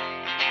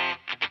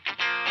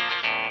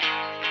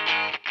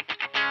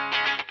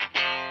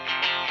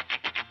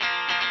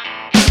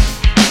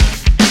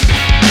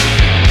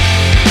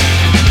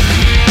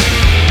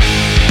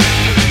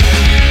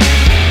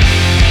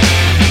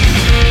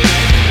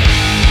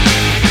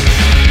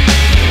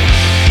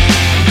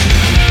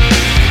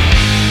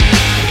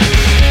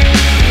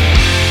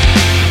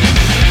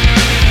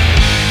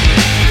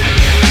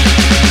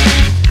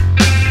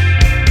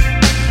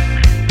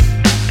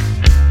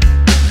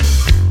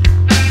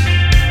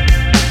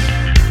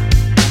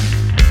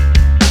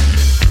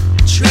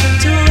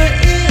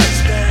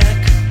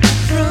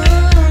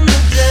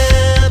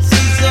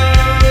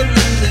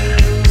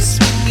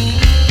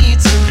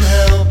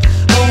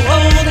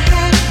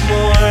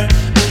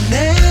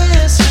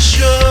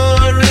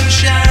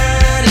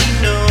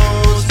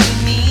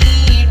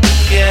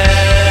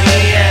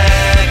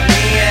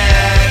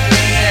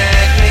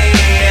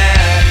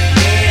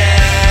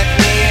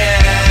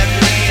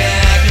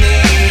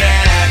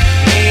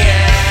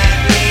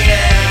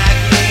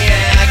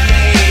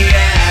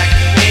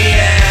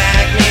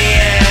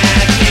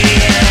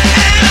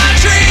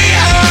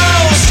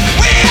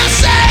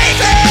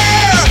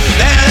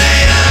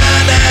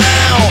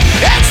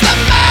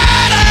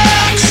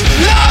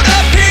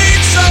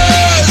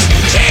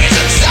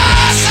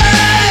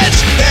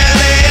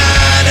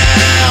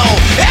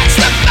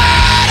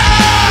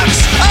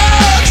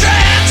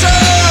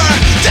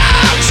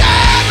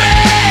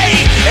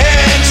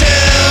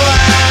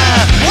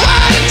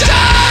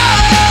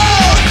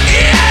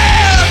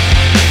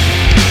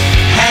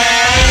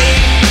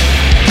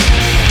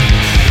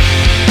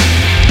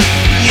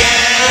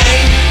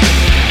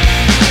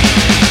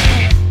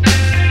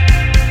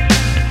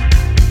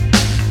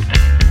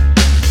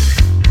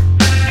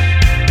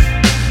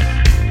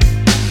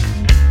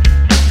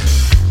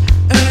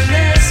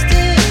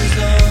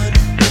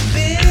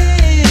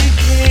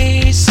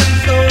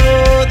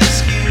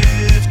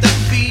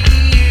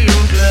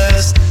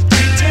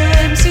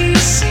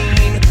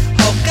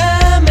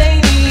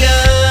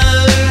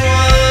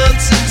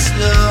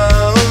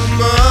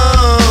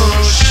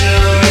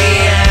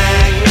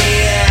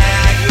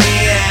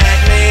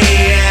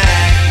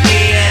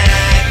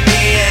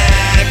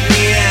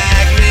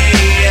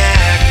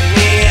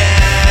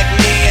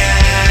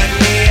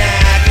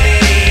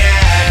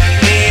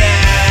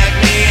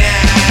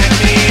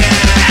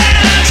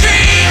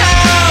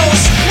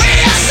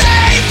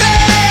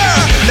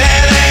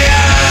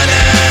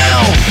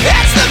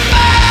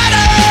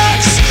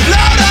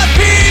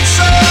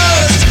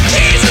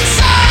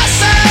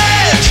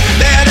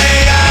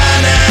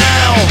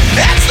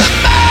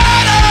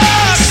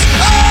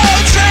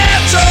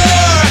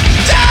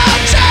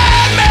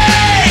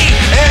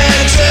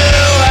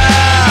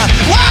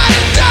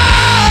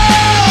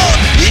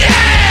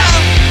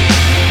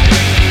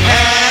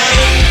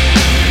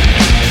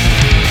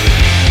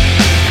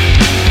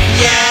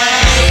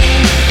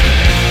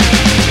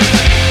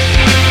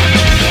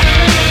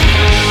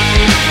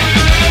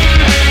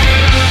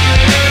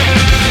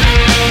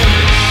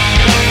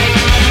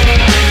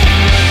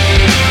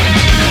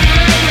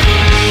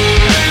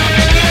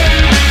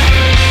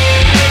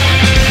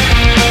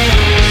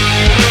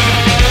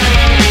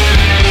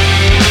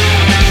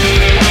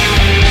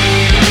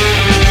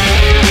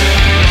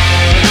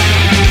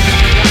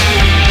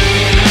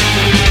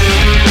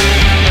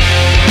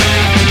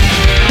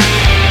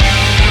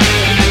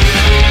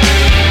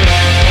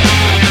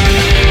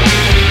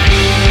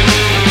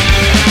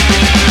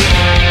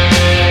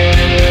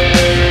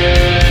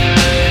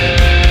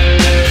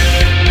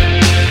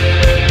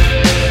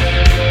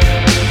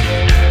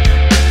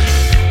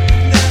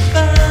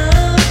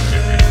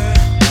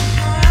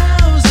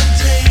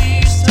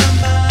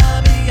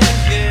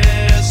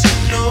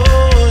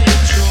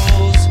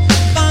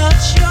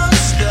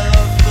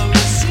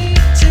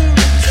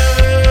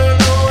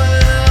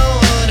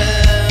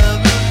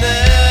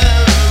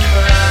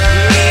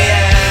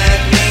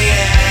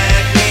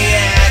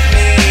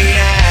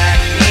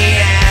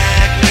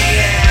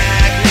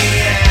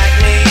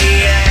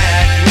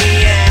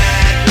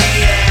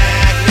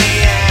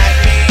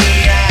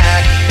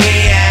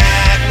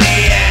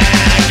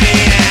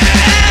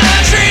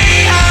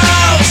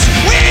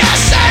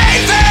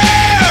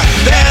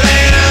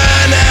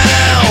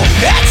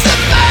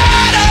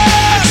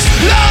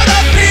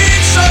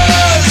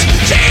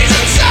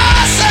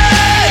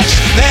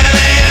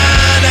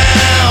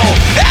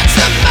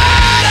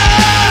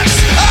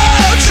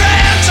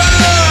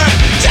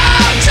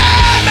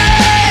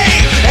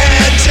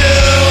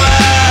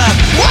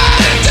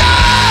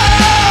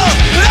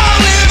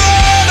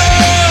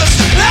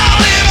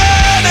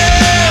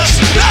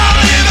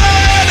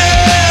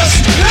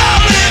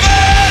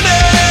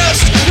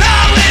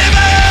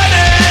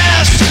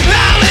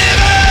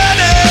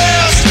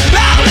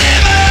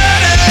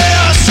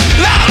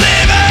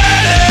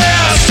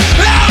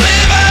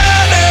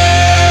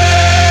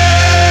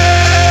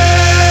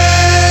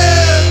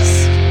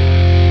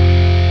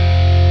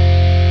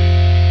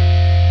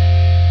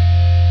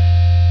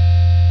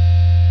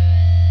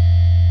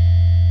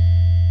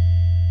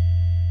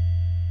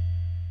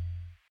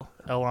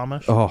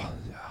 Amish. Oh,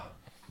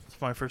 It's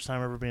my first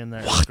time ever being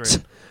there. It's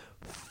great.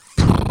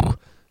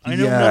 I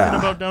know nothing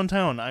about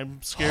downtown.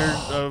 I'm scared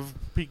of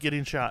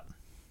getting shot.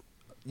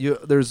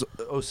 there's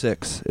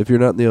 06. If you're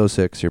not in the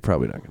 06, you're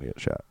probably not going to get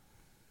shot.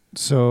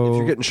 So If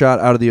you're getting shot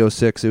out of the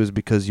 06, it was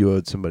because you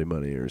owed somebody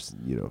money or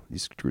you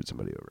screwed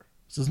somebody over.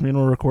 Does this mean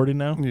we're recording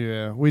now?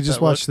 yeah, we just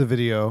That watched the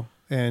video,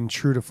 and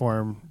true to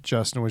form,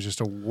 Justin was just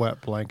a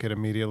wet blanket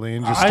immediately,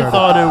 and just I started.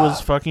 thought it was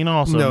fucking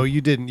awesome. No,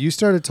 you didn't. You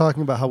started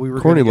talking about how we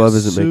were. Corny gonna get Love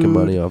isn't making sued.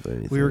 money off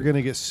anything. We were going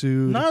to get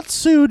sued. Not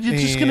sued. You're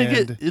just gonna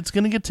And get. It's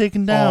gonna get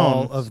taken down.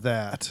 all of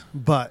that.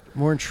 But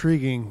more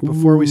intriguing,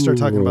 before we start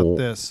talking about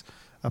this,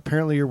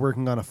 apparently you're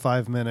working on a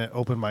 5-minute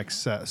open mic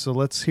set. So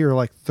let's hear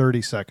like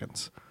 30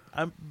 seconds.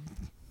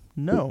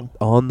 No.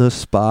 On the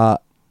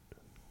spot.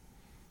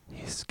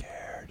 He's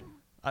scared.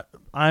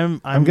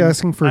 I'm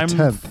asking for a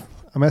tenth.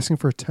 I'm asking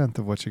for a tenth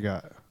of what you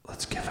got.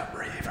 Let's give him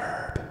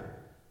reverb.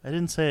 I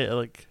didn't say it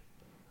like.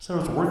 I said I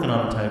was working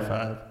on a Type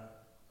 5.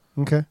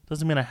 Okay.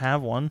 Doesn't mean I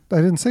have one. I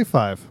didn't say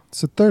 5. I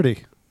said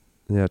 30.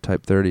 Yeah,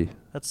 type 30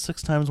 That's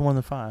 6 times more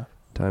than 5.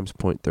 times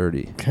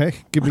 0.30 Okay.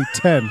 Give me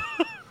 10.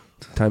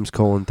 times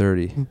colon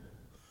 30.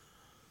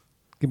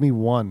 Give me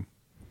 1.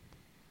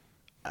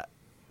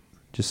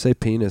 Just say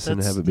penis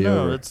and have it be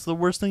no, over. it's the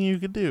worst thing you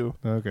could do.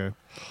 Okay.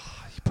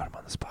 You put him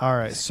on the spot. All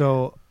right.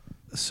 So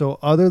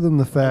other than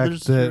the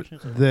fact there's-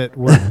 that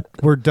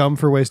we're dumb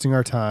for wasting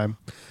our time,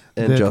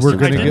 And that Justin, we're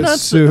going I to did get not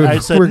sued. I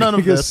said We're none gonna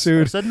of get this. I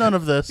sued. said none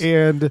of this.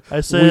 And I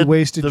said we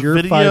wasted the your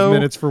video, 5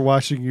 minutes for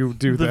watching you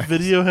do the that.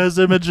 video has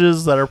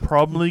images that are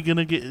probably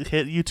gonna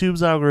hit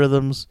YouTube's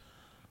algorithms,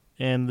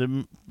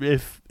 and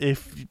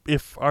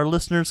if our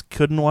listeners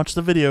couldn't watch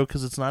the video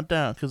because it's not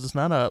down, because it's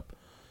not up,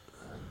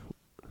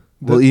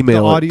 We'll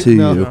email it to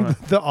no, you.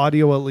 The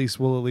audio will at least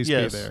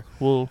yes, be there.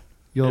 well,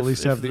 You'll at if-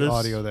 least if have the this-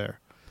 audio there.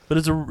 but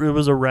it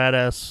was a rad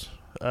ass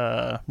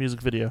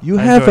music video. You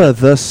I have enjoyed it.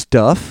 the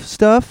stuff?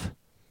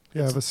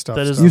 Yeah, the stuff.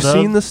 That is stuff. You've The-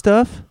 seen the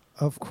stuff?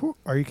 Of course.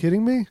 Are you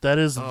kidding me? That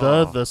is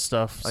the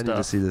stuff. I need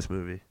to see this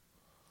movie.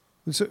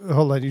 So,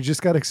 hold on. You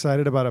just got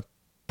excited about a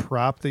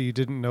prop that you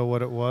didn't know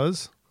what it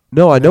was?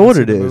 No, I know Haven't what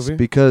seen it the is movie?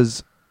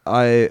 because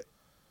I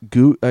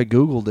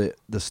Googled it,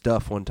 the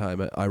stuff one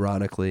time,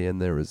 ironically,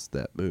 and there was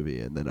that movie,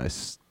 and then I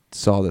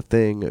saw the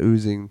thing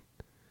oozing.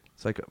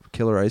 It's like a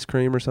killer ice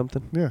cream or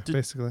something. Yeah, Did-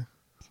 basically.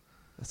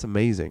 That's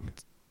amazing.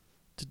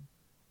 Did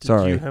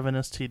Sorry. you have an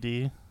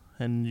STD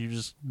and you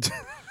just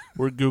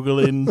were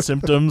Googling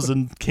symptoms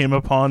and came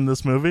upon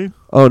this movie?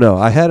 Oh no,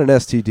 I had an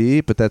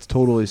STD, but that's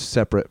totally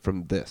separate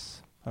from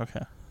this.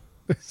 Okay.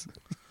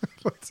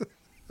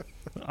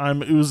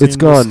 I'm oozing It's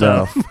gone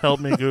the stuff. Help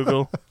me,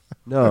 Google.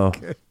 No,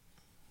 Okay.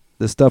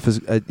 the stuff is.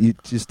 You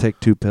just take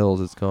 2 pills,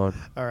 it's gone.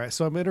 All right.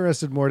 So I'm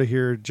interested more to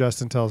hear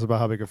Justin tell us about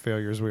how big of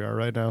failures we are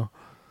right now.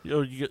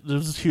 Yo,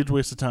 this is a huge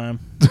waste of time.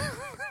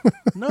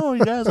 No,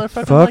 you guys, I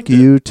fucking Fuck liked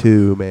you it.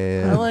 too, I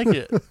man. like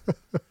it.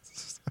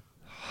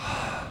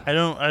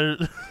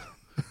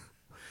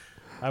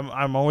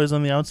 I'm always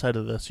on the outside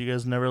of this. You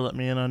guys never let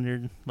me in on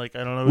your I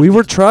don't know. We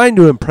were trying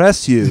to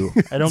impress you.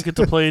 I don't get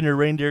to play in your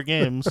reindeer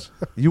games.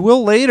 You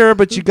will later,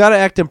 but you got to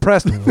act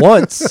impressed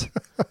once.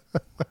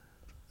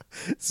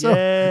 So,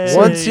 Yay.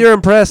 Once you're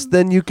impressed,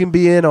 then you can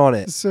be in on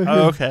it. so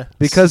Oh, okay.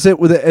 Because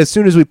as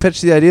soon as we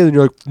pitch the idea, then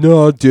you're like,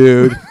 no,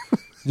 dude,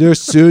 they'll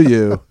sue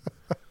you.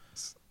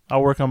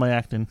 I'll work on my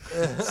acting.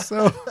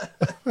 so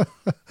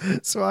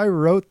so I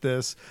wrote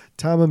this.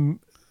 Tom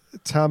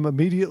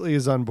immediately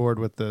is on board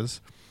with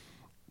this.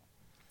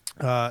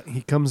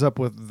 He comes up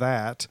with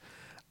that.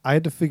 I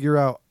had to figure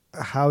out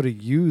how to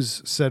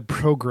use said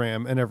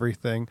program and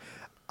everything.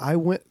 I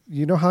went,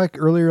 you know how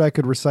earlier I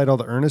could recite all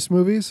the Ernest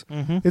movies?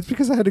 Mm-hmm. It's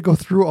because I had to go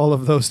through all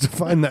of those to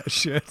find that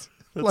shit.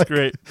 That's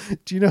great.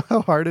 Do you know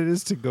how hard it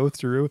is to go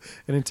through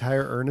an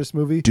entire Ernest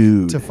movie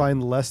Dude. to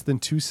find less than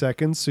 2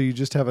 seconds? So you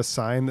just have a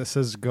sign that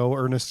says "Go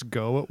Ernest,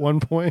 go" at one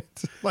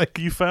point. Like,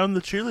 You found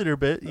the cheerleader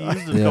bit. You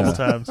used it a Yeah. couple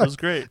times. It was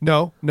great.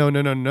 no.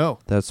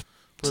 That's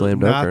slam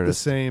dunk, Not the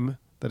Ernest. same.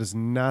 That is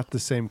not the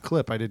same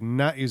clip. I did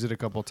not use it a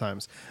couple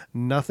times.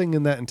 Nothing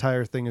in that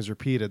entire thing is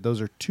repeated. Those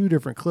are 2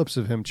 different clips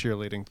of him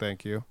cheerleading.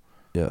 Thank you.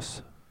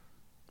 Yes.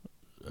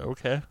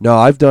 Okay. No,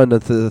 I've done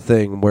the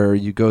thing where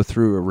you go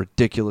through a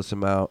ridiculous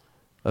amount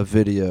of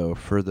video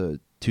for the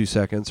 2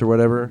 seconds or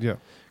whatever. Yeah.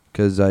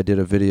 Because I did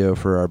a video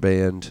for our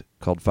band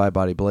called Five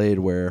Body Blade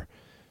where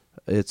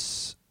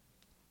it's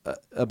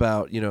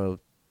about,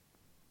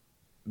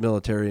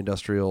 military,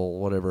 industrial,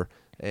 whatever.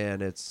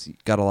 And it's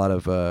got a lot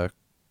of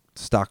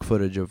stock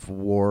footage of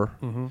war.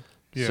 Mm-hmm.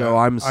 Yeah. So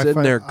I'm I sitting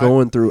find- there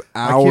going through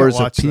can't hours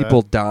of watch that.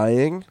 people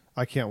dying.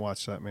 I can't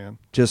watch that, man.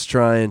 Just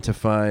trying to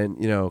find,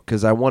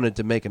 because I wanted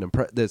to make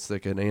that's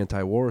like an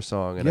anti-war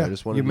song, and yeah, I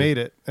just wanted you to made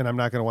it, and I'm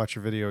not going to watch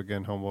your video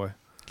again, homeboy.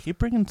 Keep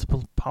bringing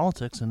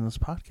politics in this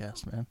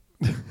podcast, man.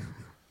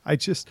 I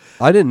just,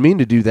 I didn't mean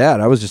to do that.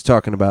 I was just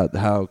talking about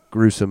how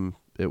gruesome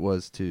it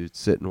was to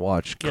sit and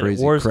watch Get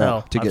crazy it. War is crap.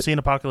 hell. To I've get seen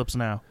Apocalypse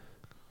Now.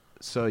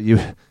 so you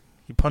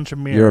punch a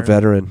mirror. you're a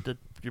veteran.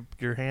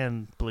 Your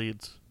hand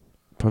bleeds.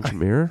 Punch a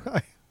mirror,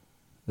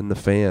 and the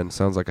fan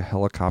sounds like a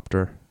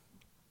helicopter.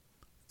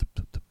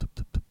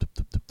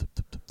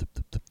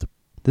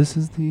 This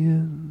is the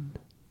end.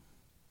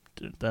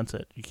 Dude, that's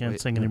it. You can't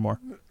Wait, sing no. anymore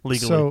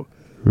legally. So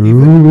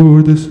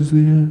Ooh, this is the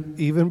end.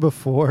 even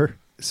before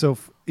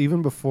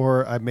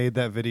I made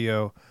that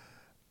video,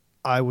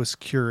 I was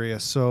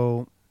curious.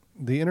 So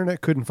the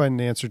internet couldn't find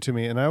an answer to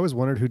me, and I always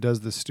wondered who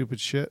does this stupid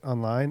shit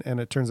online, and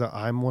it turns out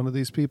I'm one of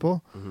these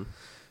people. Mm-hmm.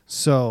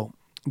 So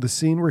the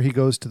scene where he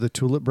goes to the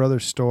Tulip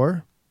Brothers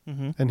store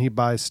Mm-hmm. and he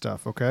buys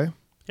stuff, okay?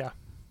 Yeah.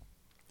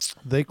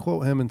 They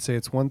quote him and say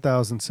it's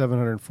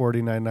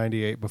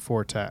 $1,749.98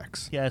 before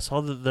tax. Yeah, I saw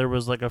that there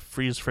was like a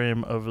freeze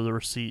frame of the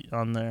receipt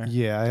on there.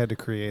 Yeah, I had to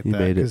create You that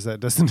made it. because that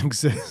doesn't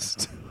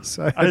exist.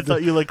 So I had to-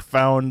 thought you like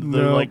found the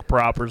No, like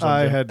prop or something.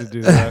 I had to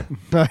do that.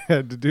 I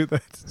had to do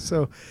that.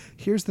 So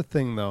here's the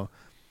thing, though.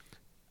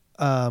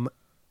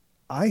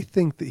 I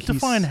think that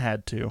Define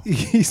had to.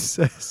 he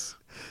says.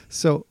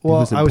 So, well,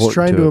 was I was important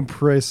trying to to it.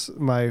 impress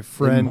my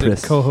friend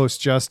Impress. and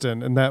co-host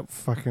Justin, and that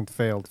fucking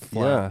failed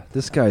flat. Yeah,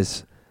 this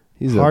guy's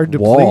he's Hard a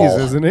to wall. please,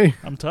 isn't he?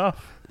 I'm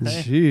tough.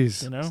 Hey,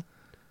 Jeez. you know,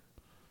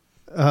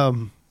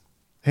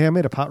 Hey, I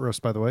made a pot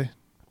roast, by the way.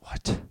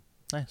 What?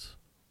 nice.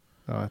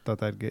 Oh, I thought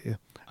that'd get you.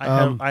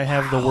 I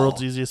have the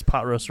world's easiest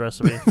pot roast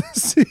recipe.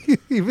 See,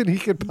 even he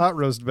could pot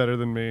roast better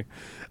than me.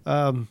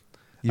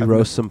 You I've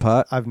roast some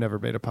pot? I've never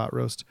made a pot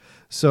roast. Throw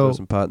So,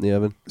 some pot in the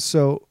oven?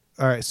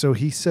 all right. So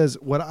he says,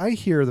 what I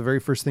hear, the very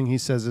first thing he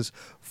says is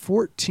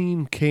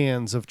 14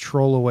 cans of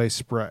Troll Away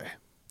spray.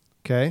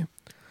 Okay.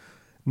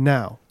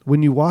 Now,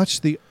 when you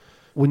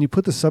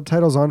put the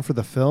subtitles on for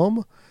the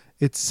film,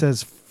 it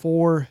says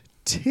 4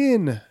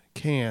 tin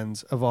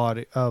cans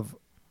of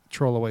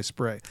Troll Away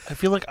spray. I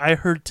feel like I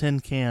heard 10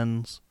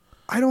 cans.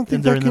 I don't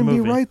think they're that in the can be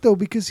movie. right, though,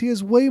 because he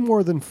has way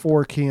more than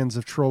 4 cans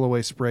of Troll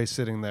Away spray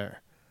sitting there.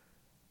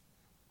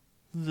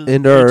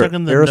 And you're are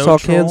talking the aerosol no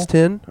cans troll?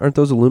 tin? Aren't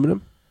those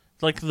aluminum?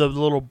 Like the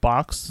little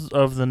box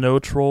of the no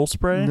troll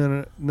spray?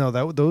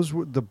 No. Those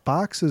were the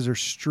boxes are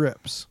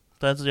strips.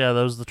 Those are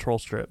the troll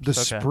strips. The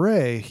Okay.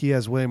 spray, he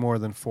has way more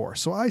than 4.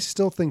 So I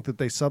still think that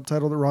they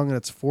subtitled it wrong, and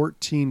it's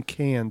 14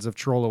 cans of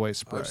Troll Away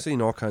spray. I've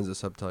seen all kinds of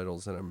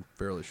subtitles that I'm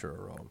fairly sure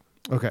are wrong.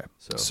 Okay.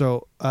 So,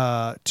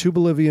 So 2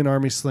 Bolivian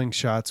Army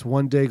slingshots,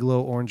 1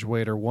 Dayglow orange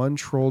waiter, 1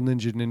 Troll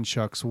Ninja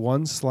Nunchucks,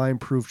 1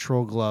 slime-proof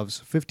troll gloves,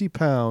 50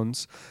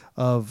 pounds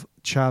of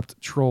chopped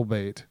troll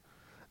bait,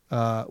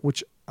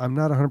 which I'm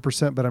not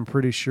 100%, but I'm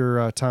pretty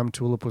sure Tom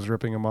Tulip was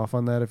ripping him off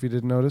on that, if you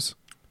didn't notice.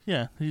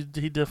 Yeah, he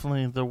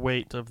definitely, the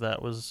weight of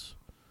that was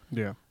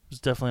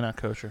definitely not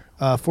kosher.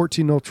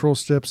 14 no troll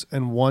strips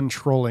and 1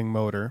 trolling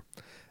motor.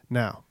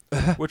 Now,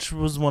 Which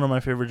was one of my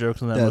favorite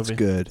jokes in that that's movie.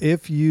 good.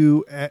 if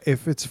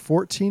it's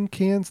 14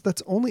 cans,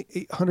 that's only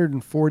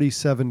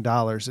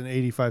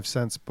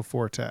 $847.85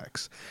 before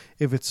tax.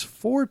 If it's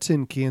 4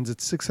 tin cans,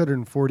 it's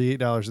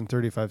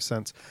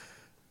 $648.35.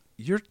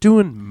 You're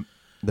doing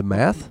the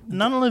math?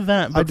 Not only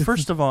that, I but did-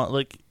 first of all,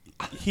 like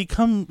he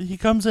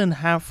comes in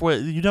halfway.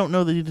 You don't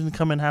know that he didn't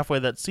come in halfway.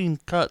 That scene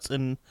cuts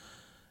and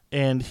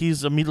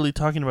he's immediately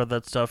talking about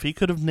that stuff. He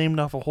could have named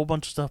off a whole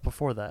bunch of stuff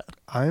before that.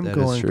 I'm That is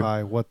going true.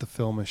 by what the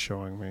film is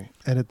showing me.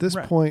 And at this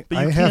Right. point, But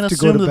you I can't have to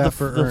go assume to that bat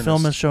for the Ernest.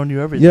 film has shown you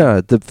everything.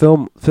 Yeah, the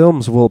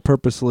films will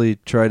purposely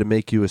try to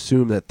make you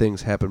assume that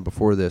things happen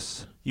before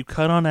this. You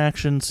cut on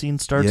action. Scene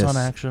starts on Yes.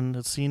 action.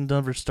 The scene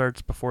never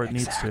starts before it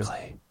needs to.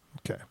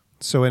 Okay.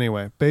 So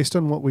anyway, based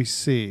on what we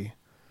see,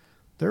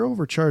 they're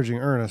overcharging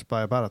Ernest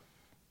by about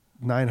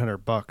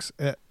 $900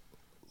 at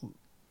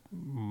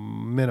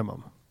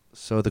minimum.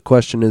 So the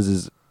question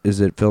is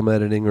it film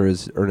editing or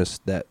is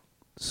Ernest that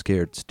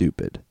scared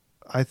stupid?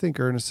 I think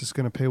Ernest is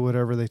going to pay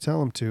whatever they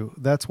tell him to.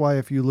 That's why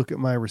if you look at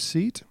my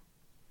receipt,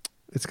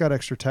 it's got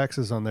extra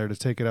taxes on there to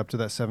take it up to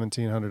that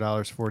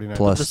 $1,700.49.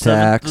 Plus The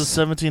tax.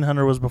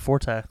 1700 was before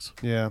tax.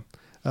 Yeah.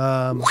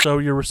 So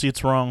your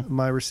receipt's wrong.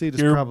 My receipt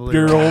is Your probably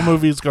your wrong. whole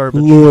movie's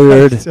garbage.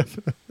 Lord.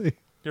 Definitely.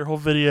 Your whole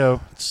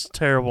video, it's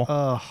terrible.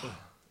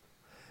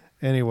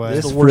 Anyway,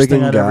 It's This the worst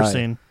thing friggin' I've ever guy.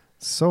 seen.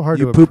 so hard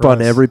You to poop on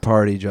impress. every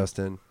party,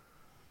 Justin.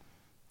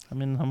 I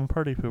mean, I'm a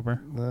party pooper.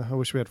 I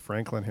wish we had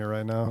Franklin here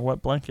right A now.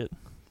 wet blanket.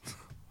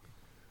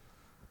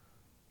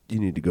 You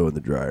need to go in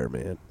the dryer,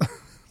 man.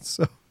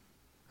 So,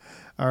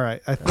 all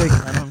right. I think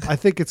I don't- I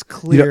think it's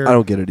clear. I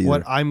don't get it either.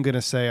 What I'm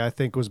gonna say, I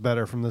think was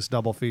better from this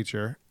double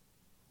feature.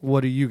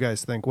 What do you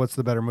guys think? What's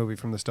the better movie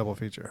from this double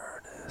feature?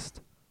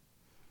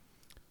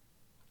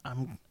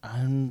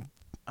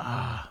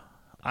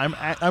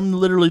 I'm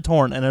literally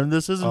torn, and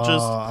this isn't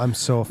just I'm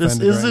so this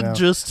offended right isn't now.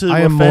 just to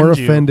I am offend more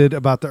you. offended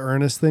about the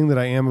Ernest thing than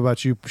I am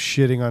about you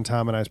shitting on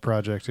Tom and I's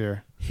project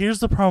here. Here's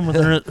the problem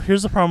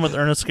with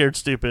Ernest Scared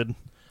Stupid.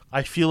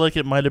 I feel like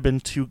it might have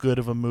been too good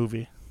of a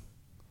movie,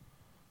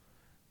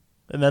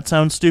 and that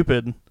sounds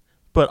stupid,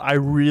 but I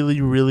really,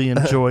 really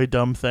enjoy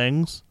dumb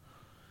things,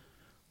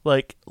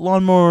 like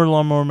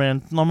Lawnmower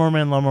Man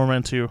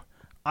 2.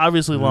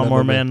 Obviously,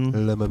 Lawnmower Man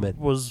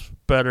was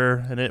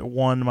better, and it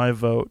won my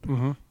vote.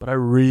 Mm-hmm. But I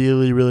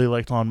really, really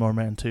liked Lawnmower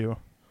Man 2.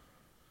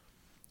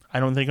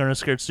 I don't think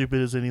Ernest Scared Stupid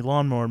is any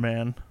Lawnmower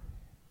Man.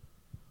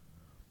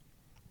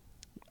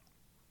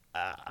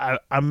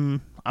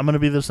 I'm gonna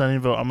be the dissenting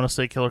vote. I'm gonna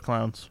say Killer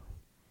Clowns.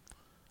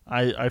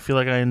 I feel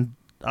like I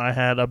I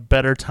had a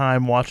better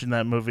time watching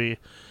that movie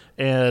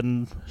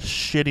and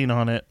shitting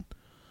on it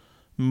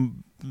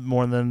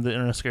more than the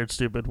Ernest Scared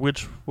Stupid,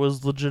 which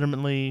was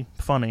legitimately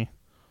funny.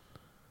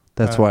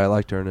 That's why I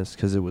liked Ernest,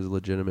 because it was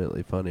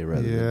legitimately funny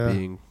rather than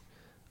being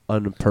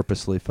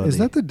unpurposely funny. Is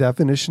that the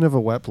definition of a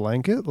wet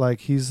blanket?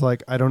 Like, he's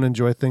like, I don't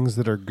enjoy things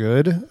that are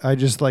good. I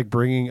just like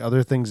bringing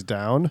other things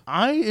down.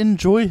 I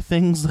enjoy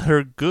things that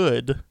are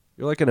good.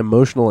 You're like an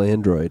emotional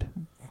android.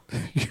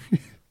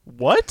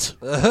 What?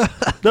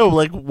 No,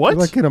 like what? You're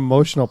like an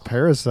emotional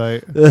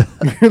parasite.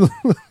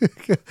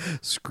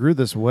 Screw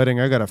this wedding.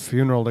 I got a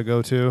funeral to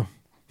go to.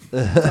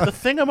 The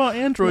thing about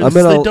androids is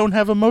they don't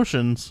have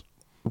emotions.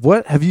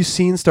 What? Have you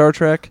seen Star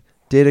Trek?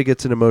 Data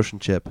gets an emotion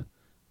chip.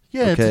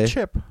 Yeah, Okay. it's a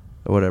chip.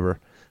 Or whatever.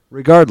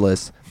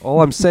 Regardless,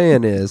 all I'm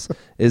saying is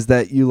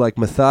that you like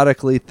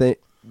methodically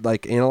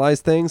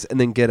analyze things and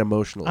then get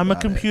emotional. I'm a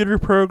computer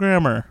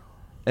programmer.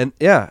 And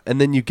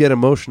then you get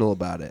emotional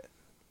about it.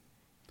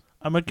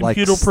 I'm a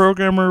computer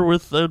programmer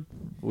with a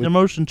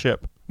emotion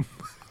chip.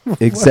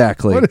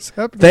 Exactly. What is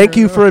happening? Thank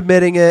you for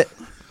admitting it.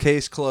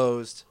 Case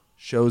closed.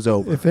 Show's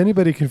over. If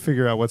anybody can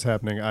figure out what's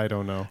happening, I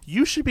don't know.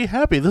 You should be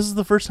happy. This is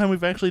the first time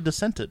we've actually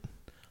dissented.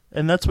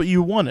 And that's what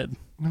you wanted.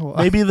 No,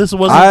 Maybe this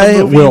wasn't the I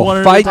movie you will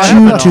wanted fight it to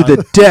you happen to on.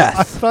 the death.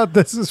 I thought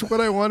this is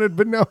what I wanted,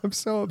 but now I'm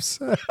so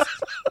upset.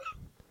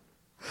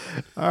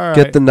 All right.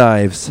 Get the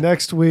knives.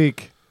 Next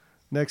week.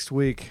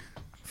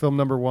 Film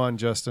number 1,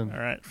 Justin. All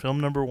right, film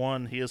number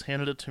 1. He has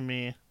handed it to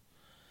me.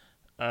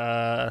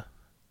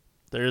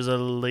 There's a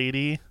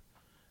lady,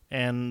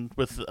 and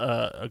with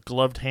a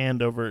gloved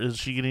hand over. Is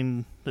she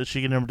getting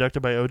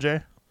abducted by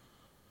OJ?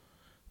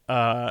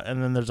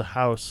 And then there's a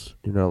house.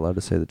 You're not allowed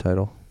to say the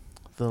title.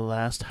 The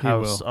Last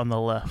House on the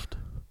Left,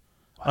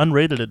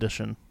 unrated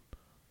edition.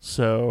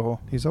 So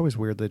He's always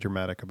weirdly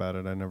dramatic about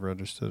it. I never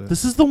understood it.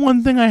 this is the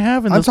one thing I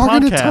have in I'm this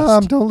talking podcast. to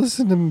Tom. Don't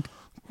listen to me.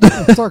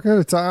 I'm talking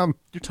to Tom.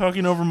 You're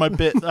talking over my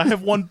bit. I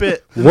have one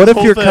bit. in What this if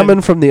whole you're thing.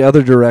 coming from the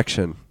other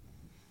direction?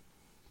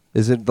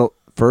 Is it the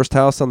first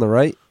house on the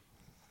right?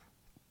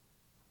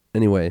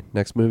 Anyway,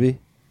 next movie.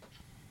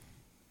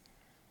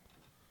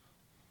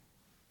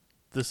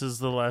 This is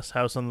The Last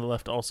House on the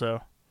Left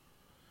also.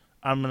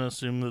 I'm going to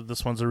assume that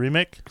this one's a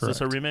remake. Is this a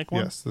Correct. remake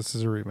one? Yes, this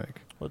is a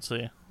remake. Let's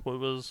see.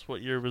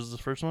 What year was the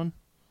first one?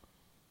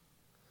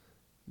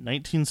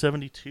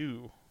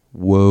 1972.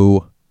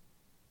 Whoa.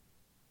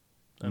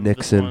 And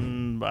Nixon. This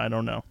one, I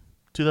don't know.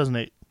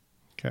 2008.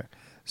 Okay.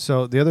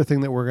 So the other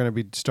thing that we're going to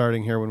be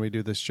starting here when we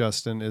do this,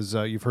 Justin, is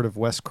you've heard of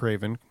Wes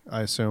Craven,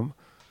 I assume.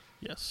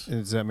 Yes.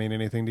 Does that mean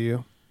anything to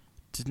you?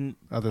 Didn't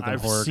Other than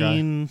I've horror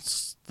seen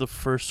the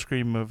first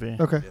Scream movie.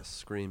 guy? Okay. Yes,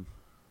 Scream.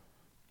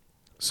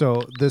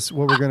 So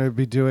what we're going to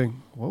be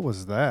doing, what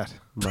was that?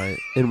 My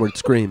inward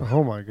scream.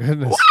 Oh my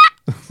goodness.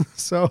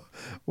 So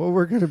what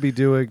we're going to be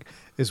doing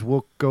is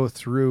we'll go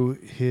through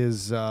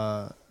his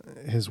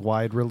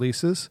wide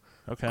releases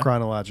Okay.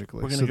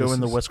 chronologically. We're going to go in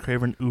the Wes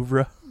Craven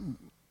oeuvre.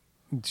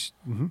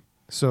 Mm-hmm.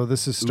 So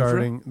this is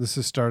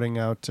starting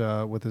out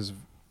with his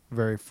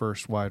very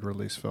first wide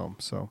release film.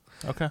 So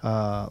Okay.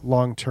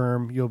 long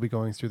term, you'll be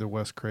going through the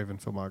Wes Craven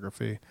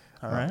filmography.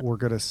 All right. We're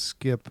gonna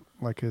skip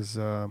like his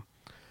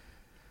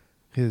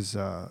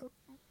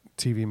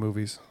TV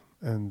movies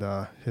and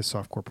his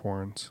softcore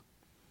porns.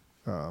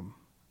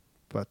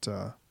 But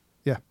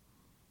yeah.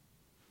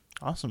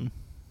 Awesome.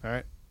 All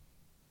right.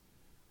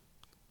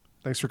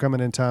 Thanks for coming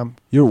in, Tom.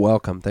 You're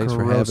welcome. Thanks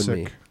for having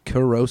me.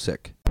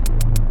 Kurosik. Kurosik.